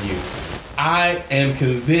better than you. I am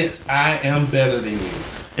convinced I am better than you.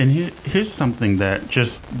 And here's something that,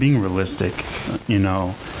 just being realistic,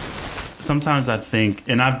 sometimes I think,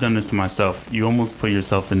 and I've done this to myself, you almost put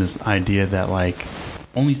yourself in this idea that, like,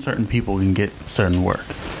 only certain people can get certain work.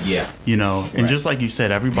 Yeah. And just like you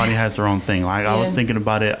said, everybody has their own thing. Like, I was thinking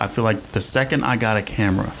about it, I feel like the second I got a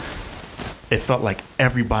camera, it felt like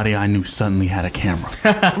everybody I knew suddenly had a camera.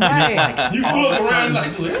 Right. You can look around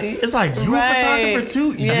like, It's like, you a photographer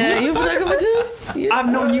too? Yeah, you a photographer too? Yeah. I've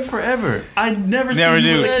known you forever. I never seen you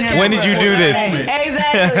do. with a camera. When did you do this?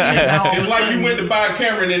 Exactly. it's like you went to buy a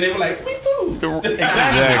camera and then they were like, me too.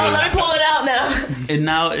 Exactly. Oh, let me pull it out now. And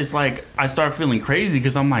now it's like I start feeling crazy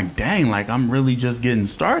because I'm like, dang, like I'm really just getting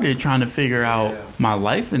started trying to figure out my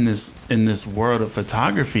life in this world of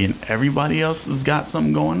photography, and everybody else has got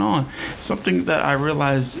something going on. Something that I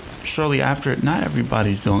realized shortly after it, not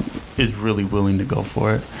everybody's is really willing to go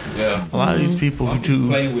for it. Yeah. A lot of these people Some who people do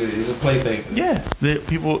play with it. It's a plaything. yeah, the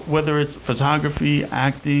people, whether it's photography,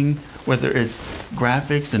 acting, whether it's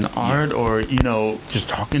graphics and art, or just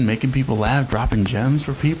talking, making people laugh, dropping gems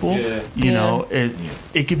for people. Yeah.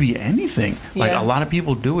 It could be anything. Like Yeah. a lot of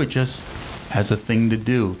people do it just as a thing to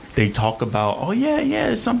do. They talk about, oh yeah,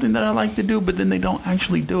 it's something that I like to do, but then they don't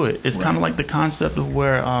actually do it. It's kind of like the concept of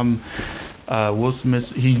where Will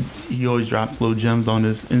Smith, he always drops little gems on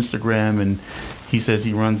his Instagram, and he says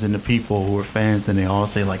he runs into people who are fans, and they all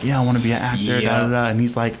say like, yeah, I want to be an actor, da da da, and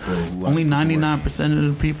he's like, only 99%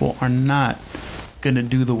 of the people are not gonna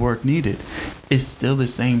do the work needed. It's still the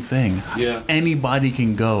same thing. Yeah. Anybody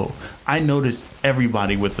can go. I notice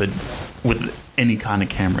everybody with any kind of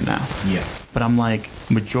camera now. Yeah. But I'm like,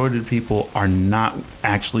 majority of the people are not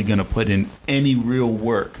actually gonna put in any real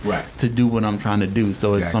work to do what I'm trying to do.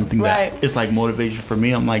 So it's something that it's like motivation for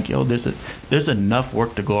me. I'm like, yo, there's enough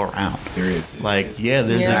work to go around. There is. Like, there's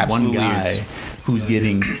this one guy who's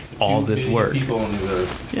getting all this work. One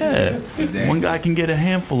guy can get a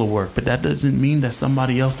handful of work, but that doesn't mean that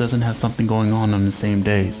somebody else doesn't have something going on the same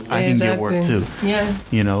days. I can get work too. Yeah.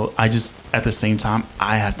 You know, I just, at the same time,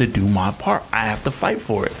 I have to do my part. I have to fight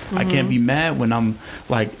for it. I can't be mad when I'm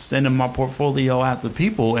like sending my portfolio out to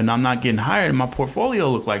people and I'm not getting hired and my portfolio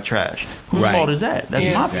look like trash. Whose fault is that?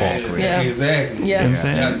 That's my fault. Yeah. Exactly. Yeah. You know what I'm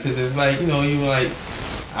saying? Because it's like, you know, even like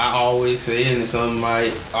I always say, and some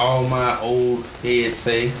all my old heads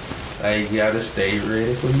say, like, you gotta stay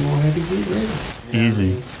ready for you won't have to get ready. You know Easy.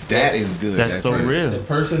 what I mean? That is good. That's so real. The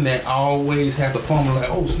person that always have to pummel like,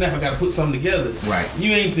 oh snap, I gotta put something together. Right.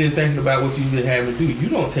 You ain't been thinking about what you've been having to do. You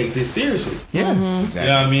don't take this seriously. Yeah. Exactly. You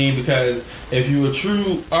know what I mean? Because if you're a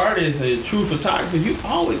true artist, a true photographer, you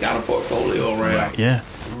always got a portfolio around. Right. Yeah.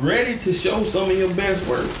 Ready to show some of your best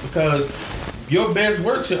work, because your best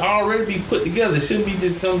work should already be put together. It shouldn't be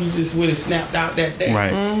just something you just went and snapped out that day.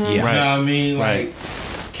 Right. Yeah. You know what I mean? Right. Like,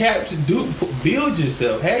 build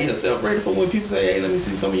yourself. Have yourself ready for when people say, hey, let me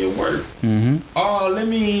see some of your work. Or let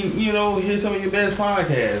me, hear some of your best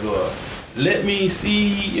podcasts. Or let me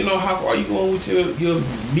see, how far you going with your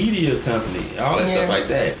media company. All that stuff like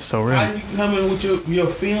that. So real. How do you come in with your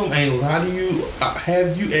film angles? How do you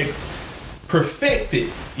have you perfected,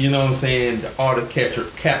 you know what I'm saying, the art of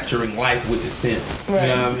capturing life, which is film. Right. You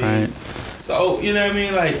know what I mean? Right. So, you know what I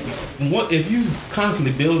mean? Like, if you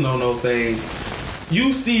constantly building on those things,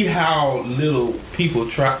 you see how little people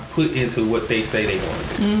put into what they say they want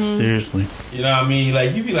to do. Seriously. You know what I mean?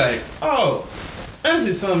 Like, you be like, oh, that's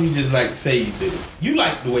just something you just like say you do. You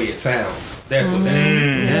like the way it sounds. That's what that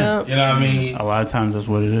is. Yeah. You know what I mean? A lot of times that's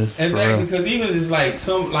what it is. Exactly, because even it's like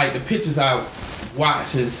the pictures I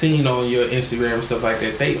watched and seen on your Instagram and stuff like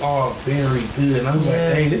that, they are very good. And I was like,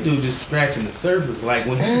 dang, this dude just scratching the surface. Like,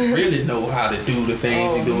 when he really know how to do the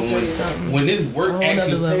things he's doing, when his work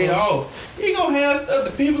actually pay off, he gonna have stuff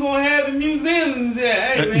that people gonna have in museums and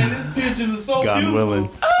that, hey man, this picture was so God beautiful. willing.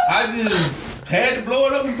 I just had to blow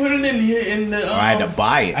it up and put it in the I had to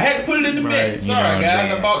buy it. I had to put it in the Met. You Sorry know what I'm guys,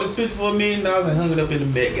 saying? I bought this picture for $1 million and hung it up in the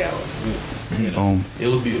Met Gallery. Boom. It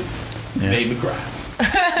was beautiful. Yeah. Made me cry.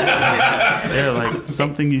 Yeah, like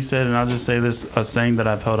something you said, and I'll just say this, a saying that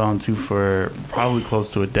I've held on to for probably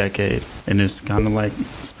close to a decade, and it's kind of like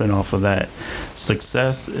spin off of that.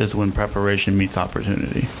 Success is when preparation meets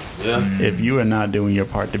opportunity. Yeah. If you are not doing your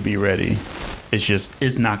part to be ready,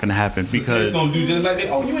 it's not going to happen, because it's gonna do just like that.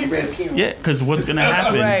 Oh, you ain't ready, Kim. yeah, because what's going to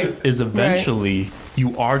happen Right. is eventually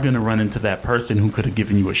you are going to run into that person who could have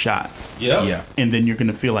given you a shot. Yeah. And then you're going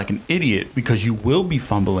to feel like an idiot because you will be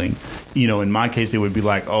fumbling. In my case, it would be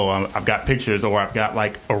like, oh, I've got pictures, or I've got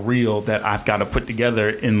like a reel that I've got to put together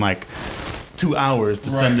in like 2 hours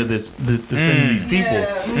to send to send to these people.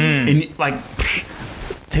 And like,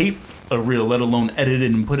 tape a reel, let alone edit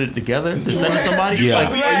it and put it together to send to somebody. Yeah.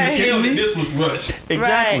 Like, We are you ain't kidding killed it. me? This was rushed.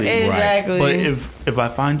 Exactly. Right, exactly. But if I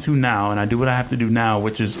fine tune now and I do what I have to do now,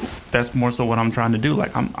 that's more so what I'm trying to do.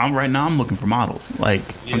 Like I'm right now I'm looking for models. Like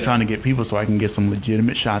I'm trying to get people so I can get some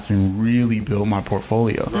legitimate shots and really build my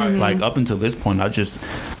portfolio. Right. Like up until this point,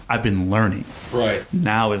 I've been learning. Right.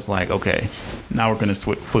 Now it's like, okay, now we're gonna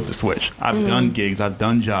flip the switch. I've done gigs, I've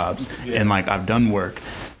done jobs, and like I've done work.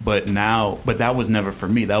 But that was never for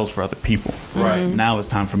me. That was for other people. Right. Now it's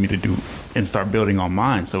time for me to do and start building on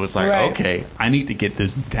mine. So it's like, okay, I need to get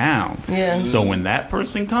this down. Yeah. So when that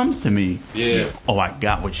person comes to me, oh, I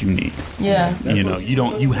got what you need. Yeah.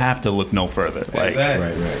 You have to look no further. Like,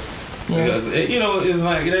 exactly. Right. Because it's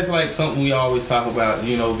like that's like something we always talk about.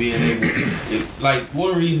 Being able, like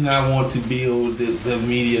one reason I want to build the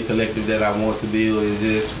media collective that I want to build is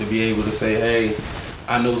just to be able to say, hey,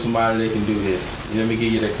 I know somebody that can do this. Let me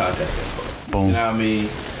give you their contact info. Boom. You know what I mean?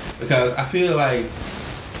 Because I feel like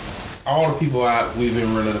all the people we've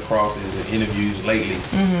been running across in interviews lately,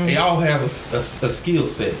 they all have a skill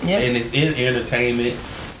set, and it's in entertainment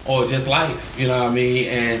or just life. You know what I mean?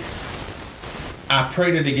 And I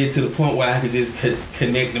pray that they get to the point where I could just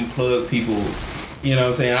connect and plug people You know what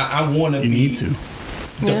I'm saying? I want to be need to.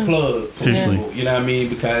 the plug. Seriously. People, you know what I mean?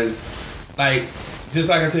 Because, like, just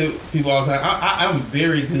like I tell people all the time, I'm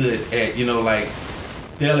very good at, like,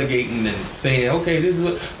 delegating and saying, okay,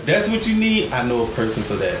 that's what you need. I know a person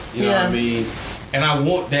for that. You know what I mean? And I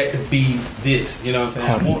want that to be this. You know what I'm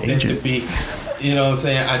saying? I want that to be, you know what I'm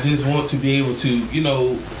saying? I just want to be able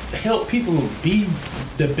to, help people be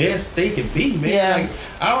the best they can be, man. Yeah. Like,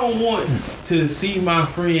 I don't want to see my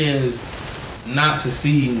friends not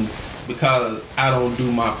succeeding because I don't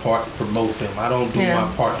do my part to promote them. I don't do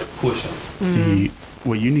my part to push them. See,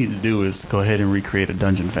 what you need to do is go ahead and recreate a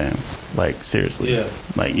dungeon fam. Like, seriously. Yeah.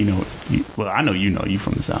 Like, well, I know you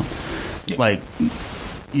from the South. Yeah. Like,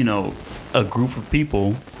 a group of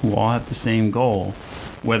people who all have the same goal,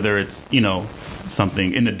 whether it's,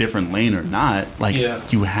 something in a different lane or not, like,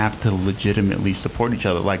 you have to legitimately support each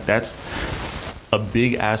other. Like, that's a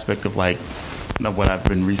big aspect of, like, what I've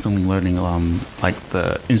been recently learning, like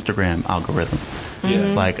the Instagram algorithm.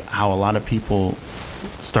 Yeah. Like, how a lot of people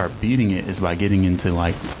start beating it is by getting into,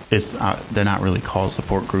 like, they're not really called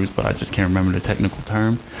support groups, but I just can't remember the technical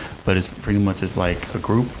term, but it's pretty much it's like a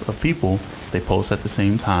group of people, they post at the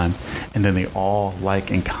same time, and then they all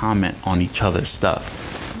like and comment on each other's stuff.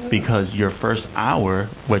 Because your first hour,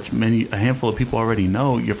 which a handful of people already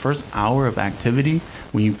know, your first hour of activity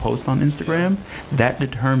when you post on Instagram, that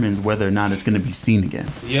determines whether or not it's going to be seen again.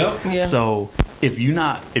 Yep. Yeah. So if you're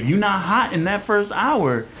not hot in that first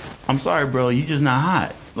hour, I'm sorry, bro, you just not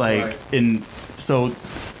hot. Like, Right. And so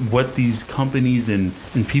what these companies and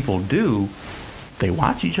people do, they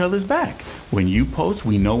watch each other's back. When you post,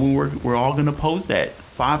 we know when we're all going to post at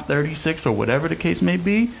 5:36 or whatever the case may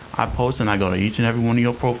be. I post and I go to each and every one of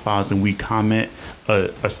your profiles and we comment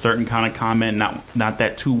a certain kind of comment, not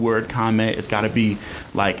that 2-word comment. It's got to be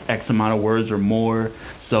like X amount of words or more,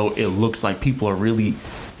 so it looks like people are really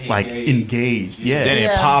like engaged. Yeah. Then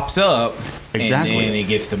it pops up, Exactly. and then it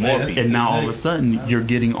gets to more people. And now all of a sudden you're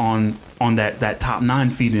getting on that top 9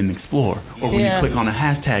 feed and explore, or when you click on a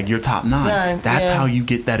hashtag, you're top 9. That's how you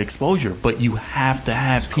get that exposure. But you have to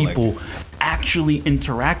have people actually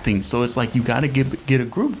interacting. So it's like you got to get a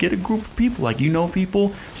group of people. Like,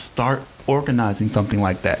 people, start organizing something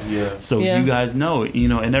like that. Yeah. So you guys know,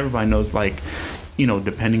 and everybody knows, like,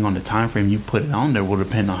 depending on the time frame you put it on there will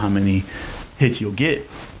depend on how many hits you'll get.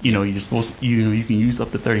 You're supposed to, you can use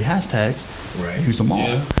up to 30 hashtags. Right. Use them all.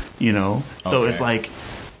 Yeah. So it's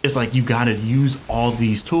like you got to use all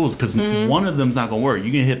these tools, because one of them's not gonna work.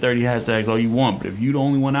 You can hit 30 hashtags all you want, but if you're the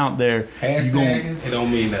only one out there, Hashtagging, it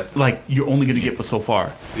don't mean nothing. like, you're only gonna get so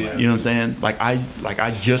far. Yeah. You know what I'm saying? Like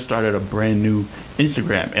I just started a brand new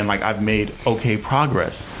Instagram, and like I've made okay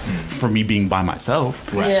progress for me being by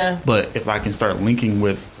myself. Right. Yeah. But if I can start linking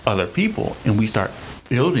with other people and we start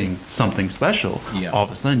building something special, all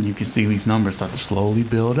of a sudden you can see these numbers start to slowly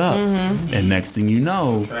build up, and next thing you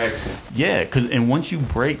know, Traction. and once you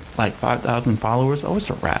break like 5,000 followers, it's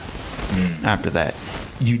a wrap. After that,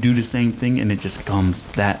 you do the same thing and it just becomes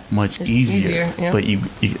that much easier. But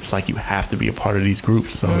it's like you have to be a part of these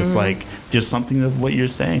groups. So it's like just something of what you're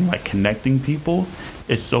saying, like connecting people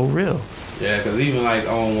is so real. Yeah, because even like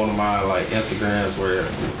on one of my like Instagrams where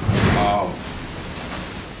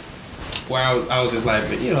I was just like,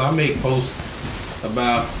 I make posts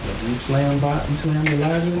about you slam the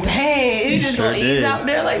live. Dang, you just gonna ease out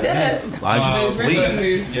there like that.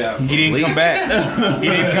 Yeah, He didn't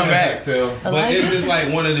come back. So, but it's just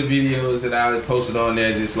like one of the videos that I posted on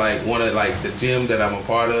there, just like one of like the gym that I'm a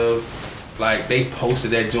part of. Like, they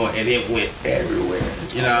posted that joint and it went everywhere.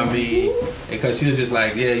 You know what I mean? Because she was just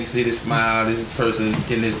like, yeah, you see this smile, this is person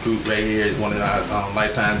in this group right here. It's one of our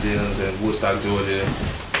Lifetime gyms in Woodstock, Georgia.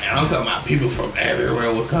 And I'm talking about people from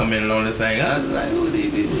everywhere were coming on the thing. I was like, who are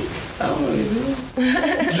these people? I don't know what they're doing.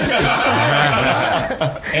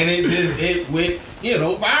 And it went,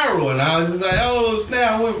 viral. And I was just like, oh,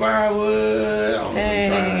 snap, it went viral.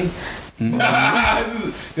 Hey.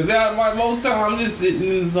 Because most time I'm just sitting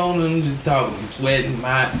in the zone and I'm just talking. I'm sweating,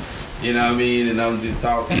 hot. You know what I mean? And I'm just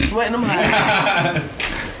talking. I'm sweating, I'm hot.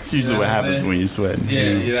 It's usually what happens when you're sweating.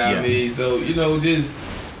 Yeah, you know what I mean? So, just,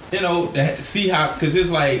 see how, because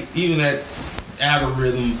it's like, even that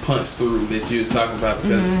algorithm punch through that you're talking about,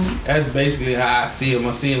 because that's basically how I see them.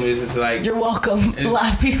 I see them as just like, you're welcome,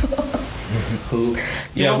 live people. Who?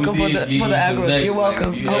 You're welcome for the algorithm. You're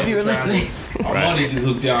welcome. I hope you were listening. Armani just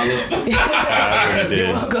hooked y'all up.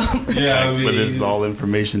 You're welcome. Yeah, but this is all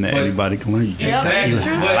information that anybody can learn.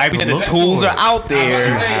 Like we said, the tools are out there.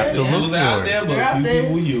 You have to look out there, but few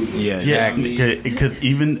people use them. Yeah, exactly. Because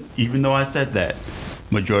even though I said that,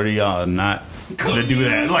 majority of y'all are not gonna do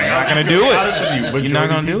that. Like, You're not gonna do it. honest with you, You're not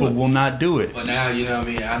gonna do people it. will not do it. But now, you know what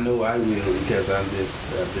I mean? I know I will because I've been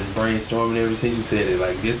brainstorming ever since you said it.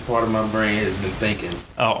 Like, this part of my brain has been thinking.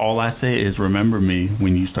 All I say is remember me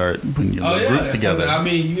when you start when you put groups together. I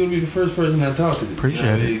mean, you're gonna be the first person I talk to.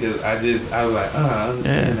 Appreciate it. Because I was like, I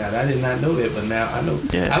understand that. I did not know that, but now I know.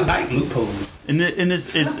 Yeah. I like loopholes. And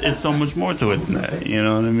it's so much more to it than that. You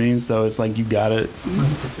know what I mean? So it's like you gotta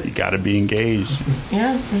be engaged.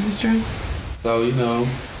 Yeah, this is true. So, you know,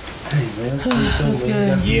 hey man, That's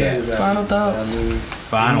good. Yes. Final thoughts.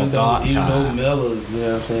 Final thought Even though time. Mella, you know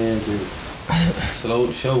what I'm saying, just slowed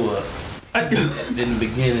the show up. In the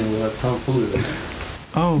beginning with her tomfoolery.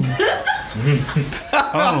 Oh. Is this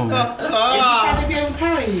how they be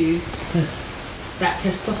empowering you? That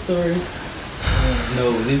testosterone. No,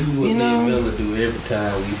 this is what You me know- and Miller do every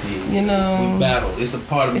time we see. You know, we battle. It's a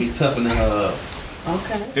part of me it's- toughening her up.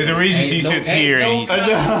 Okay. There's a reason she sits here and he's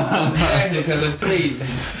Exactly, because I tell you,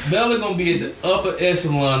 Miller gonna be at the upper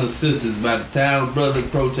echelon of sisters by the time a brother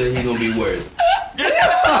approaches. He gonna be worried.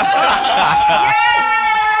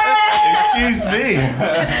 Excuse me.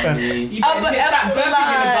 You better Upper hit that epsilon.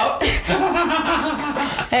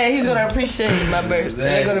 Hey, he's gonna appreciate my burps.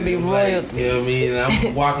 They're gonna be royalty. You know what I mean? And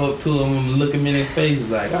I'm walk up to him and look him in his face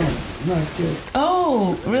like, I'm not good.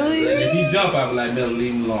 Oh, really? If he jump, I be like, Miller,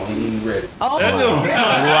 leave him alone. He ain't ready. Oh, Wow.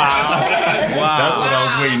 That's what I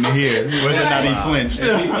was waiting to hear. Whether or not he flinched.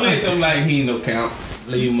 If he flinch, I'm like, he ain't no count.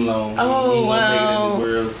 Leave him alone. Oh, he ain't wow. gonna make it in this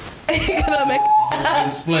world. he's gonna make.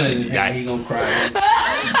 Splinter, he gonna cry.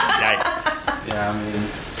 Yikes. Yeah, I mean,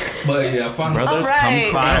 but yeah, final Brothers,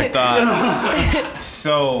 Alright. come cry. thoughts.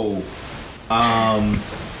 So,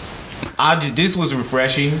 this was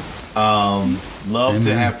refreshing. Love to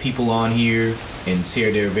Amen. have people on here and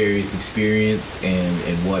share their various experience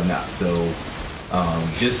and whatnot. So,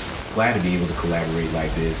 just glad to be able to collaborate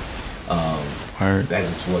like this. Heart. That's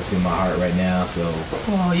just what's in my heart right now. So,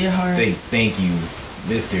 Oh, your heart. thank you,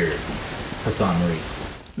 Mr. Hasan Marie.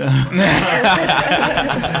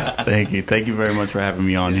 Thank you very much for having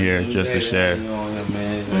me on here just to share. You know,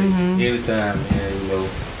 man, like, anytime, man. You know,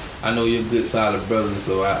 I know you're a good, solid brother,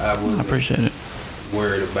 so I I wasn't appreciate it.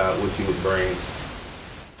 worried about what you would bring.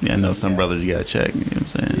 Yeah, I know some brothers you gotta check. You know what I'm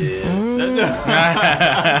saying? Yeah. We're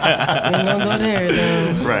gonna go there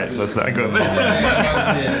then. Right. Let's not go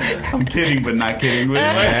there. I'm kidding, but not kidding. With you.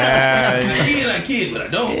 I kid, but I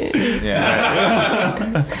don't.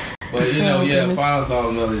 Yeah. But you know, Oh, yeah. goodness. Final thought,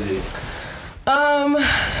 another day.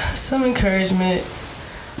 Some encouragement.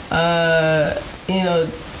 You know,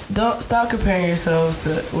 don't stop comparing yourselves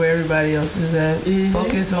to where everybody else is at.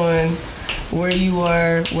 Focus on where you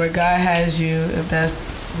are, where God has you, if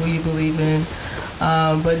that's who you believe in.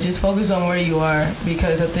 But just focus on where you are,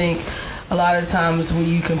 because I think a lot of times when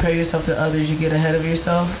you compare yourself to others, you get ahead of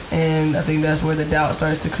yourself, and I think that's where the doubt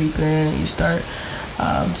starts to creep in, and you start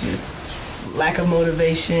just lack of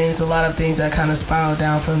motivation. It's a lot of things that kind of spiral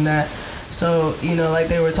down from that. So, you know, like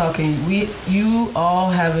they were talking, you all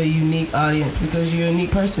have a unique audience because you're a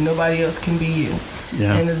unique person. Nobody else can be you.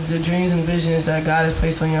 Yeah. And the dreams and visions that God has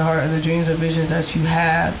placed on your heart, and the dreams and visions that you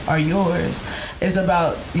have are yours. It's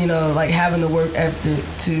about, you know, like having the work ethic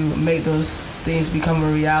to make those things become a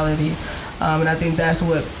reality. And I think that's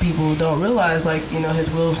what people don't realize, like, you know, his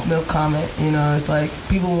Will Smith comment, you know, it's like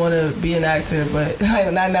people want to be an actor, but like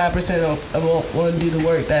 99% won't want to do the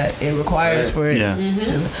work that it requires for it Yeah.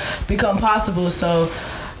 to become possible. So,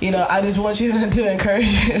 you know, I just want you to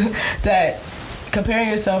encourage you that comparing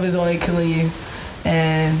yourself is only killing you.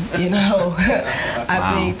 And, you know,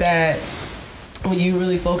 I think that when you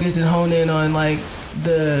really focus and hone in on, like,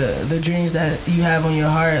 the dreams that you have on your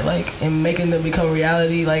heart, like, and making them become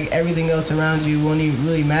reality, like, everything else around you won't even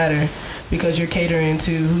really matter, because you're catering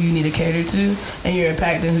to who you need to cater to, and you're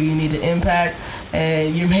impacting who you need to impact,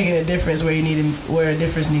 and you're making a difference where where a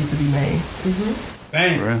difference needs to be made.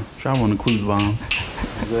 Bang. For real. Try one of the clues bombs.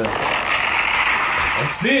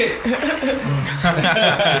 That's it.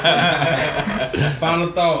 Final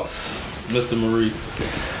thoughts, Mr. Marie.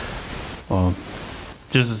 Well,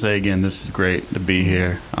 just to say again, this is great to be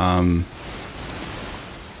here.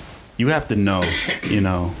 You have to know, you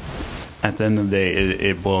know, at the end of the day,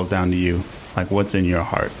 it boils down to you. Like, what's in your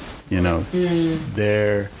heart, you know?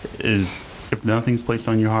 There is, if nothing's placed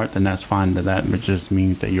on your heart, then that's fine. That just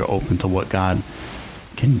means that you're open to what God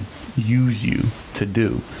can use you to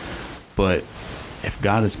do. But if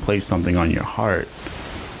God has placed something on your heart,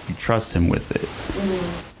 you trust him with it.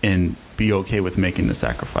 And be okay with making the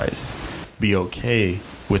sacrifice. Be okay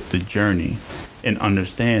with the journey, and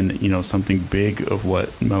understand, you know, something big of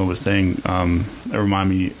what Mel was saying. It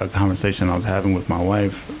reminded me of a conversation I was having with my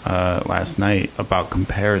wife last night about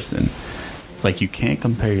comparison. It's like you can't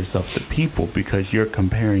compare yourself to people because you're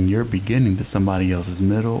comparing your beginning to somebody else's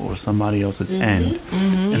middle or somebody else's end.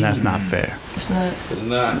 And that's not fair. It's not. It's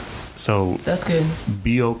not. So That's good.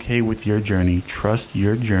 be okay with your journey. Trust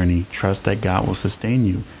your journey. Trust that God will sustain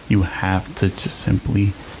you. You have to just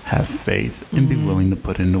simply have faith and be willing to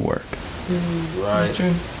put in the work. Right. That's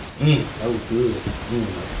true. That was good.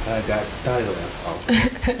 I got the title.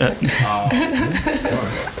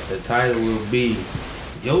 The title will be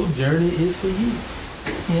 "Your Journey is for You."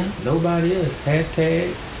 Yeah. Nobody else.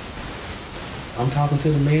 Hashtag I'm talking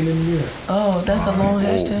to the man in the mirror. Oh, that's a long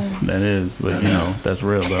hashtag. That is, but that's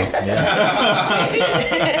real though.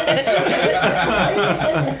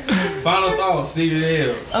 Final thoughts, Stevie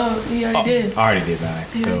L. Oh, he already did. I already did mine.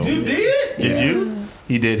 So You did? Did you?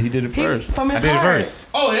 He did. He did it first. From I his did it heart. first.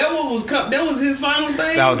 Oh, that was his final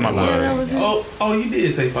thing. That was my Yeah, that words. was his. Oh, you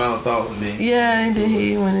did say final thoughts and then. Yeah, and then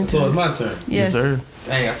he went into. So it's my turn. Yes. Yes, sir.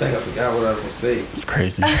 Dang, I think I forgot what I was gonna say. It's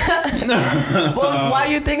crazy. Well, while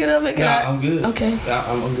you're thinking of it, can Nah, I? I'm good. Okay.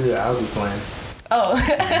 I'm good. I was just playing. Oh.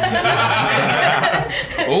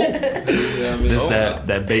 See, you know what I mean? This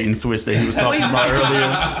that bait and switch that he was talking about earlier.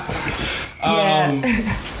 Yeah.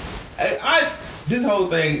 This whole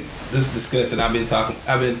thing, this discussion, I've been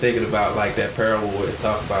thinking about like that parable where it's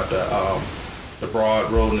talking about the broad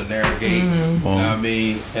road and the narrow gate. You know what I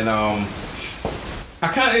mean? And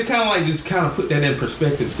it kind of like just kind of put that in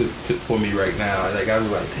perspective for me right now. Like I was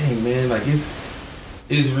like, dang man, like it's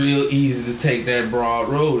real easy to take that broad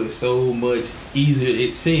road. It's so much easier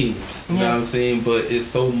it seems. You know what I'm saying? But it's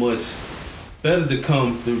so much better to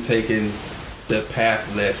come through taking the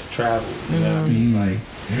path less traveled. You know what I mean? Like,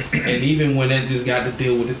 and even when that just got to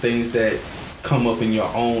deal with the things that come up in your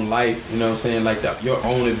own life, you know what I'm saying? Like your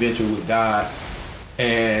own adventure with God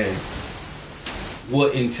and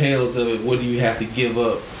what entails of it. What do you have to give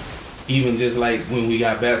up? Even just like when we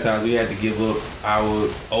got baptized, we had to give up our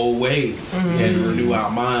old ways. We had to renew our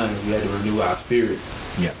minds. We had to renew our spirit.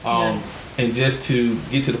 Yeah. And just to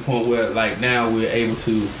get to the point where like now we're able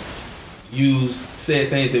to use said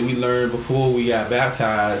things that we learned before we got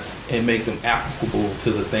baptized and make them applicable to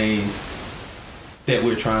the things that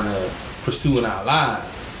we're trying to pursue in our lives.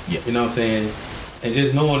 Yeah. You know what I'm saying? And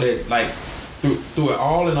just knowing that like through it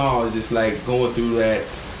all in all, it's just like going through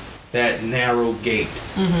that narrow gate.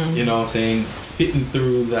 You know what I'm saying? Fitting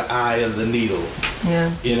through the eye of the needle. Yeah.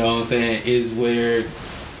 You know what I'm saying? Is where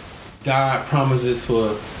God promises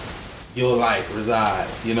for your life reside.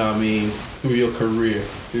 You know what I mean? Through your career,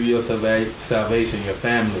 through your salvation, your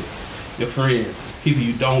family, your friends, people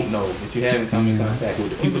you don't know that you haven't come in contact with,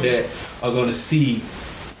 the people that are going to see,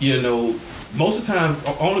 most of the time,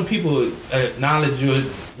 only people acknowledge your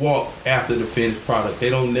walk after the finished product. They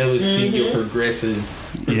don't never see your progression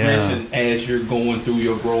as you're going through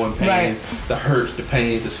your growing pains, the hurts, the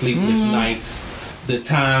pains, the sleepless nights, the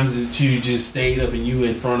times that you just stayed up and you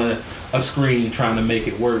in front of a screen trying to make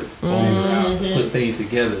it work, put things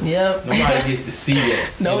together. Yep. Nobody gets to see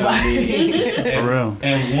that. Nobody. And, For real.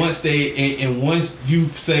 And once once you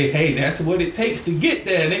say, "Hey, that's what it takes to get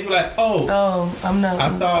there," and they be like, "Oh, I'm not. I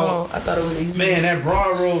thought it was easy. man, that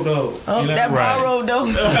broad road though." Oh, that broad road though.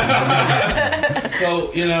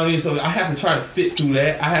 So so I have to try to fit through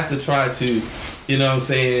that. I have to try to,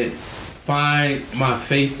 find my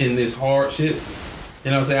faith in this hardship. You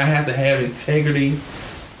know what I'm saying? I have to have integrity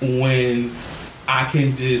when I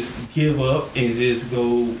can just give up and just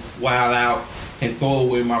go wild out and throw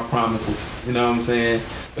away my promises. You know what I'm saying?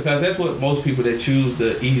 Because that's what most people that choose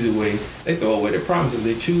the easy way, they throw away their promises.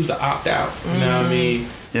 They choose to opt out. You know what I mean?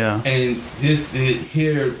 Yeah. And just to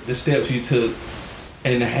hear the steps you took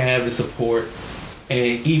and to have the support.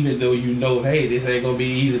 And even though hey, this ain't going to be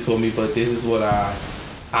easy for me, but this is what I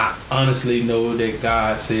honestly know that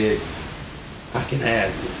God said, I can have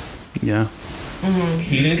this. Yeah.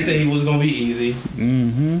 He didn't say it was going to be easy.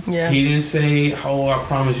 Yeah. He didn't say, oh, I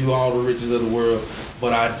promise you all the riches of the world,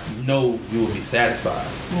 but I know you will be satisfied.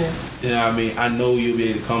 Yeah. You know what I mean? I know you'll be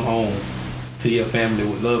able to come home to your family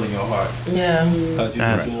with love in your heart. Yeah.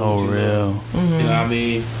 That's so real. You know what I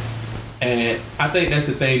mean? And I think that's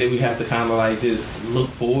the thing that we have to kind of like just look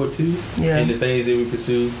forward to in the things that we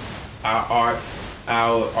pursue, our art,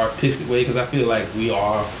 our artistic way, because I feel like we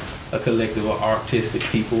are a collective of artistic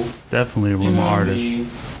people. Definitely, we're artists.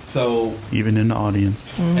 So even in the audience.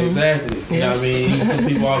 Exactly. You know what I mean? Some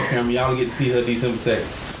people off camera, y'all don't get to see her December 2nd.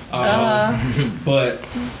 But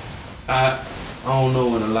I don't know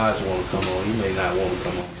when Elijah want to come on. He may not want to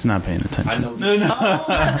come on. He's not paying attention. I know.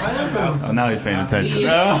 So now he's paying attention.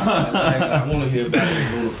 I want to hear about the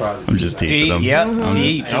Lunar Project. I'm just teaching him.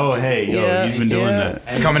 Oh, hey, yo, you've been doing that.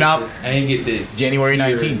 It's coming out I ain't get this. January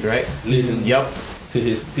 19th, right? Listen. Yep. to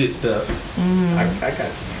his good stuff. I got you.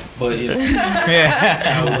 But you know,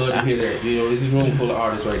 Yeah. I would love to hear that. You know, it's a room full of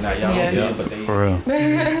artists right now. Y'all Yes. don't see them, For real. but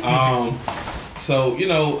they. So you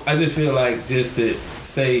know, I just feel like just to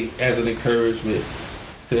say as an encouragement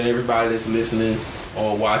to everybody that's listening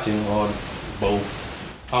or watching or both,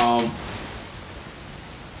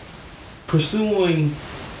 pursuing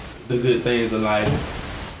the good things in life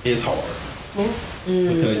is hard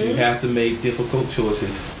because you have to make difficult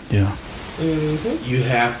choices. Yeah. You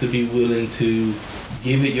have to be willing to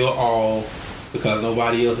give it your all because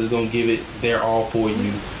nobody else is going to give it their all for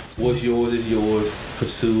you. What's yours is yours.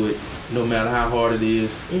 Pursue it no matter how hard it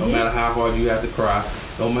is, no matter how hard you have to cry,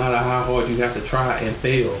 no matter how hard you have to try and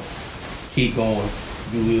fail. Keep going.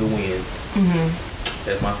 You will win.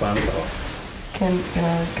 That's my final thought. Can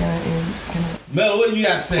I end? Mel, what do you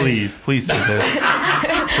got to say? Please say this.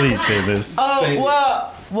 Please say this. Oh, Say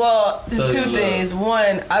well, Tell there's your two love. things.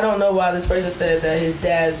 One, I don't know why this person said that his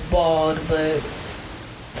dad's bald, but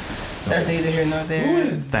that's neither here nor Who there.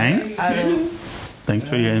 is Thanks. I don't. Thanks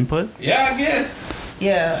for your input. Yeah, I guess.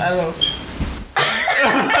 Yeah, I don't.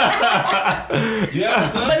 Yeah,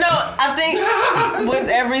 son. But no, I think with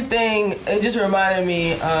everything, it just reminded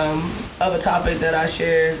me of a topic that I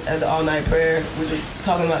shared at the all night prayer, which was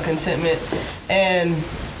talking about contentment. And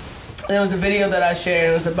there was a video that I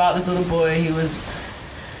shared. It was about this little boy. He was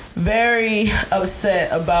very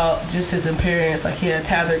upset about just his appearance. Like he had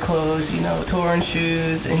tattered clothes, you know, torn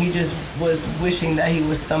shoes, and he just was wishing that he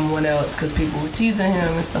was someone else because people were teasing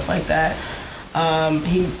him and stuff like that.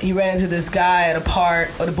 He ran into this guy at a park,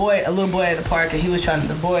 or a little boy at the park, and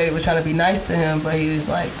the boy was trying to be nice to him, but he was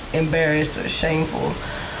like embarrassed or shameful.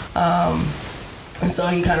 And so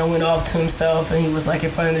he kind of went off to himself, and he was like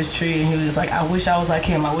in front of this tree, and he was like, I wish I was like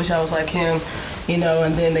him, I wish I was like him, you know,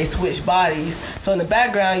 and then they switched bodies. So in the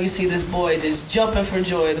background, you see this boy just jumping for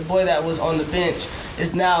joy. The boy that was on the bench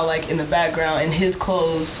is now like in the background in his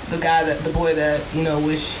clothes, the boy that, you know,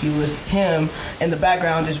 wish he was him, in the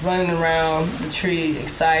background just running around the tree,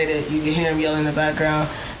 excited. You can hear him yelling in the background.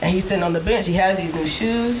 And he's sitting on the bench. He has these new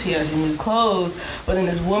shoes, he has these new clothes, but then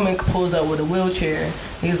this woman pulls up with a wheelchair.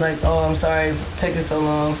 He's like, oh, I'm sorry for taking so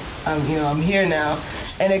long. I'm here now.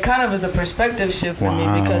 And it kind of is a perspective shift for me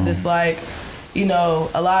because it's like, you know,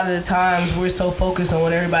 a lot of the times we're so focused on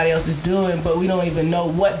what everybody else is doing, but we don't even know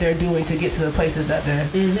what they're doing to get to the places that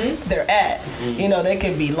they're at. You know, they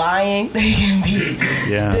could be lying, they can be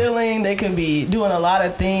stealing, they can be doing a lot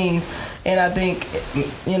of things. And I think,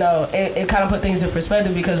 you know, it kind of put things in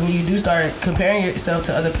perspective because when you do start comparing yourself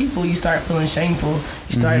to other people, you start feeling shameful.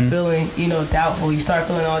 You start feeling, you know, doubtful. You start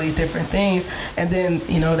feeling all these different things. And then,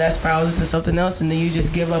 you know, that spirals into something else, and then you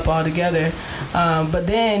just give up altogether. But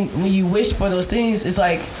then when you wish for those things, it's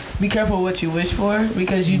like, be careful what you wish for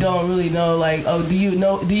because you don't really know, like, oh, do you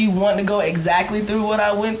want to go exactly through what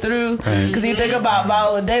I went through? Because you think about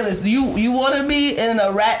Viola Davis. Do you want to be in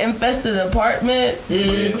a rat-infested apartment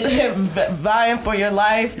vying for your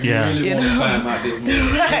life? Yeah. You really want to climb out this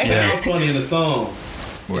movie. Right. It sounds funny in the song.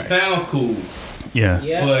 It sounds cool. Yeah.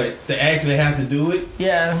 But to actually have to do it,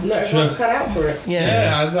 Yeah. No, everyone's cut out for it.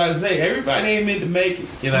 yeah, I was trying to say, everybody ain't meant to make it.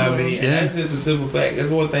 You know what I mean? And that's just a simple fact. That's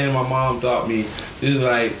one thing my mom taught me. Just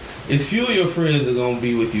like, it's few of your friends are going to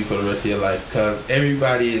be with you for the rest of your life because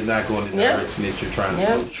everybody is not going in the direction that you're trying to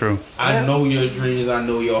go. True. I know your dreams, I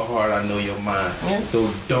know your heart, I know your mind.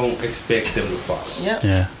 So don't expect them to follow.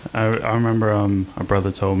 Yeah. I remember a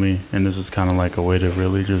brother told me, and this is kind of like a way to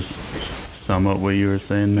really just sum up what you were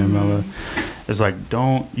saying there, Mella. It's like,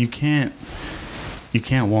 you can't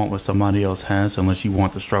want what somebody else has unless you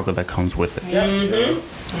want the struggle that comes with it.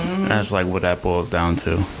 That's like what that boils down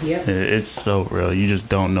to. It's so real. You just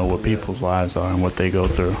don't know what people's lives are and what they go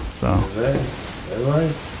through. So That's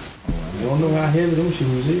right. You don't know how heavy them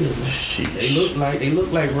shoes is. They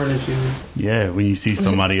look like running shoes. Yeah, when you see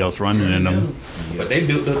somebody else running in them. But they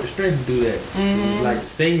built up the strength to do that. It's like a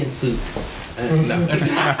sailing suit.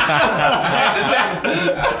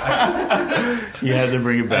 You had to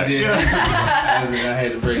bring it back. I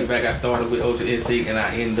had to bring it back. I started with Ultra Instinct and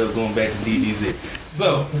I ended up going back to DDZ.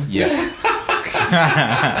 So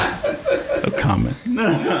A comment.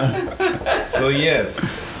 So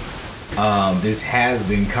yes, this has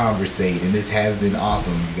been Convrs8, and this has been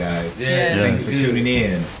awesome, you guys. Thanks for tuning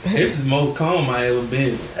in. This is the most calm I ever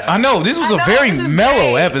been. I know this was a very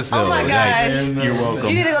mellow episode. Oh my gosh. You're welcome.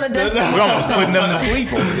 You need to go to Dustin. We're almost putting them to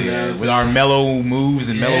sleep over there with our mellow moves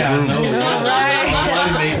and mellow grooves.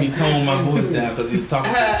 Somebody made me tone my voice down because he was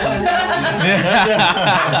talking so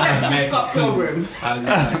Scott Pilgrim. I was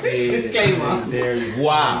just like, Disclaimer. there you go.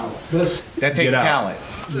 Wow, Let's that takes Get out. talent.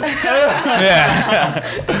 Yeah.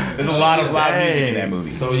 There's a lot of loud music in that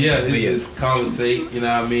movie. So yeah, this is Convrs8. You know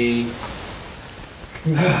what I mean?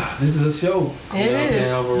 This is a show. It is.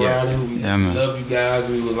 Yes. We Yeah, man. love you guys.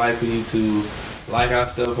 We would like for you to like our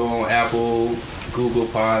stuff on Apple, Google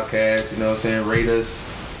Podcasts. You know what I'm saying? Rate us,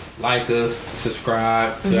 like us,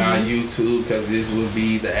 subscribe to our YouTube, because this will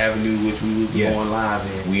be the avenue which we will be going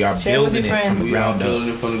live in. We are Share with building your it from friends. the We are ground up. building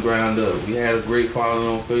it from the ground up. We had a great following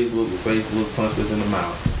on Facebook, but Facebook punched us in the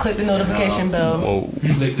mouth. Click the notification bell. Whoa.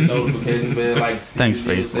 Click the notification bell, like Thanks,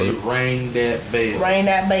 Steve say, Facebook. ring that bell. Ring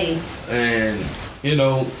that bell. And you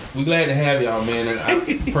know, we're glad to have y'all, man. And I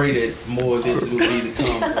pray that more of this will be to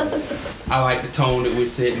come. I like the tone that we're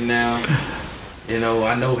setting now. You know,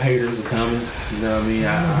 I know haters are coming. You know what I mean?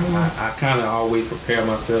 I kind of always prepare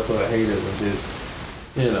myself for the haters and just,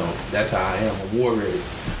 you know, that's how I am. I'm war ready.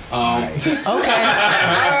 Okay. All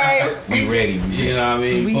right. We ready. You know what I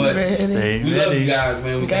mean? We But ready. Stay we love you ready. guys,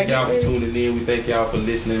 man. We thank Gotta y'all for get ready. tuning in. We thank y'all for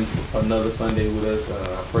listening another Sunday with us.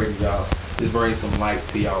 I pray that y'all just bring some light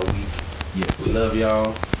to y'all week. Yeah. We love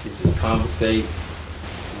y'all. This is Convrs8.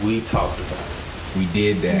 We talked about it. We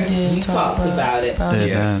did that. We talked about it.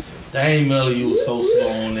 Yes. Dang, Melly, you was so slow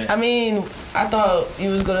on that. I mean, I thought you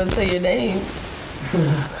was gonna say your name,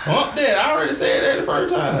 Hump that. I already said that the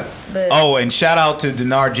first time. but Oh, and shout out to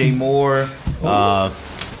Denar J. Moore,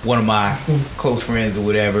 one of my close friends or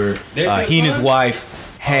whatever. That's He and your his son?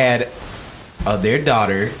 wife had their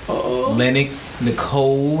daughter, Uh-oh. Lennox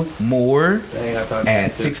Nicole Moore, Dang, I thought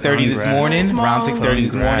at 6:30 this morning. Congrats. Around 6:30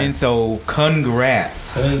 this morning. Congrats. So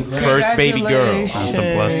congrats, Congrats. first baby girl. Congratulations. That's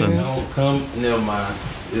a blessing. Don't come. Never mind.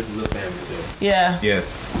 This is a family show. yeah.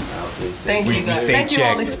 Yes, Thank you, guys. stay Thank you,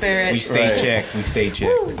 checked. Holy Spirit. We stay checked. We stay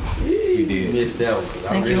checked. You did. missed that one. 'Cause I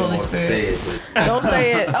Thank you, really Holy wanted to Spirit. say it, but Don't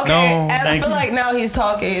say it. Okay. No, I thank feel you. like now he's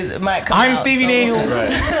talking. It might come I'm out, Stevie so- Neal.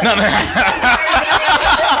 No, no.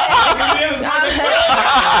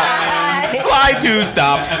 Slide two,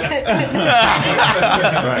 stop. But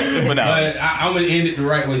no. But I'm gonna end it the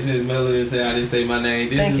right way since Melody said I didn't say my name.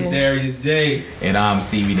 This Thank is you. Darius J And I'm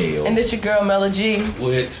Stevie Neal. And this your girl, Mela G.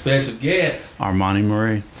 with special guest, Armani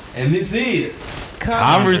Murray. and this is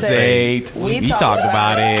Convrs8. We We talk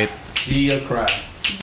about it. Gia Cry.